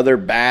 he's the other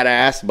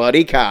badass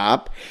buddy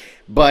cop.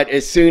 But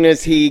as soon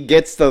as he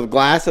gets the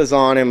glasses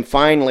on him,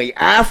 finally,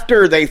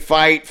 after they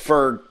fight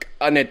for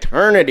an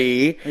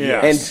eternity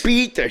and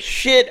beat the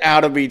shit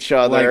out of each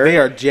other. Like they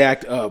are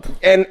jacked up.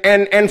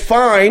 And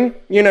fine,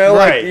 you know,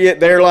 like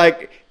they're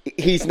like,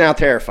 he's now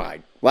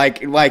terrified.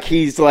 Like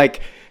he's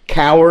like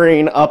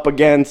cowering up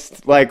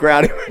against like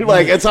Rowdy.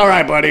 Like, it's all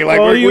right, buddy. Like,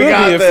 well, we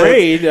got this.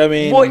 Afraid. I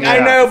mean, well, I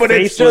know, but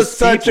it's just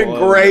such a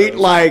great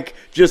like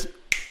just.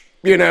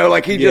 You know,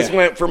 like he just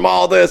went from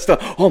all this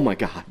to, oh my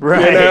God.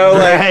 Right. You know,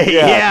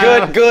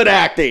 like, good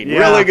acting. Yeah.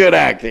 Really good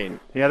acting.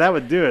 Yeah, that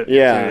would do it.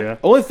 Yeah.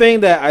 Only thing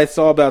that I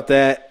saw about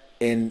that,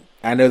 and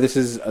I know this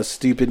is a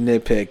stupid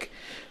nitpick,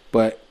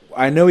 but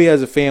I know he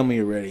has a family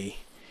already.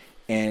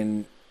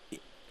 And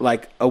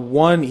like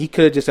he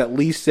could have just at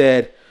least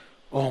said,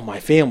 oh, my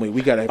family,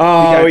 we gotta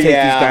take these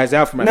guys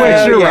out from my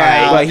family. You're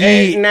right.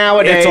 But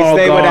nowadays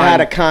they would have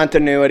had a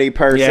continuity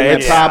person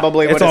that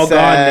probably would have said. It's all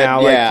gone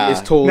now. Yeah. Like,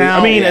 it's totally. Now,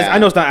 I mean, I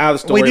know it's not out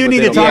of the story. We do need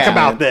to talk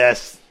about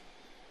this.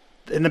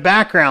 In the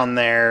background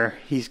there,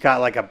 he's got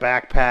like a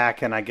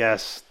backpack and I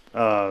guess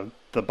the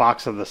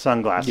box of the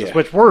sunglasses,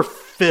 which were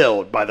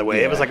filled, by the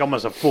way. It was like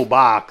almost a full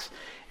box.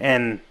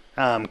 And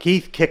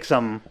Keith kicks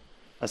them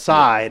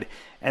aside.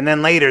 And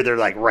then later, they're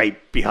like right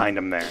behind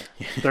him there.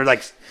 They're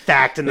like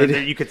stacked, and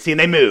you could see, and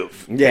they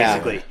move,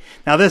 basically.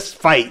 Now, this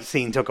fight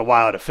scene took a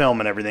while to film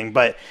and everything,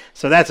 but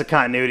so that's a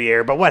continuity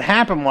error. But what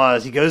happened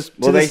was he goes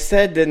to they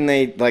said, didn't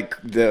they, like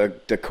the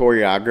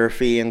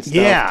choreography and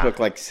stuff took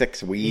like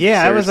 6 weeks?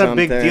 Yeah, it was a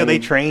big deal. They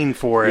trained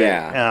for it.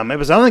 Yeah. It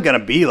was only going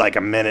to be like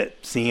a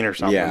minute scene or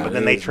something, but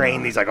then they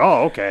trained. He's like,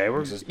 oh, okay.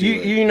 We're just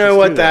you know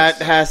what that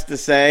has to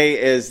say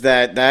is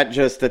that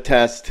just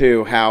attests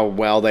to how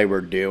well they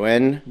were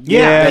doing.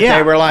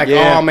 They were like,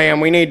 oh, man,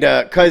 we need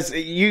to, because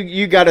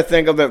you got to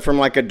think of it from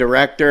like a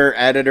director,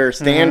 editor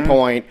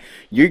standpoint.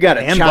 You got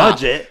to chop,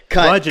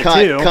 cut,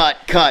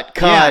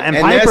 Yeah, and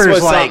this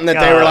was something that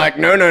they were like,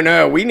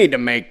 no, we need to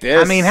make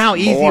this. I mean, how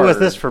easy was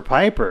this for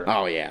Piper?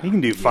 Oh yeah, he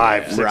can do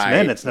 5-6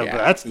 minutes. No, but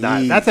that's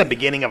the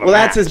beginning of a match.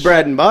 That's his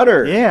bread and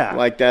butter. Yeah,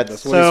 like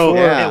that's so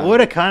it would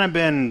have kind of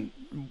been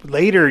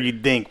later.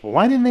 You'd think, well,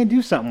 why didn't they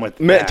do something with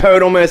that?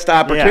 Total missed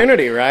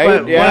opportunity, right?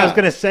 But what I was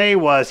going to say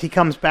was he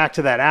comes back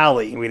to that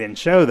alley. We didn't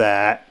show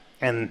that,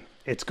 and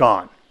it's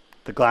gone.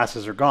 The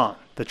glasses are gone.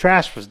 The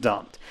trash was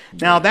dumped.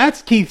 Now,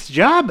 that's Keith's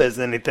job,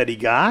 isn't it, that he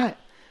got?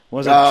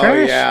 Was it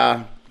trash?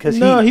 Yeah.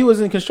 He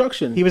was in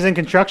construction. He was in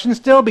construction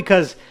still?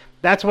 Because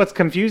that's what's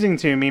confusing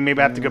to me.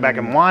 Maybe I have to go back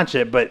and watch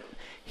it. But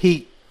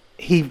he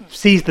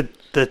sees the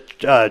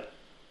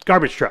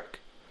garbage truck,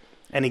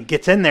 and he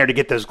gets in there to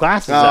get those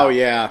glasses out. Oh,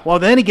 yeah. Well,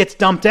 then he gets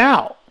dumped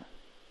out.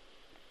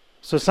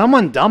 So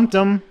someone dumped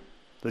him.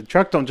 The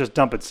truck don't just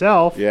dump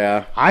itself.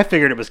 Yeah. I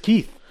figured it was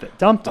Keith that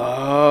dumped him.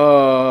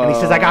 Oh. And he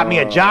says, I got me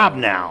a job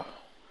now.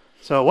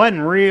 So it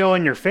wasn't real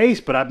in your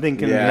face, but I'm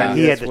thinking that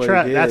he had the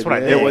truck. That's what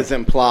I think. It was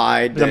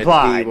implied. He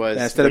was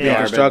instead of being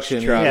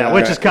construction. Yeah,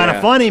 which is kind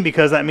of funny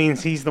because that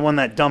means he's the one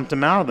that dumped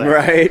him out of there.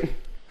 Right.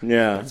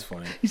 Yeah. That's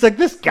funny. He's like,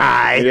 this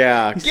guy.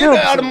 Yeah.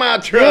 Get out of my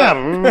truck.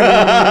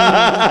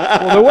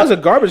 Yeah. Well, there was a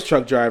garbage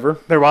truck driver.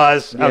 There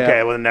was? Yeah.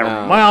 Okay, well, never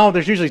mind. Well,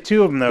 there's usually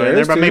 2 of them,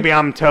 though. But maybe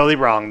I'm totally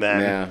wrong then.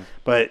 Yeah.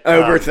 But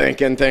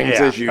overthinking things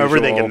as usual.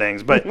 Overthinking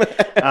things.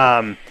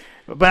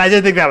 But I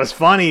did think that was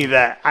funny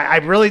that I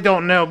really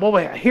don't know. Well,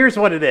 wait, here's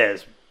what it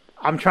is.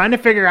 I'm trying to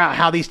figure out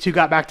how these 2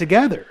 got back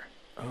together.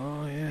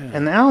 Oh, yeah.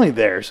 In the alley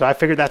there. So I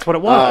figured that's what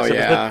it was. Oh,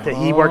 yeah. It was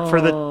he worked for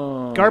the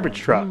garbage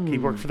truck. He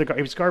worked for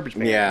he was garbage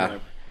man. Yeah.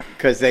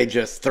 Because they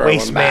just throw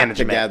Waste them back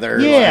management together.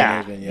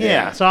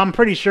 Yeah. So I'm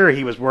pretty sure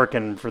he was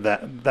working for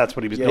that. That's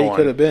what he was doing. He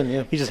could have been,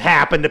 yeah. He just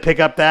happened to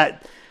pick up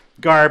that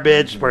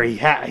garbage where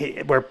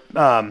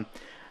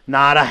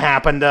Nada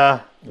happened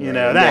to... You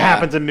know, that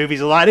happens in movies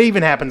a lot. It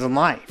even happens in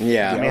life.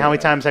 Yeah. I mean, how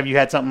many times have you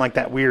had something like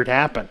that weird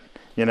happen,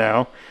 you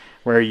know,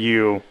 where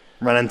you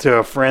run into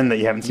a friend that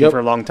you haven't seen for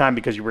a long time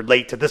because you were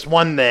late to this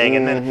one thing,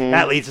 and then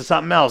that leads to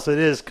something else. It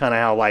is kind of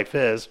how life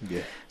is.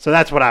 Yeah. So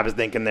that's what I was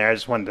thinking there. I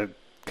just wanted to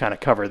kind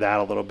of cover that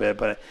a little bit.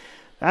 But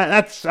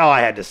that's all I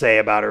had to say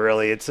about it,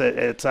 really.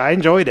 I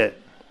enjoyed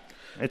it.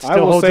 It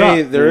still holds up. I will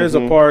say there is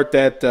a part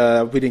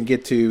that we didn't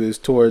get to is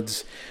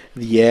towards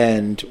the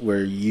end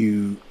where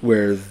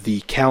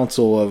the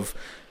council of...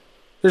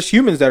 There's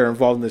humans that are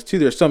involved in this too.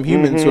 There's some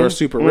humans who are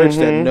super rich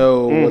that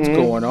know what's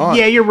going on.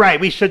 Yeah, you're right.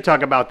 We should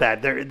talk about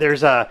that.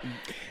 There's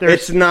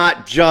it's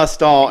not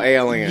just all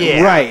aliens.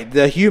 Yeah. Right.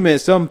 The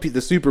humans,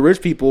 the super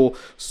rich people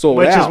sold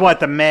out. Which is what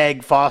the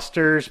Meg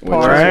Foster's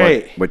part.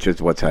 Right. Which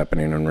is what's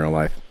happening in real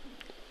life.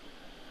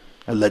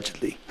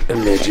 Allegedly.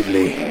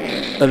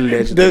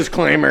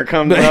 Disclaimer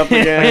comes up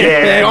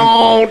again.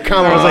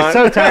 Come on. I was like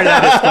so tired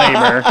of that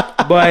disclaimer.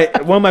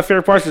 But one of my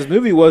favorite parts of this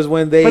movie was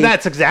when they... But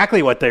that's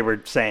exactly what they were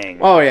saying.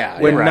 Oh,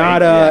 yeah. When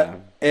Nada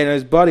and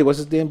his buddy... What's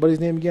his buddy's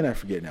name again? I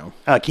forget now.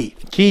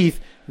 Keith.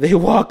 They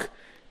walk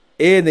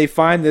in. They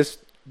find this...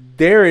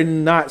 They're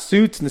in not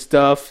suits and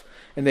stuff.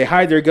 And they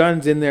hide their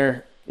guns in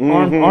their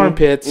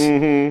armpits,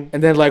 and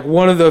then like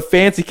one of the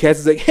fancy cats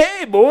is like,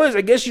 "Hey boys,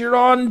 I guess you're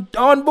on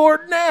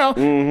board now.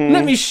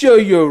 Let me show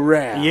you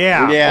around."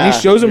 Yeah. And he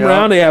shows them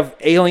around. They have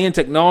alien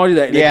technology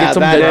that gets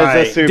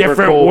them to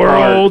different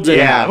worlds.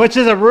 Which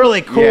is a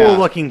really cool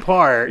looking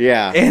part.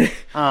 Yeah. And,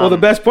 well, the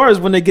best part is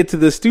when they get to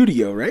the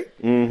studio, right?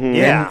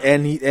 Yeah.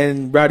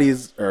 And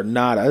Rowdy's or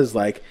Nada is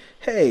like,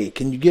 "Hey,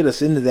 can you get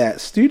us into that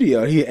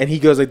studio?" And he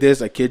goes like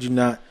this, "I kid you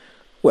not.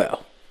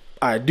 Well,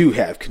 I do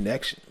have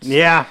connections."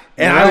 Yeah.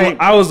 And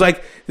I was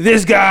like,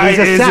 this guy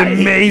is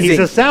amazing. He's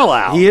a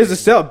sellout. He is a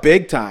sellout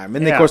big time.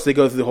 And then, of course, they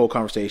go through the whole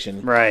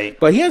conversation. Right.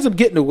 But he ends up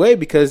getting away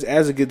because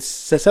as a good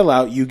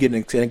sellout, you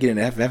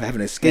have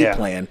an escape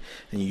plan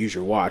and you use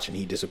your watch, and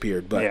he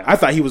disappeared. But I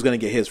thought he was going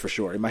to get his for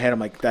sure. In my head, I'm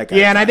like, that guy.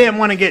 Yeah, and I didn't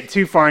want to get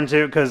too far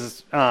into it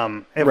because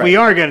if we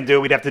are going to do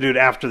it, we'd have to do it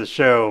after the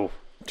show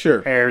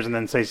airs and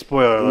then say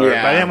spoiler alert.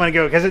 But I didn't want to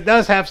go because it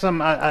does have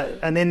some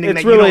an ending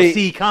that really, you don't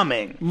see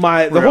coming.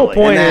 The whole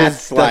point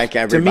is like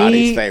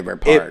everybody's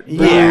favorite part.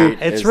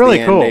 It's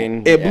really cool.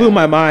 It blew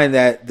my mind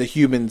that the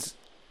humans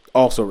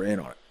also were in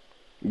on it.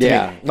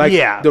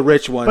 Yeah. The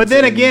rich ones. But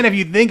then again, if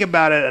you think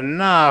about it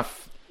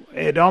enough,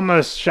 it'd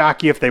almost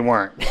shock you if they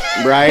weren't.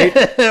 Right?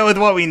 With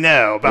what we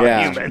know about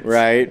humans.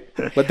 Right.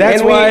 But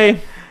that's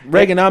why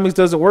Reaganomics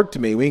doesn't work to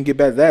me. We can get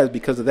back to that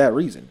because of that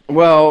reason.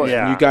 Well,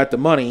 you got the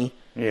money.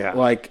 Yeah.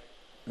 Like,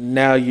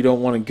 now you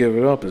don't want to give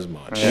it up as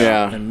much.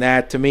 Yeah. And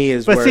that, to me,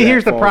 is But see,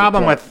 here's the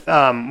problem with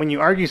when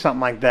you argue something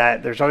like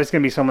that, there's always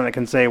going to be someone that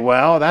can say,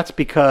 well, that's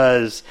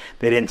because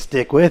they didn't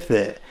stick with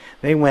it.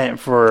 They went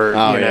for,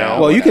 you know.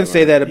 Well, you can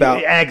say that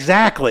about.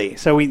 Exactly.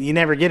 So you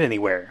never get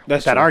anywhere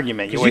with that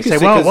argument. You always say,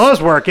 say, well, it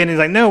was working. He's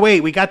like, no,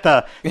 wait, we got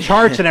the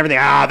charts and everything.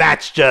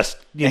 That's just,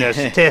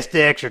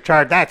 statistics or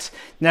chart. That's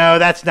not.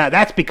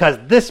 That's because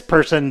this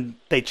person,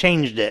 they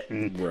changed it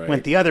and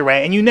went the other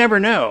way. And you never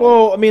know.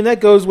 Well, I mean,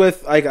 that goes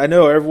with, like, I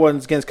know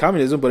everyone's against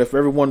communism, but if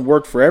everyone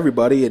worked for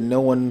everybody and there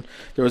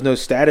was no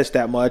status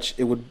that much,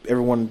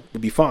 everyone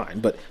would be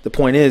fine. But the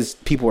point is,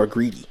 people are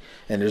greedy,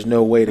 and there's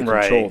no way to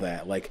control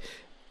that. Like,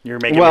 you're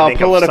making me think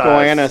political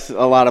of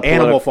a lot of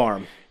Animal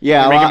Farm.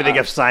 Yeah, you're making me think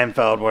of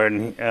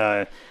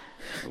Seinfeld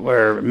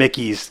where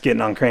Mickey's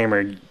getting on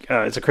Kramer.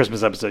 It's a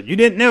Christmas episode. You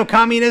didn't know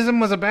communism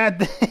was a bad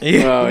thing.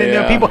 You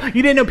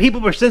didn't know people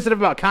were sensitive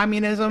about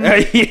communism.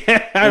 I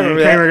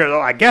remember Kramer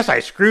goes, I guess I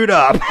screwed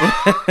up.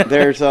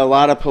 There's a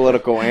lot of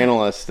political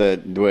analysts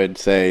that would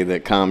say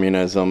that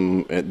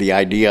communism, the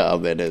idea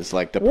of it, is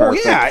like the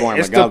perfect form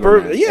of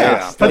government.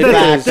 But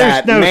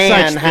there's no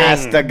man such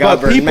has thing. to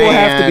govern. But people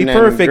have to be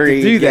perfect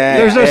to do that.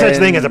 There's no such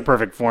thing as a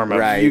perfect form of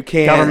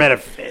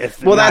government.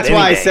 Well, that's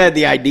why I said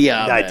the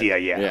idea. The idea,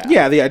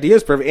 yeah, the idea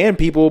is perfect, and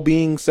people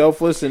being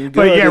selfless and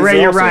good. But yeah, Ray,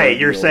 you're right.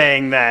 You're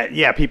saying that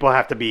people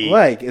have to be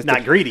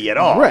not greedy at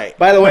all. Right.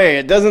 By the way,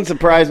 it doesn't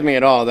surprise me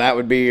at all. That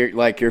would be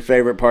like your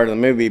favorite part of the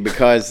movie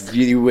because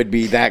you would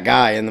be that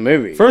guy in the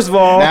movie. First of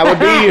all, that would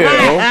be you.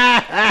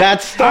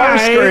 That's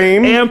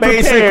Starscream.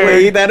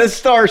 Basically, that is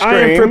Starscream. I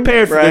am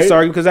prepared for this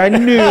argument because I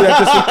knew that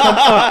this would come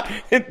up.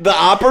 The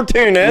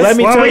opportunist. Let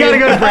me tell you. We gotta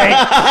go to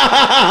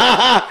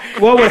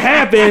break. What would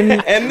happen,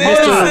 and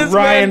Mr.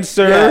 Ryan,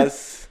 sir,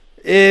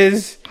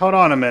 is hold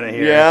on a minute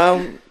here.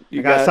 Yeah.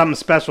 You got something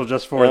special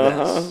just for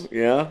this.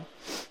 Yeah.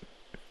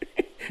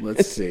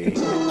 Let's see.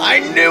 I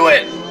knew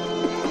it.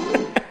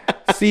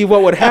 See,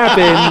 what would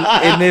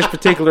happen in this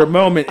particular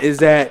moment is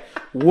that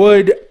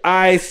would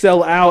I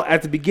sell out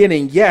at the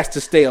beginning? Yes,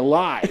 to stay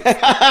alive.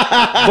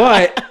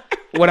 But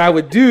what I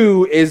would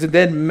do is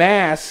then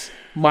mass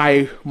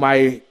my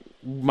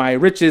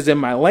riches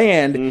and my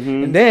land,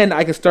 and then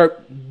I can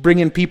start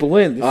bringing people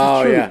in. This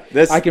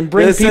is true. I can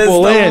bring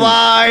people in. This is the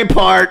lie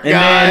part,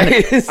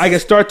 guys. Then I can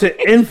start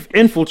to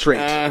infiltrate.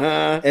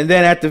 And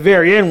then at the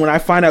very end, when I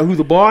find out who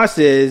the boss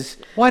is,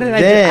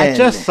 I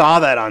just saw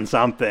that on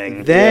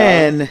something.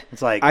 Then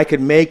it's like I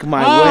could make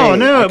my way. Oh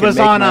no, it was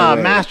on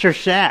Master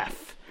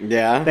Chef.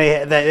 Yeah.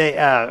 They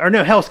or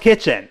no, Hell's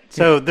Kitchen.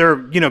 So they're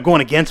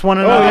going against one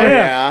another. Oh,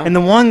 yeah. And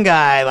the one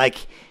guy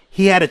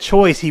he had a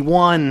choice. He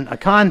won a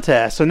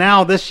contest. So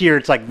now this year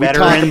it's like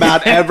veterans. We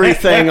talk about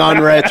everything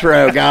on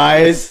Retro,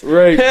 guys.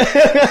 Right.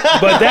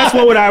 But that's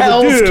what I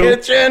would Hell's do.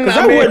 Kitchen. Because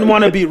I wouldn't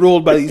want to be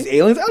ruled by these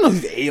aliens. I don't know who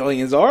these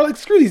aliens are. Like,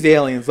 screw these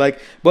aliens. Like,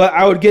 but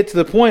I would get to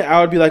the point.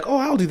 I would be like, oh,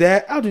 I'll do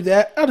that. I'll do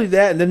that. I'll do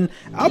that. And then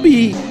I'll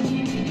be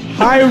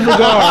high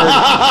regard.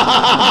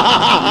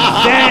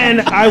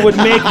 Then I would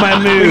make my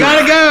move. We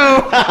gotta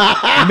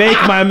go.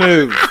 Make my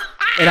move.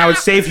 And I would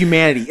save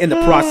humanity in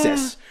the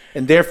process.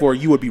 And therefore,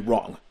 you would be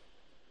wrong.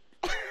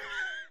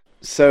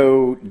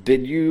 So,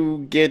 did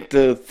you get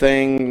the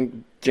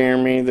thing,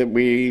 Jeremy, that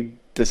we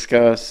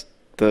discussed?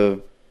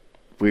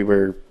 We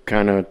were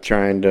kind of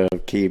trying to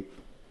keep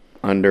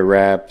under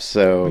wraps.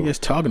 So, what are you guys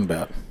talking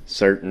about?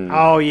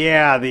 Oh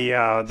yeah,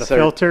 the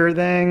filter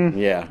thing.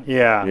 Yeah.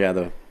 Yeah,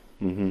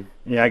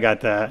 I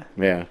got that.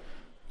 Yeah.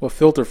 Well,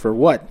 filter for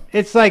what?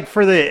 It's like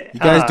for the you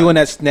guys doing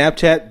that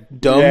Snapchat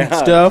dumb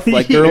stuff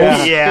like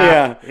girls.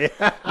 Yeah.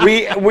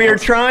 We are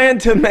trying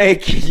to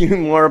make you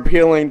more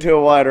appealing to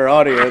a wider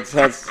audience.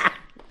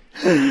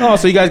 Oh,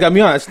 so you guys got me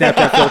on a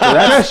Snapchat filter.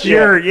 That's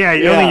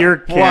only your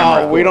camera.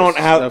 Wow, we don't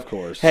have. Of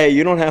course. Hey,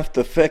 you don't have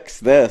to fix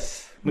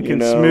this. We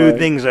can smooth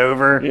things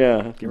over.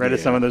 Yeah, get rid of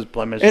some of those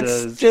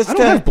blemishes. It's just I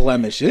don't have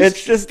blemishes.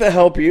 It's just to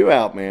help you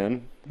out,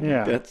 man.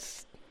 Yeah,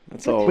 that's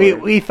all.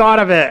 We thought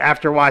of it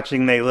after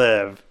watching They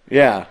Live.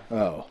 Yeah.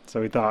 Oh.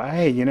 So we thought,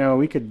 hey,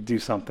 we could do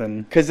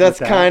something. Because that's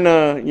kind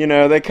of,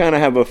 they kind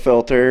of have a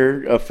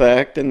filter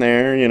effect in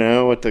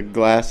there, with the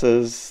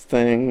glasses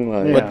thing.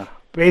 Like. Yeah.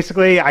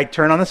 Basically, I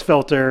turn on this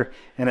filter,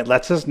 and it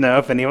lets us know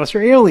if any of us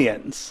are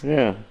aliens.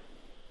 Yeah.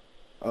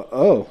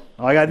 All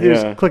I got to do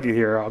is click it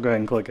here. I'll go ahead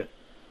and click it.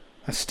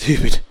 That's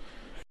stupid.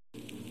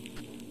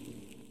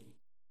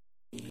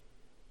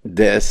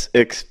 This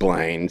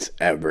explains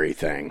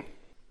everything.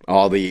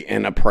 All the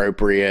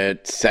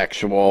inappropriate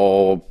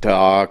sexual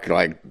talk,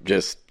 like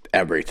just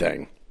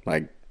everything.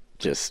 Like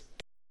just,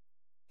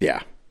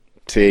 yeah.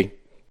 See?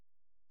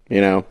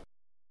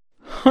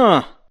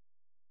 Huh.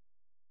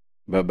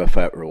 Boba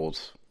Fett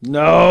rules.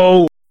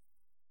 No.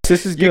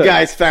 This is good. You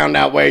guys found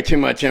out way too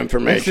much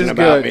information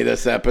about me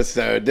this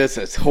episode. This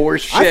is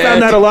horse shit. I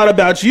found out a lot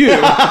about you.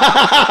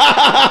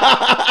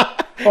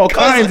 All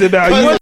kinds about you.